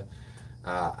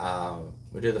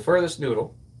we do the furthest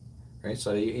noodle, right?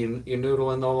 So you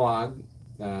noodle in the log.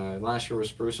 Last year was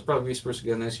spruce. It'll probably be spruce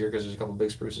again this year because there's a couple big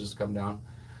spruces to come down,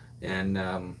 and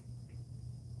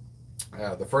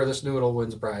the furthest noodle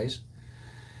wins a prize.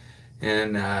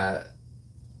 And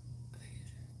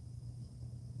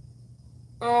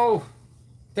oh,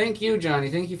 thank you,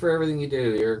 Johnny. Thank you for everything you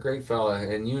do. You're a great fella,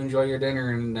 and you enjoy your dinner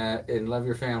and love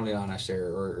your family on us there,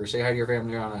 or say hi to your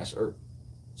family on us, or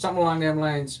something along them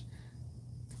lines.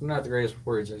 Not the greatest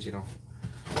words, as you know.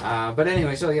 But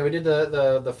anyway, so yeah, we did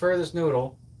the furthest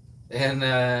noodle, and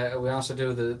we also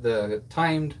do the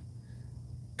timed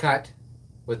cut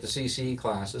with the CC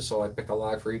classes. So I pick a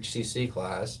log for each CC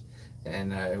class,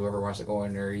 and whoever wants to go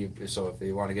in there, so if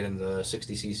you want to get into the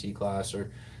 60 CC class or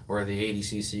the 80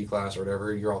 CC class or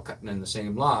whatever, you're all cutting in the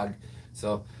same log.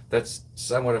 So that's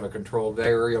somewhat of a controlled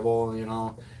variable, you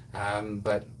know.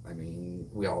 But I mean,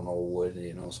 we all know wood,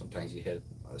 you know, sometimes you hit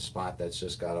a spot that's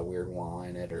just got a weird wall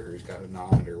in it, or it's got a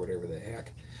knot, or whatever the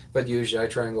heck. But usually I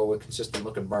try and go with consistent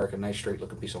looking bark, a nice straight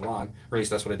looking piece of log, or at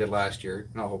least that's what I did last year,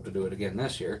 and I'll hope to do it again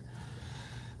this year.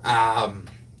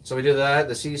 So we do that,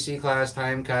 the CC class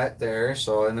time cut there,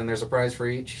 so, and then there's a prize for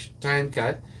each time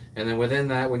cut, and then within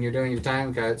that, when you're doing your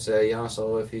time cuts, you know,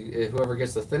 so if whoever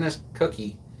gets the thinnest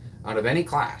cookie out of any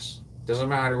class, doesn't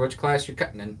matter which class you're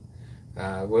cutting in,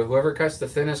 whoever cuts the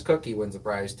thinnest cookie wins the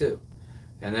prize too.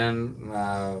 And then,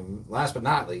 last but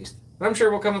not least, but I'm sure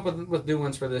we'll come up with new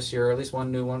ones for this year, at least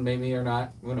one new one, maybe, or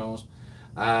not, who knows.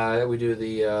 We do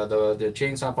the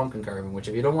chainsaw pumpkin carving, which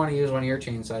if you don't want to use one of your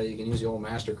chainsaws, you can use the old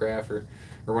Mastercraft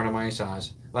or one of my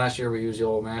saws. Last year we used the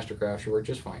old Mastercraft, she worked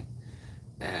just fine.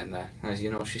 And as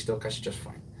you know, she still cuts just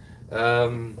fine.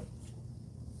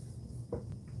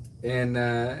 And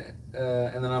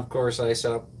then of course I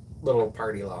set up little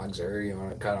party logs there, you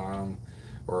want to cut on them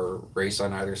or race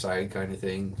on either side kind of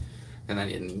thing. And then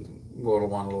you can go to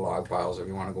one of the log piles if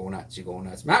you want to go nuts, you go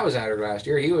nuts. Matt was at her last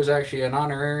year. He was actually an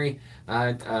honorary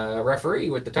referee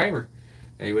with the timer.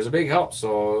 And he was a big help.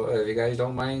 So if you guys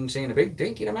don't mind saying a big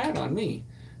thank you to Matt on me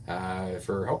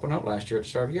for helping out last year at the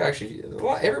start. Yeah, actually,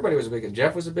 everybody was a big.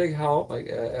 Jeff was a big help, like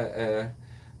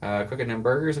cooking them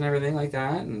burgers and everything like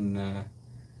that. And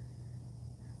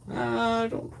I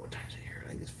don't know what time is it here. I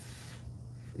think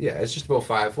it's just about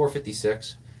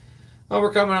 4:56. Oh,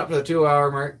 we're coming up to the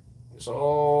 2-hour mark. So,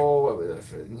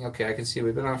 okay, I can see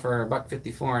we've been on for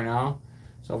 $1.54 now.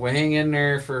 So if we hang in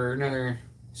there for another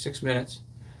 6 minutes,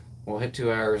 we'll hit 2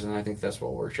 hours, and I think that's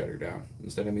what we'll shut her down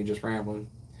instead of me just rambling.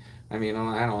 I mean,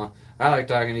 I don't know. I like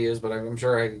talking to you, but I'm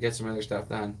sure I could get some other stuff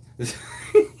done.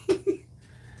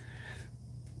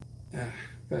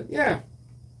 But yeah,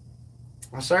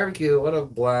 barbecue, what a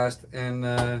blast, and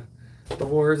the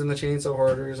Wards and the Chainsaw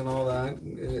Hoarders and all that.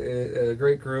 A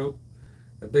great group.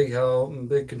 A big help and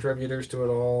big contributors to it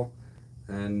all,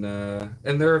 and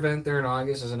their event there in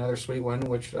August is another sweet one,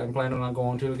 which I'm planning on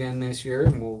going to again this year,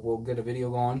 and we'll get a video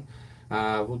going.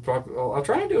 I'll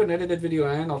try and do an edited video,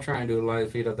 and I'll try and do a live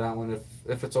feed of that one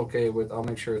if it's okay with. I'll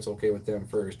make sure it's okay with them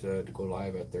first to go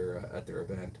live at their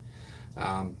event.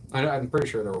 I'm pretty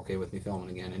sure they're okay with me filming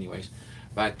again, anyways.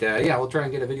 But yeah, we'll try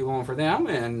and get a video going for them,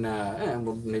 and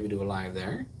we'll maybe do a live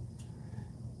there.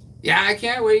 Yeah, I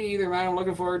can't wait either, man. I'm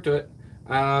looking forward to it.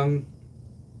 And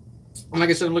like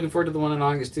I said, I'm looking forward to the one in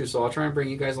August too, so I'll try and bring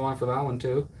you guys along for that one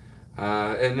too.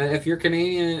 And if you're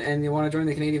Canadian and you want to join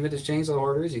the Canadian Vintage Chainsaw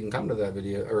Hoarders, you can come to that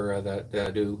video or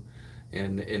that do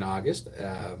in August.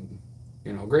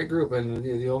 You know, great group, and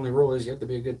the only rule is you have to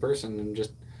be a good person and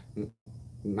just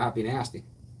not be nasty.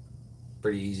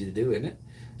 Pretty easy to do, isn't it?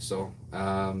 So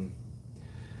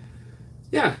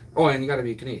yeah. Oh, and you got to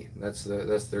be Canadian. That's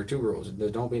their two rules.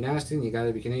 Don't be nasty, and you got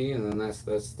to be Canadian, and that's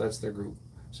their group.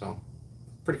 So,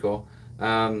 pretty cool.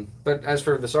 But as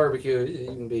for the barbecue, you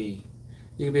can be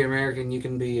American. You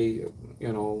can be,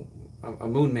 you know, a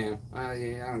moon man.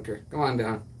 Yeah, I don't care. Come on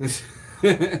down.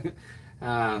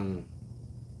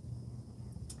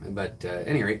 But at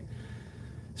any rate,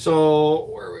 so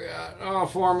where are we at? Oh,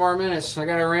 4 more minutes. I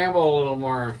gotta ramble a little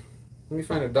more. Let me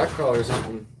find a duck call or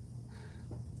something.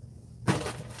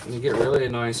 You get really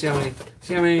annoying. See how many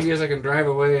of you guys I can drive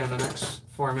away in the next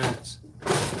 4 minutes.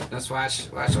 Let's watch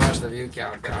the view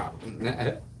count drop.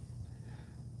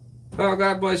 Oh,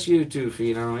 God bless you too,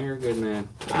 Fino. You're a good man.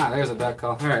 Ah, there's a duck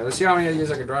call. All right, let's see how many of you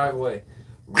guys I can drive away.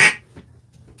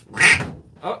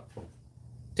 Oh,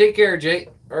 take care, Jake.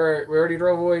 All right, we already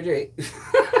drove away, Jake.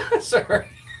 Sorry.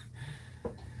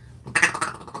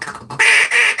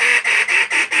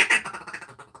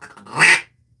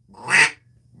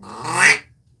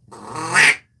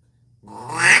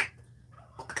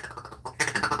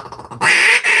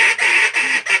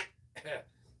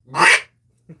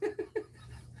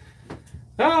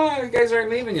 Oh, you guys aren't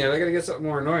leaving yet. I gotta get something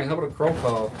more annoying. How about a crow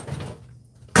call?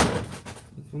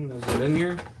 Is it in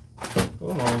here?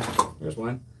 Oh no, there's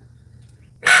one.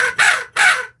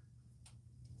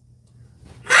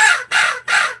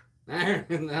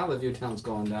 Now the view count's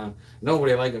going down.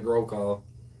 Nobody like a crow call.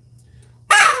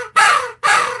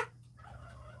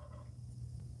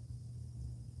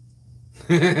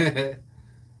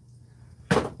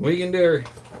 What you can do?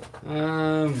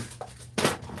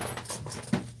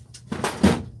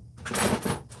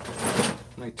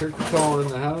 My turkey call in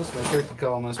the house. My turkey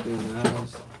call must be in the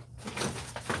house.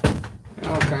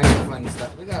 All kinds of fun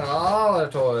stuff. We got all the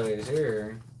toys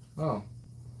here. Oh,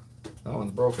 that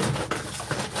one's broken.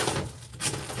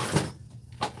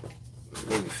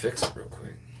 Maybe fix it real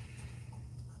quick.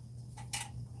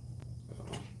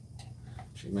 Oh,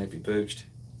 she might be pooched.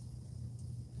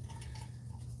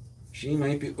 She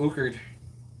might be ookered.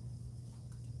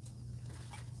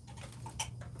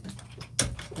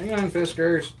 Hang on,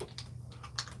 Fiskers.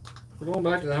 We're going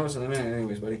back to the house in a minute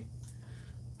anyways, buddy.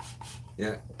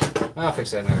 Yeah. I'll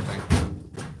fix that another time.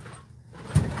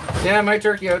 Yeah, my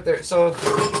turkey out there. So,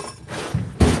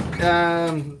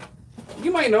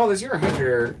 you might know this. You're a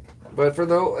hunter. But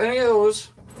for any of those,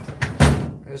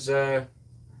 is,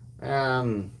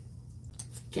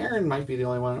 Karen might be the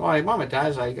only one. Well, Mama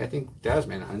Taz, I think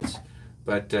Tasman hunts.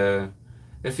 But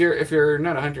if you're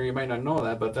not a hunter, you might not know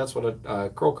that. But that's what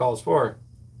a crow call is for.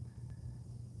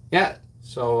 Yeah.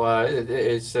 So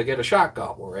it's to get a shot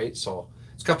gobble, right? So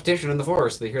it's competition in the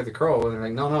forest. They hear the crow and they're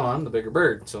like, no, I'm the bigger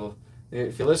bird. So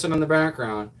if you listen in the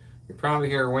background, you probably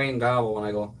hear Wayne gobble when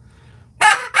I go.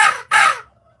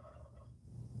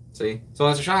 See? So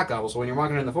that's a shot gobble. So when you're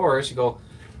walking in the forest, you go.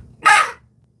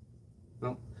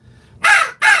 No.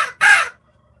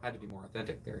 Had to be more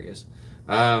authentic. There he is.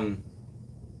 You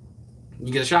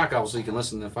get a shot gobble so you can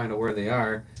listen and find out where they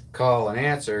are, call and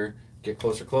answer, get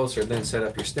closer, then set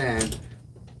up your stand,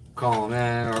 call them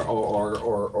in,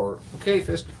 or okay,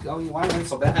 Fist, oh, you want it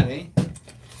so bad, eh?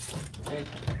 Okay.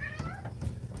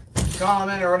 Call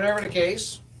them in, or whatever the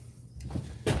case.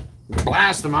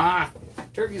 Blast them off.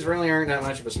 Turkeys really aren't that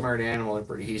much of a smart animal. They're a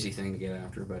pretty easy thing to get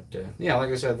after, but yeah, like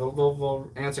I said,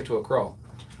 they'll answer to a crow.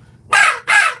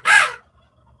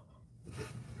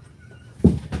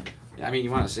 I mean,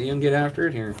 you want to see them get after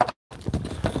it? Here.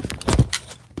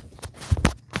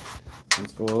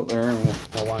 Let's go out there and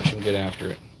we'll watch them get after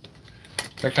it.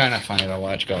 They're kind of funny to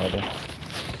watch gobble.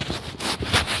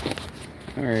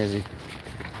 Where is he?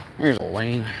 There's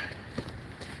Wayne.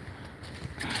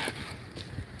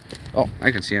 Oh,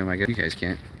 I can see him. I guess you guys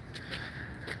can't.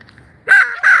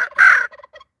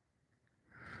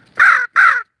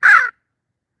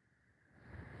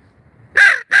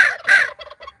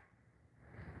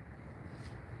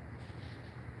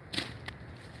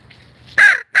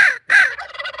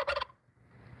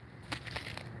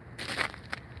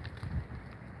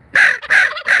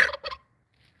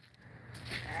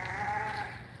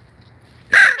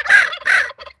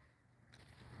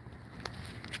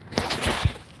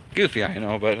 Goofy, I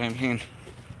know, but I mean,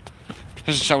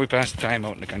 this is how we pass the time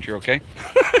out in the country, okay?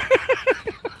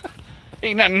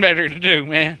 Ain't nothing better to do,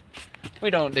 man. We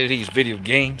don't do these video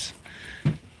games.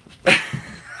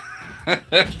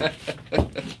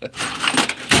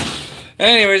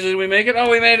 Anyways, did we make it? Oh,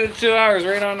 we made it 2 hours,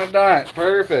 right on the dot.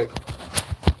 Perfect.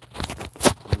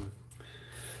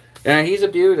 Yeah, he's a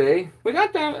beauty. We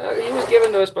got that. He was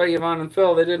given to us by Yvonne and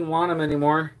Phil. They didn't want him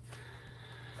anymore.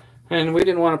 And we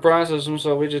didn't want to process him,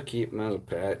 so we just keep him as a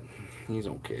pet. He's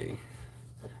okay.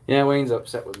 Yeah, Wayne's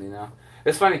upset with me now.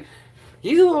 It's funny.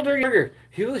 He's a little dirty.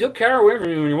 He'll cower away from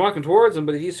you when you're walking towards him,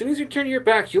 but as soon as you turn your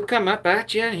back, he'll come up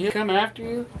at you and he'll come after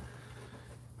you.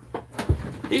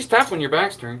 He's tough when your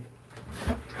back's turned.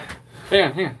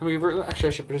 Yeah. Actually,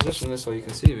 I should position this so you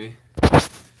can see me.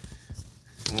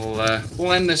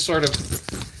 We'll end this sort of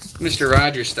Mr.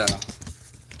 Rogers style.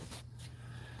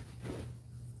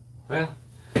 Well,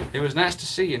 it was nice to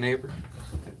see you, neighbor.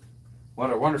 What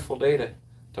a wonderful day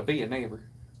to be a neighbor.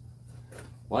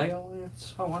 Well,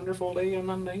 it's a wonderful day in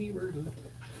the neighborhood.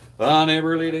 A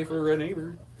neighborly day for a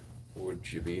neighbor.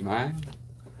 Would you be mine?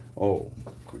 Oh,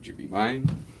 could you be mine?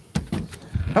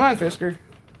 Come on, Fisker.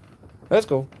 Let's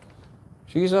go.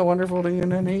 She's a wonderful day in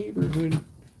the neighborhood.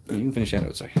 You can finish that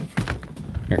outside.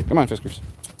 Here, come on, Fiskers.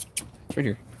 It's right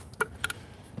here.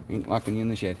 Ain't locking you in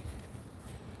the shed.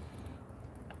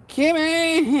 Come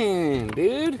on,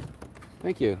 dude.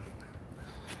 Thank you.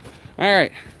 All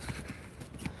right.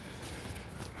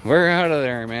 We're out of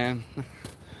there, man.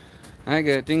 I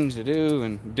got things to do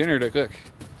and dinner to cook.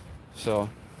 So,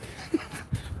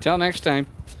 till next time.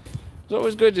 It's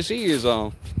always good to see you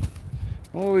all.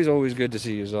 Always good to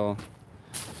see you all.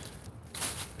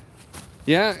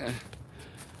 Yeah.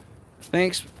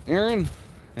 Thanks, Aaron.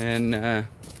 And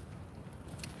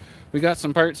we got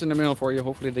some parts in the mail for you.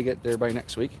 Hopefully they get there by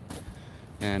next week.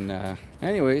 And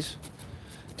anyways,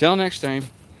 till next time,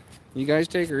 you guys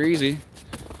take her easy.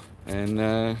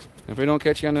 And if we don't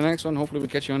catch you on the next one, hopefully we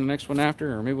catch you on the next one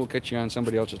after, or maybe we'll catch you on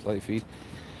somebody else's live feed.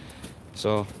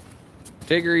 So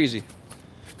take her easy.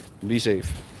 Be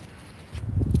safe.